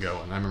Christmases ago,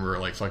 and I remember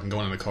like fucking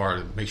going in the car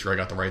to make sure I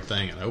got the right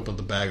thing, and I opened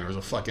the bag, and there was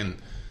a fucking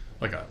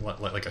like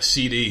a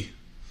CD.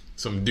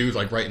 Some dude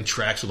like writing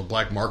tracks with a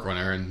black marker on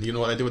there, and you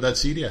know what I did with that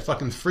CD? I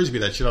fucking frisbee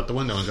that shit out the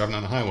window and driving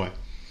down the highway.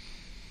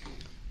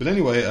 But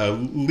anyway,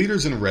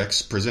 Leaders in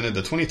Rex presented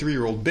the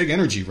 23-year-old Big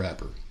Energy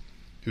rapper,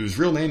 whose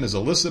real name is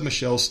Alyssa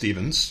Michelle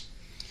Stevens,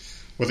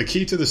 with a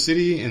key to the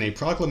city and a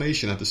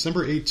proclamation that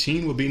December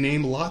 18 will be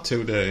named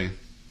Lotto Day.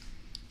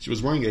 She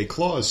was wearing a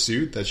claws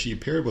suit that she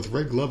paired with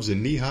red gloves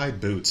and knee-high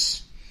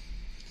boots.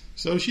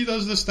 So she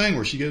does this thing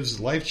where she gives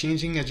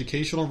life-changing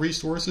educational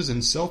resources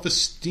and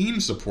self-esteem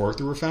support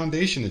through her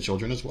foundation to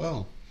children as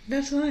well.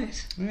 That's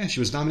nice. Yeah, she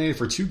was nominated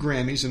for 2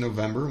 Grammys in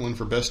November, one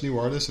for Best New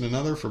Artist and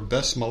another for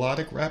Best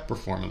Melodic Rap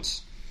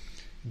Performance.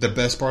 The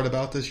best part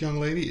about this young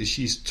lady is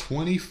she's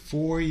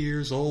 24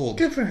 years old.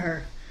 Good for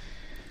her.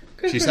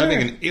 She's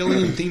having an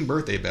alien-themed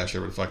birthday bash,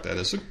 whatever the fuck that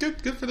is. So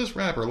good for this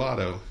rapper,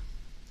 Lotto.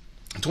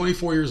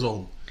 24 years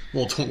old.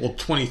 Well,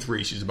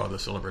 23. She's about to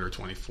celebrate her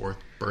 24th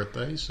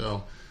birthday.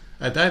 So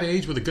at that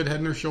age, with a good head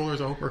on her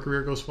shoulders, I hope her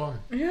career goes far.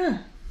 Yeah.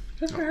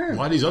 Good for her. A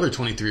lot of these other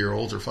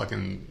 23-year-olds are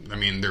fucking, I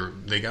mean,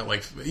 they got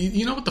like,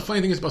 you know what the funny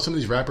thing is about some of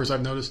these rappers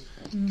I've noticed?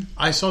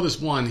 I saw this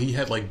one, he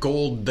had like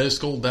gold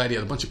that, he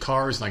had a bunch of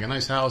cars, like a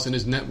nice house, and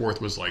his net worth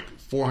was like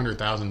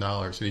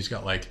 $400,000, and he's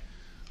got like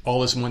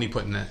all this money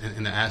put in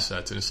the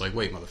assets, and it's like,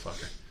 wait,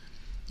 motherfucker.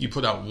 You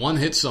put out one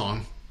hit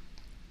song,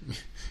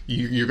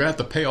 you're going to have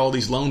to pay all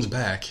these loans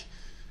back,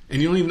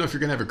 and you don't even know if you're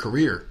going to have a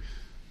career.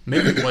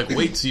 Maybe like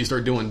wait till you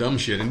start doing dumb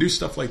shit and do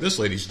stuff like this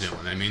lady's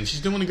doing. I mean,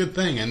 she's doing a good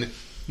thing, and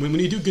when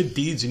you do good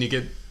deeds and you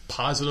get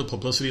positive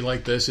publicity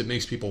like this, it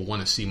makes people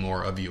want to see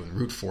more of you and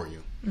root for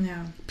you.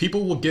 Yeah.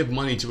 People will give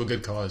money to a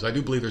good cause. I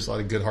do believe there's a lot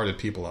of good-hearted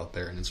people out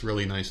there, and it's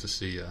really nice to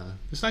see.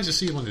 It's nice to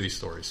see one of these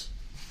stories.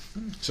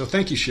 So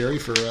thank you, Sherry,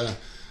 for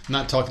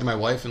not talking to my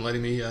wife and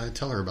letting me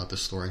tell her about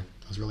this story.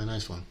 It was a really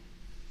nice one.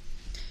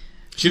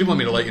 She didn't want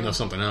me to let you know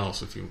something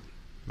else.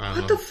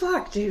 What the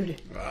fuck,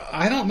 dude?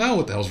 I don't know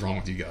what the hell's wrong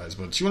with you guys,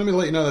 but she wanted me to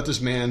let you know that this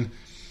man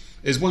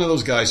is one of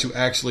those guys who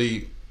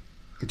actually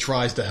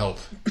tries to help.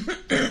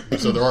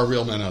 So there are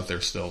real men out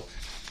there still.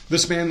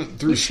 This man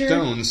threw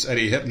stones at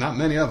a hippo. Not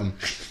many of them,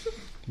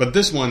 but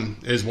this one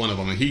is one of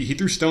them. He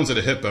threw stones at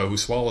a hippo who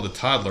swallowed a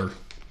toddler.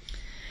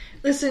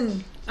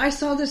 Listen, I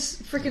saw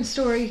this freaking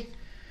story.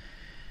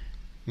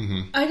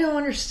 Mm-hmm. I don't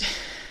understand.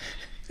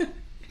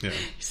 Yeah.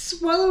 He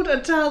swallowed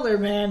a toddler,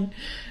 man.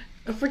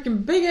 A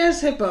freaking big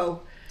ass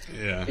hippo.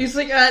 Yeah. He's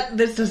like,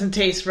 this doesn't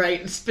taste right,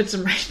 and spits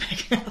him right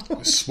back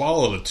out.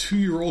 Swallowed a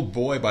 2-year-old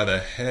boy by the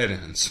head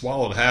and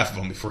swallowed half of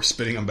him before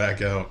spitting him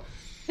back out.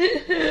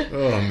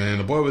 Oh, man.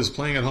 The boy was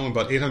playing at home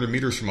about 800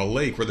 meters from a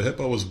lake where the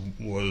hippo was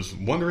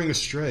wandering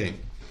astray.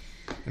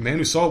 A man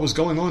who saw what was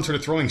going on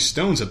started throwing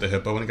stones at the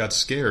hippo and it got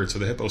scared, so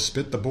the hippo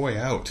spit the boy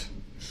out.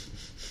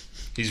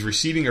 He's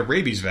receiving a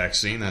rabies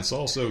vaccine that's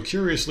also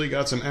curiously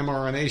got some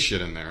mRNA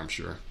shit in there, I'm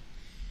sure.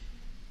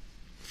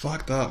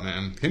 Fucked up,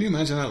 man. Can you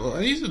imagine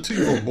that? He's a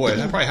 2-year-old boy.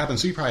 That probably happened,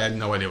 so he probably had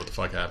no idea what the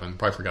fuck happened.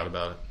 Probably forgot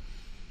about it.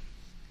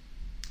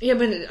 Yeah,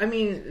 but, I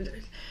mean,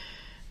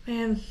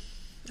 man,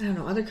 I don't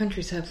know. Other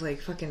countries have,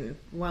 like, fucking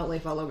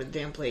wildlife all over the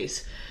damn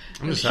place.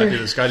 I'm just happy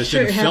this guy just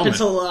didn't film it. It happens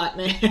a lot,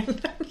 man.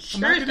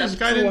 I'm happy this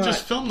guy didn't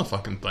just film the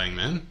fucking thing,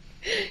 man.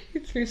 He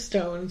threw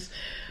stones.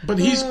 But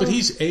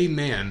he's a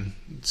man.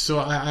 So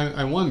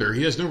I wonder,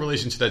 he has no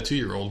relation to that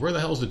 2-year-old. Where the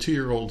hell is the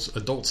 2-year-old's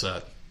adults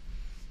at?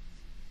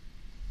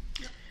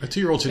 A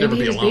 2-year-old should never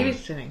be alone.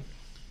 Babysitting.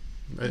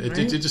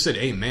 It just said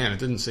a man. It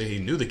didn't say he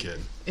knew the kid.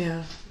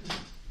 Yeah.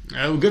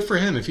 Good for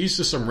him. If he's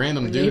just some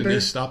random dude and he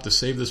stopped to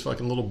save this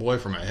fucking little boy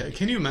from a head.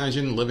 Can you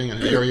imagine living in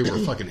an area where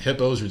fucking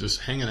hippos are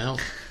just hanging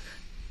out?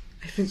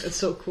 I think that's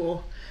so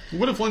cool.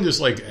 What if one just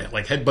like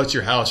headbutts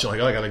your house? You're like,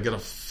 oh, I gotta get a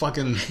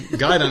fucking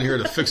guy down here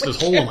to fix this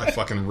hole in my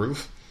fucking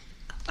roof.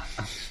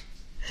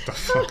 What the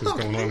fuck is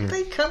going on here?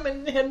 They come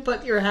and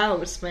headbutt your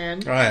house,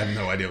 man. I have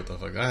no idea what the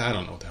fuck. I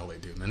don't know what the hell they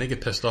do, man. They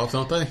get pissed off,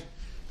 don't they?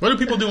 Why do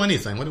people do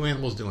anything? Why do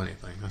animals do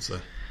anything? That's a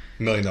 $1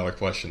 million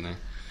question there.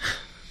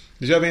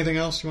 Did you have anything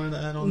else you wanted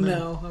to add on there?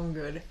 No, I'm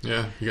good.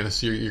 Yeah, you're gonna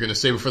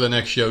save it for the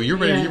next show. You're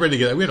ready. Yeah. You're ready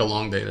to get. We had a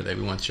long day today.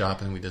 We went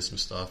shopping. We did some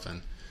stuff,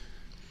 and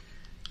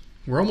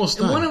we're almost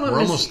done. We're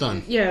almost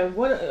done. Yeah.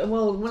 One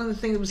of the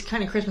things that was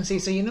kind of Christmassy.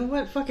 So you know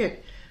what? Fuck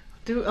it.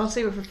 I'll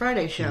save it for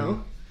Friday's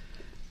show.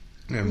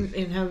 Mm-hmm.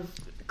 And have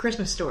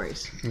Christmas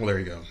stories. Well, there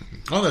you go.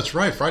 Oh, that's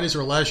right. Fridays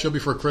are our last show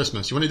before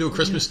Christmas. You want to do a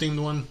Christmas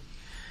themed one?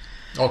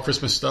 All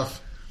Christmas stuff.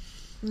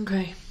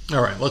 Okay.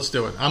 All right, let's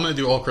do it. I'm going to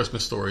do all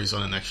Christmas stories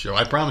on the next show.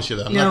 I promise you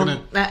that. I'm not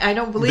going to. I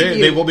don't believe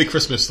you. They will be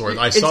Christmas stories.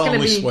 I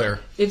solemnly swear.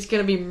 It's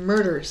going to be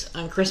murders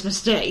on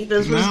Christmas Day.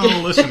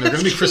 Listen, they're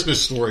going to be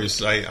Christmas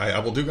stories. I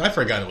will do. I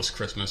forgot it was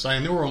Christmas. I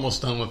know we're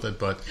almost done with it,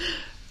 but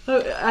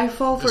I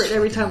fall for it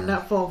every time. I'm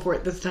not falling for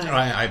it this time.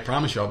 I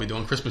promise you, I'll be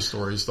doing Christmas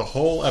stories. The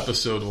whole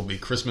episode will be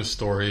Christmas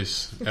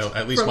stories.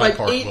 At least from my like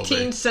part will be.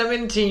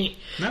 1817.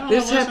 No,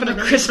 this happened on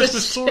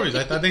Christmas stories.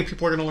 I think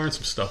people are going to learn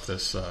some stuff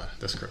this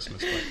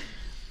Christmas. But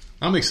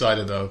I'm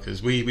excited though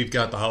because we've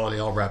got the holiday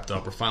all wrapped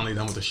up. We're finally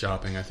done with the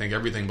shopping. I think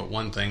everything but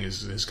one thing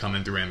is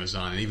coming through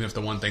Amazon, and even if the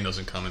one thing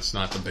doesn't come, it's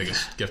not the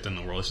biggest gift in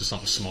the world. It's just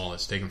something small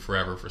that's taken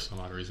forever for some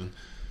odd reason.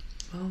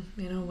 Well,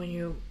 when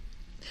you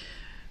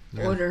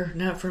order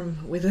not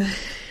within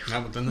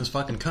this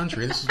fucking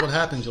country, this is what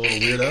happens, you little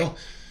weirdo.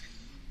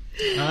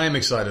 I'm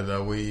excited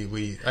though.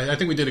 I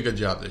think we did a good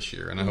job this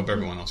year, and I hope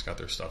everyone else got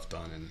their stuff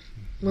done. And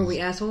were we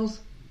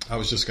assholes? I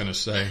was just gonna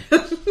say.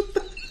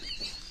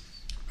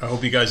 I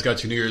hope you guys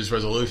got your New Year's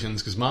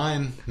resolutions, because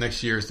mine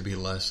next year is to be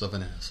less of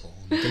an asshole.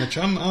 I'm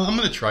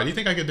gonna try. Do you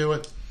think I could do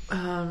it?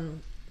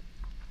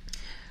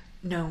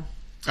 No.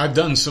 I've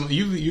done some.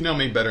 You know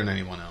me better than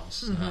anyone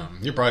else.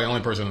 Mm-hmm. You're probably the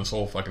only person on this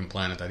whole fucking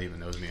planet that even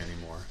knows me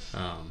anymore.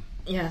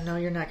 Yeah, no,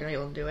 you're not gonna be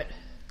able to do it.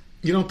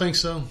 You don't think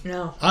so?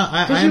 No.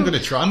 I am gonna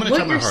try. I'm gonna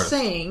try my hardest.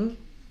 What you're saying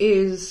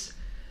is,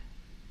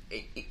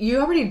 you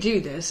already do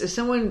this. If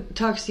someone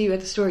talks to you at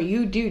the store,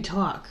 you do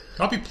talk.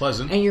 I'll be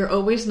pleasant. And you're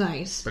always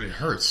nice. But it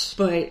hurts.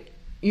 But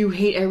you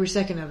hate every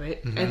second of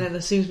it. Mm-hmm. And then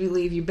as soon as we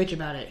leave, you bitch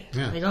about it.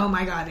 Yeah. Like, oh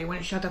my God, they want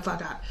to shut the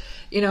fuck up.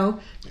 You know?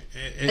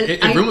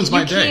 It ruins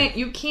my day.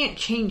 You can't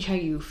change how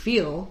you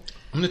feel.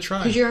 I'm going to try.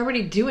 Because you're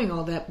already doing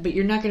all that, but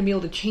you're not going to be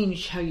able to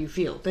change how you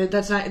feel.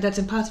 That's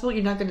impossible.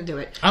 You're not going to do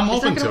it. I'm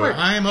open to it.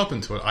 I am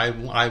open to it.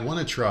 I want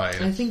to try.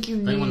 I think you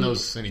need... If anyone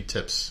knows any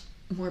tips.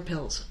 More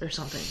pills or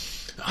something.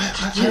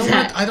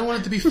 I don't want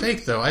it to be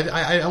fake though.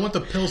 I want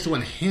the pills to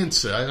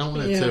enhance it. I don't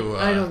want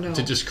it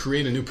to just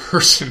create a new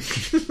person.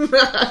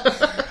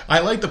 I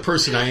like the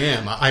person I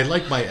am. I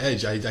like my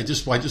edge. I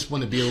just want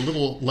to be a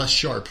little less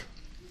sharp.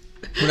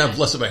 I want to have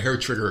less of a hair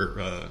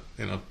trigger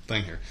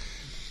thing here.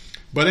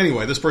 But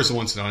anyway, this person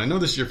wants to know. And I know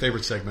this is your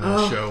favorite segment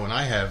of the show, and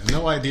I have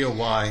no idea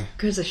why.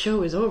 Because the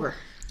show is over.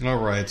 All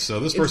right, so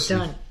this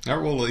person. It's done.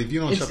 All right, well, if you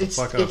don't shut the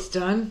fuck up, it's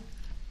done.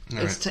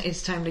 Right.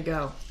 It's time to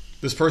go.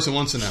 This person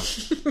wants to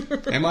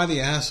know, am I the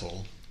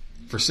asshole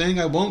for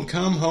saying I won't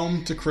come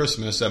home to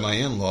Christmas at my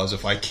in-laws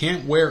if I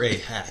can't wear a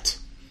hat?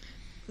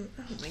 Oh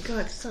my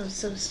God, so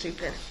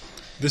stupid.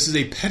 This is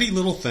a petty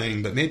little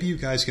thing, but maybe you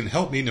guys can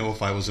help me know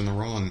if I was in the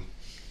wrong.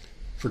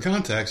 For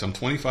context, I'm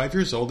 25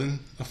 years old and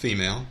a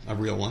female, a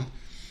real one.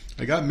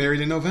 I got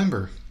married in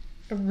November.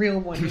 A real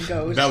one, he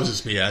goes. That was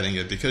just me adding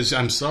it, because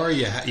I'm sorry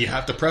you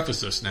have to preface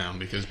this now,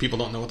 because people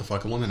don't know what the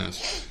fuck a woman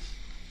is.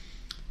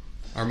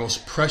 Our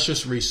most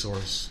precious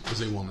resource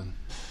is a woman.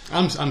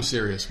 I'm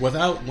serious.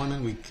 Without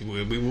women,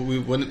 we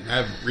wouldn't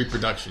have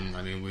reproduction.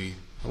 I mean,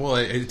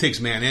 it takes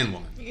man and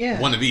woman. Yeah.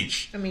 One of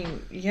each. I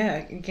mean,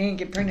 yeah, you can't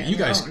get pregnant. You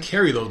guys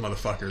carry those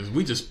motherfuckers.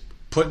 We just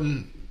put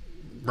in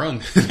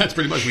run. That's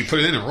pretty much, we put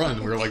it in and run.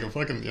 We were like,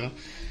 fucking,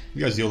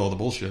 you guys deal with all the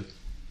bullshit.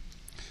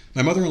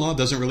 My mother-in-law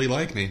doesn't really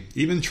like me,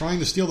 even trying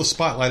to steal the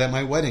spotlight at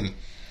my wedding,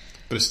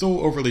 but it's still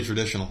overly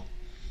traditional.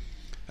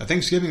 At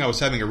Thanksgiving, I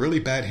was having a really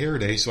bad hair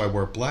day, so I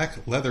wore a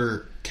black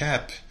leather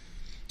cap,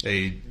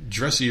 a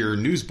dressier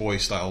newsboy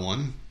style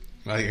one.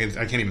 I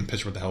can't even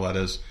picture what the hell that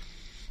is,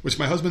 which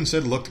my husband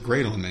said looked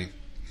great on me.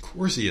 Of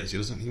course he is. He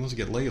wants to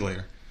get laid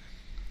later.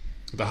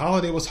 The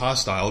holiday was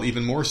hostile,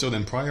 even more so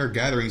than prior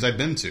gatherings I'd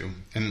been to,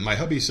 and my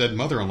hubby said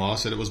mother-in-law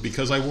said it was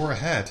because I wore a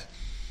hat.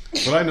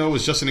 But I know it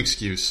was just an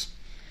excuse.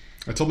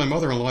 I told my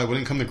mother-in-law I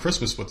wouldn't come to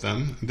Christmas with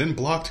them, then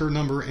blocked her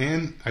number,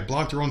 and I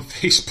blocked her on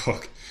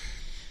Facebook.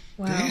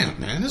 Wow. Damn,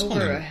 man. This Over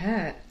one, a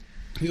hat.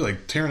 He's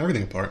like tearing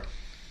everything apart.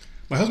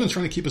 My husband's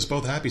trying to keep us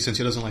both happy since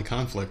he doesn't like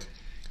conflict.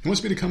 He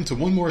wants me to come to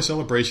one more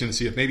celebration and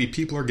see if maybe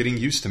people are getting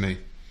used to me.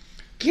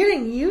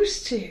 Getting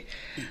used to?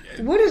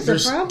 What is the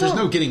problem? There's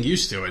no getting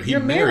used to it. He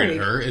married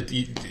her.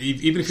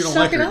 Even if you don't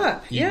like her, Suck it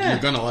up. you're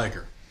going to like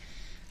her.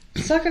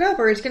 Suck it up,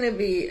 or it's going to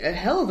be a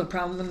hell of a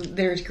problem when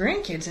there's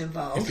grandkids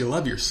involved. If you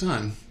love your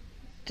son,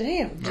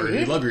 damn, dude. or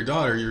you love your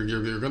daughter,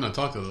 you're going to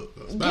talk to the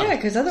spouse. Yeah,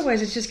 because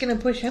otherwise it's just going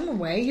to push him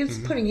away. It's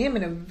putting him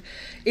in a...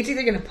 It's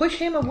either going to push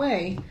him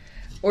away,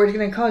 or it's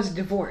going to cause a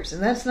divorce,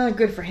 and that's not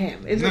good for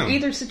him.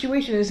 Either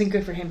situation isn't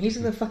good for him. He's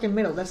in the fucking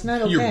middle. That's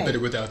not okay. You're better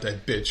without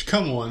that bitch.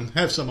 Come on,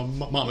 have some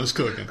of Mama's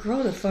cooking.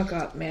 Grow the fuck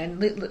up, man.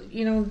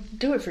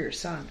 Do it for your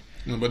son.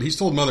 But he's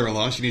told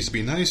mother-in-law she needs to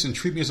be nice and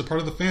treat me as a part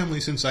of the family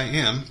since I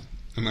am.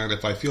 And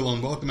if I feel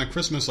unwelcome at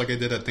Christmas like I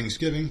did at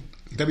Thanksgiving,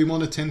 that we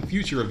won't attend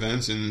future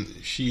events and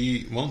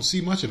she won't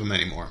see much of him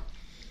anymore.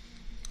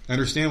 I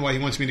understand why he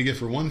wants me to give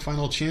her one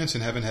final chance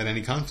and haven't had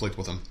any conflict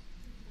with him.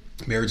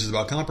 Marriage is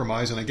about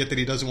compromise, and I get that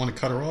he doesn't want to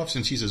cut her off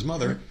since she's his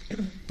mother,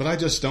 but I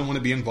just don't want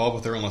to be involved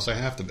with her unless I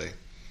have to be.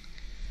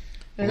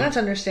 And that's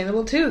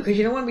understandable, too, because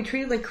you don't want to be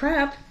treated like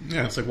crap.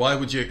 Yeah, it's like, why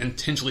would you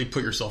intentionally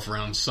put yourself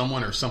around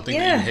someone or something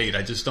that you hate?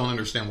 I just don't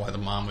understand why the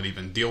mom would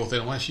even deal with it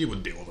and why she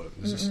would deal with it.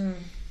 It's just,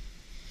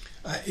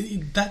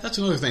 that's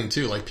another thing,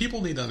 too. Like,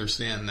 people need to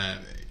understand that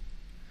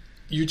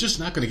you're just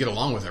not going to get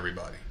along with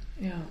everybody.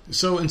 Yeah.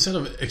 So instead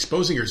of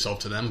exposing yourself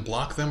to them,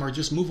 block them or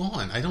just move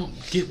on. I don't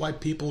get why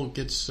people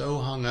get so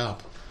hung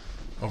up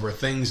over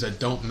things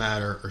that don't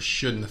matter or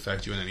shouldn't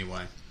affect you in any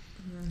way.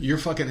 Mm-hmm. You're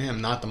fucking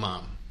him, not the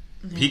mom.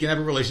 Mm-hmm. He can have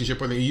a relationship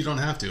with you. You don't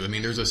have to. I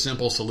mean, there's a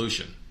simple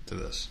solution to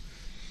this.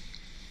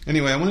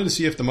 Anyway, I wanted to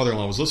see if the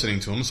mother-in-law was listening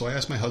to him, so I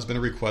asked my husband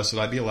to request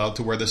that I be allowed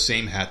to wear the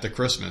same hat to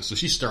Christmas. So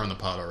she's stirring the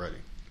pot already.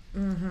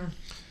 Mm-hmm.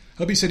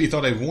 Hubby said he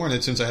thought I'd worn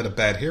it since I had a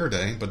bad hair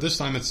day, but this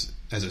time it's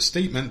as a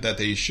statement that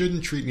they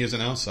shouldn't treat me as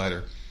an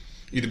outsider.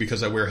 Either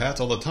because I wear hats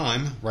all the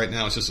time, right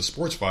now it's just a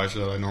sports visor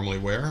that I normally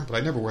wear, but I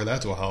never wear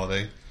that to a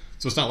holiday,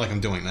 so it's not like I'm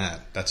doing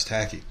that. That's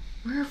tacky.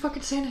 Wear a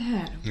fucking Santa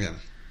hat. Yeah.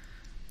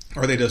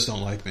 Or they just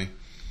don't like me.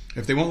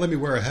 If they won't let me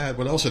wear a hat,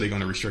 what else are they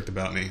going to restrict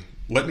about me?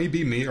 Let me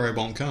be me or I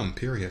won't come,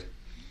 period.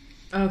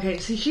 Okay,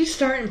 so she's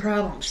starting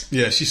problems.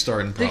 Yeah, she's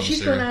starting problems.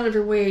 She's going out of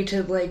her way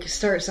to,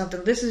 start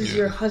something. This is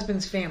your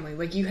husband's family.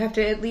 You have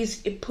to at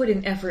least put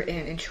an effort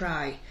in and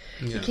try.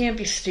 Yeah. You can't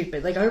be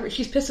stupid.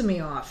 She's pissing me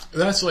off.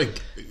 That's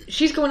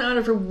she's going out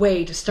of her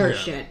way to start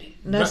shit.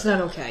 And that's not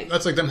okay.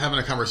 That's like them having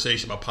a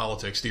conversation about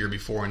politics the year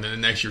before, and then the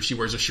next year she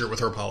wears a shirt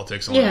with her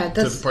politics on. Yeah,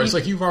 that's... It's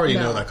like, you've already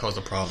know that caused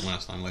a problem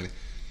last time, lady.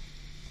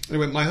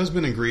 Anyway, my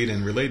husband agreed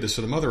and relayed this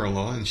to the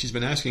mother-in-law, and she's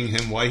been asking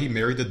him why he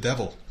married the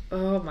devil.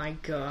 Oh, my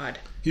God.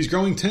 He's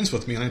growing tense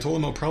with me, and I told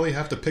him I'll probably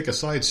have to pick a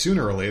side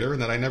sooner or later,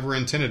 and that I never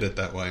intended it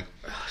that way.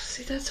 Oh,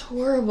 see, that's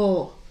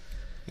horrible.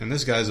 And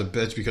this guy's a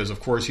bitch because, of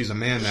course, he's a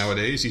man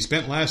nowadays. He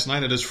spent last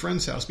night at his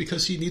friend's house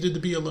because he needed to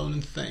be alone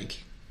and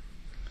think.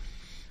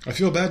 I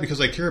feel bad because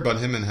I care about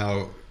him and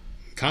how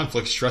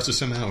conflict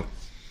stresses him out.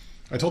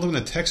 I told him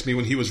to text me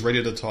when he was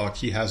ready to talk.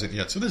 He hasn't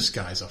yet. So this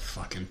guy's a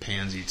fucking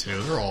pansy,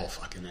 too. They're all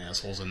fucking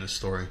assholes in this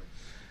story.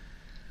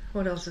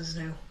 What else is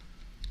new?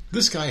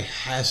 This guy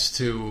has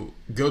to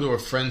go to a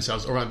friend's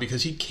house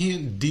because he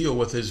can't deal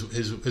with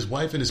his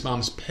wife and his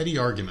mom's petty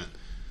argument.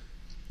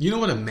 You know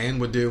what a man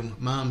would do?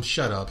 Mom,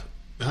 shut up.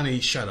 Honey,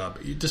 shut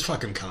up. You just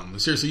fucking come.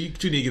 Seriously, you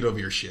two need to get over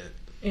your shit.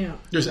 Yeah.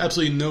 There's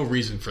absolutely no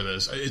reason for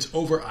this. It's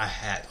over a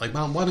hat.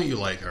 Mom, why don't you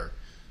like her?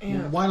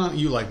 Yeah. Why don't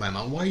you like my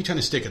mom? Why are you trying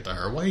to stick it to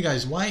her? Why are you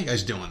guys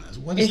doing this?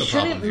 What is the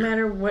problem here? It shouldn't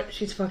matter what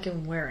she's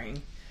fucking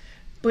wearing.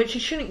 But she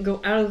shouldn't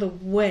go out of the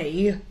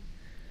way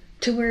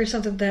to wear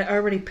something that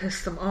already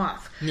pissed them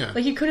off. Yeah.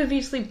 You could have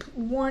easily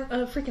worn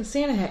a freaking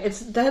Santa hat.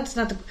 That's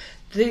not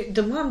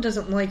the mom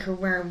doesn't like her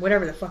wearing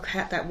whatever the fuck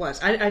hat that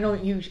was. I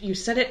don't. You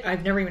said it.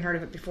 I've never even heard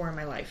of it before in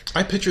my life.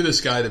 I picture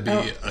this guy to be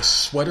a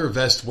sweater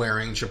vest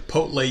wearing,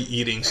 Chipotle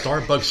eating,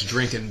 Starbucks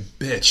drinking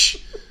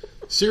bitch.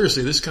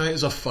 Seriously, this guy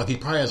is he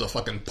probably has a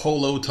fucking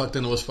polo tucked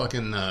into his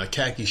fucking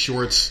khaki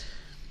shorts.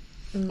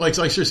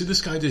 Seriously, this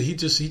guy he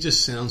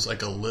just sounds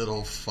like a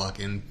little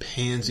fucking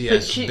pansy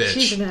ass bitch.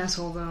 She's an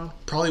asshole though.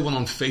 Probably went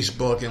on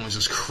Facebook and was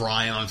just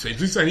crying on Facebook.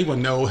 Does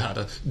anyone know how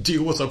to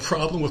deal with a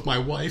problem with my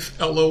wife?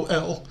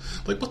 LOL.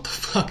 What the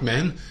fuck,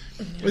 man?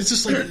 It's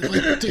just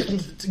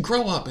dude,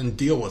 grow up and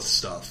deal with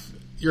stuff.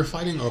 You're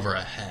fighting over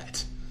a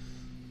hat.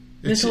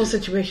 This whole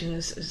situation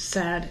is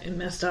sad and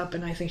messed up,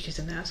 and I think she's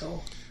an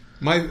asshole.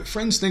 My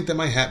friends think that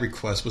my hat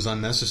request was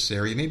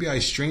unnecessary. Maybe I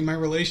strained my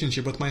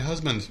relationship with my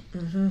husband.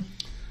 Mm-hmm.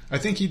 I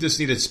think he just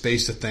needed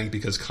space to think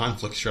because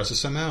conflict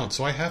stresses him out.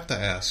 So I have to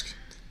ask,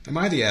 am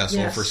I the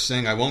asshole for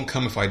saying I won't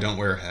come if I don't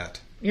wear a hat?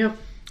 Yep.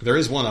 There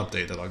is one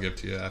update that I'll give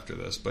to you after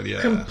this, but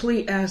yeah.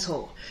 Complete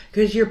asshole.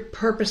 Because you're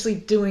purposely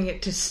doing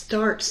it to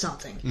start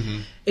something. Mm-hmm.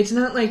 It's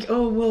not like,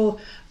 oh, well,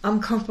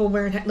 I'm comfortable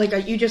wearing hat.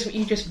 Like, you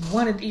just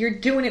wanted, you're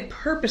doing it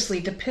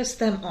purposely to piss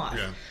them off.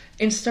 Yeah.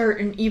 And start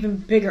an even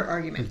bigger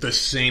argument. The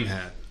same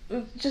hat.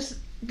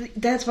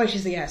 That's why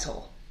she's the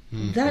asshole.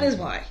 Mm-hmm. That is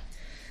why.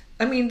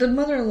 I mean, the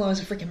mother-in-law is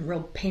a freaking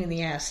real pain in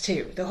the ass,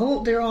 too.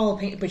 They're all a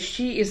pain, but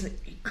she is a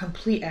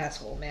complete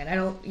asshole, man.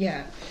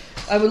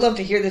 I would love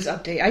to hear this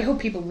update. I hope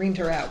people reamed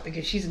her out,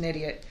 because she's an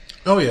idiot.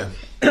 Oh, yeah.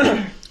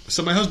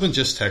 So my husband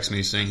just texted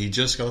me saying he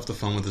just got off the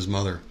phone with his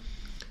mother.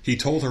 He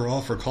told her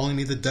off for calling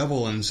me the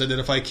devil and said that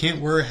if I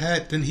can't wear a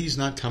hat, then he's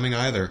not coming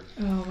either.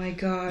 Oh, my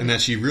God. And that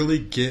she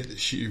really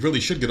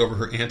should get over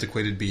her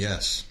antiquated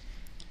BS.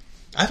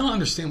 I don't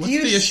understand. What's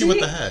the issue with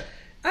the hat?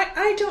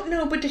 I don't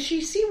know, but does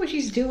she see what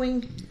she's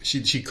doing?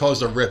 She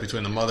caused a rip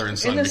between the mother and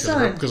son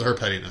because of her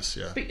pettiness.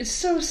 Yeah, but it's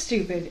so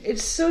stupid.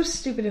 It's so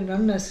stupid and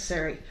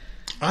unnecessary.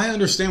 I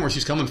understand where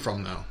she's coming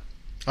from, though.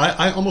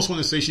 I almost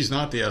want to say she's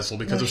not the asshole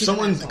because if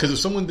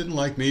someone didn't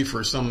like me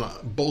for some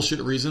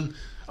bullshit reason,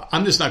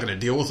 I'm just not going to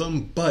deal with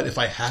them. But if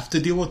I have to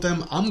deal with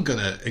them, I'm going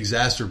to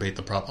exacerbate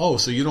the problem. Oh,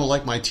 so you don't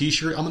like my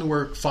T-shirt? I'm going to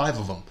wear 5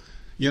 of them.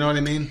 You know what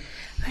I mean?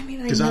 I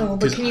know,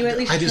 but can you at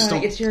least try?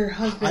 It's your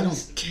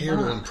husband's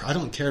I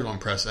don't care to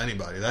impress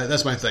anybody.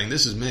 That's my thing.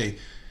 This is me.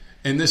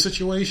 In this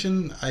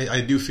situation,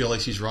 I do feel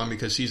like she's wrong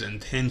because she's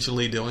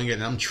intentionally doing it,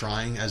 and I'm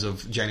trying as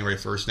of January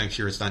 1st next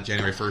year. It's not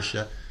January 1st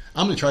yet.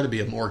 I'm going to try to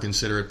be a more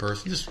considerate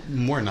person, just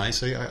more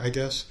nice, I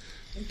guess.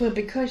 But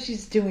because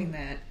she's doing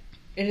that,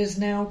 it has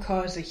now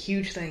caused a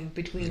huge thing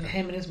between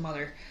him and his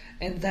mother,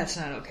 and that's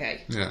not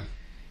okay. Yeah.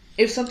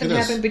 If something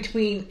happened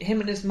between him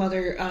and his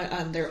mother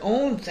on their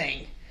own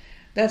thing,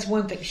 that's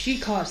one thing. She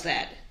caused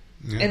that.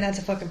 Yeah. And that's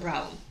a fucking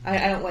problem.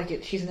 I don't like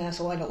it. She's an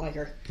asshole. I don't like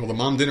her. Well, the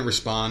mom didn't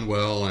respond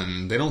well,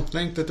 and they don't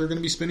think that they're going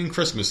to be spending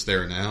Christmas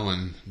there now,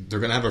 and they're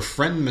going to have a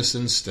friend miss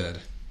instead.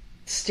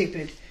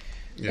 Stupid.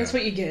 Yeah. That's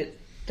what you get.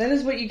 That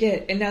is what you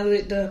get. And now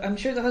I'm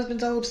sure the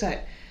husband's all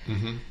upset.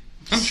 Mm-hmm.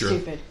 I'm sure.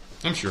 Stupid.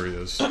 I'm sure he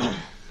is.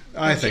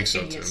 I think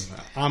so, too.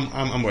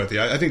 I'm with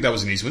you. I think that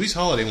was an easy one. These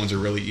holiday ones are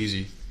really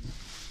easy.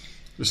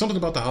 There's something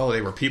about the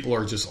holiday where people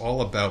are just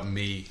all about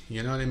me.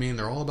 You know what I mean?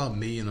 They're all about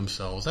me and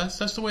themselves.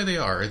 That's the way they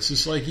are. It's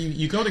just like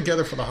you go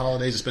together for the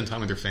holidays to spend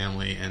time with your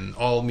family, and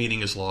all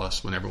meaning is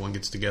lost when everyone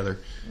gets together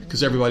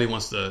because everybody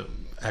wants to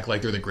act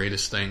like they're the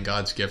greatest thing,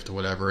 God's gift or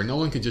whatever, and no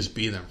one can just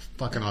be their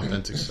fucking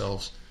authentic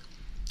selves.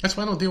 That's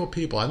why I don't deal with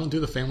people. I don't do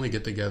the family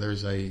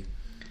get-togethers.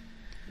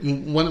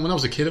 When I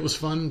was a kid, it was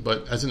fun,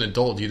 but as an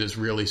adult, you just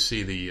really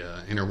see the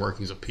inner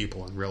workings of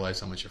people and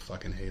realize how much you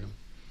fucking hate them.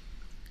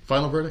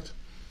 Final verdict?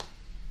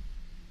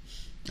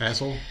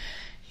 Asshole?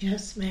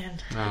 Yes, man.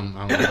 What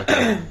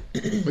are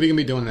you going to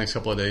be doing the next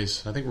couple of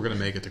days? I think we're going to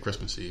make it to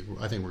Christmas Eve.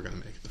 I think we're going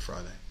to make it to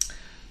Friday.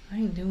 I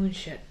ain't doing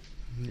shit.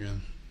 Yeah.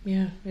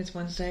 Yeah, it's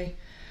Wednesday.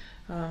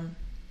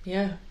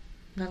 Yeah.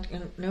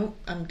 Nope,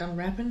 I'm done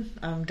wrapping.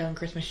 I'm done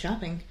Christmas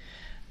shopping.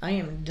 I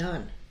am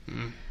done.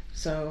 Mm-hmm.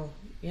 So,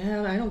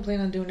 yeah, I don't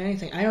plan on doing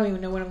anything. I don't even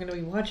know what I'm going to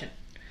be watching.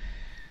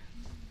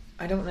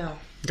 I don't know.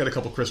 Got a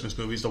couple Christmas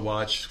movies to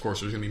watch. Of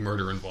course, there's going to be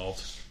murder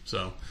involved.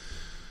 So...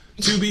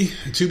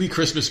 Tubi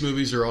Christmas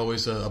movies are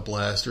always a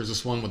blast. There's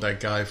this one with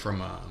that guy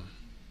from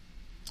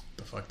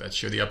that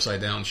show, the Upside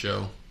Down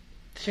show.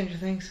 Stranger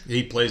Things.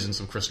 He plays in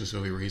some Christmas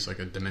movie where he's like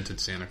a demented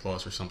Santa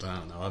Claus or something. I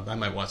don't know. I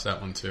might watch that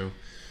one too.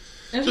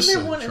 Isn't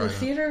there one in the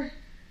theater?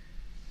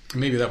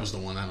 Maybe that was the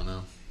one. I don't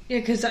know. Yeah,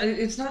 because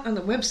it's not on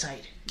the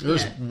website.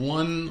 There's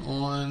one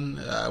on.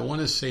 I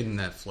want to say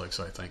Netflix.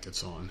 I think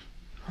it's on.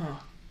 Huh.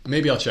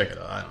 Maybe I'll check it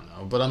out. I don't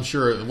know. But I'm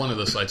sure one of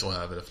the sites will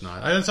have it. If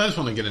not, I just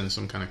want to get into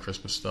some kind of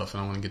Christmas stuff.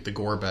 And I want to get the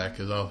gore back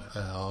because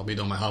I'll be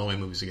doing my Halloween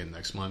movies again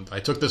next month.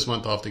 I took this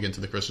month off to get into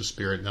the Christmas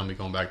spirit. And I'll be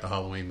going back to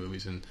Halloween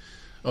movies and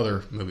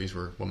other movies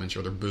where women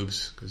show their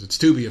boobs. Because it's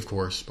Tubi, of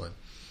course. But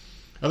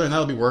other than that,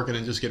 I'll be working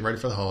and just getting ready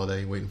for the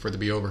holiday, waiting for it to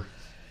be over.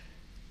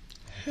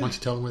 Why don't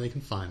you tell them where they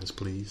can find us,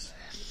 please?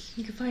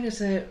 You can find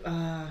us at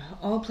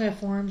all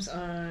platforms,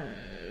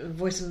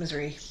 Voice of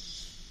Misery.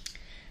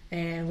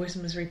 And Voice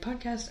of Misery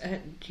Podcast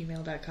at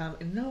gmail.com.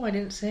 And no, I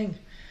didn't sing.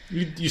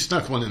 You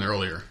snuck one in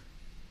earlier.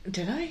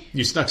 Did I?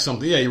 You snuck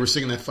something. Yeah, you were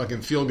singing that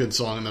fucking feel-good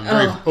song in the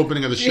very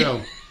opening of the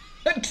show.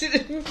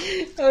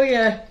 Oh,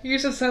 yeah. You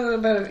said something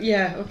about it.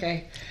 Yeah,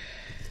 okay.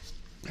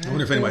 I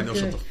wonder if anybody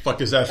knows what the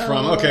fuck is that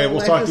from. Okay,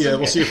 we'll talk to you.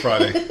 We'll see you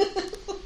Friday.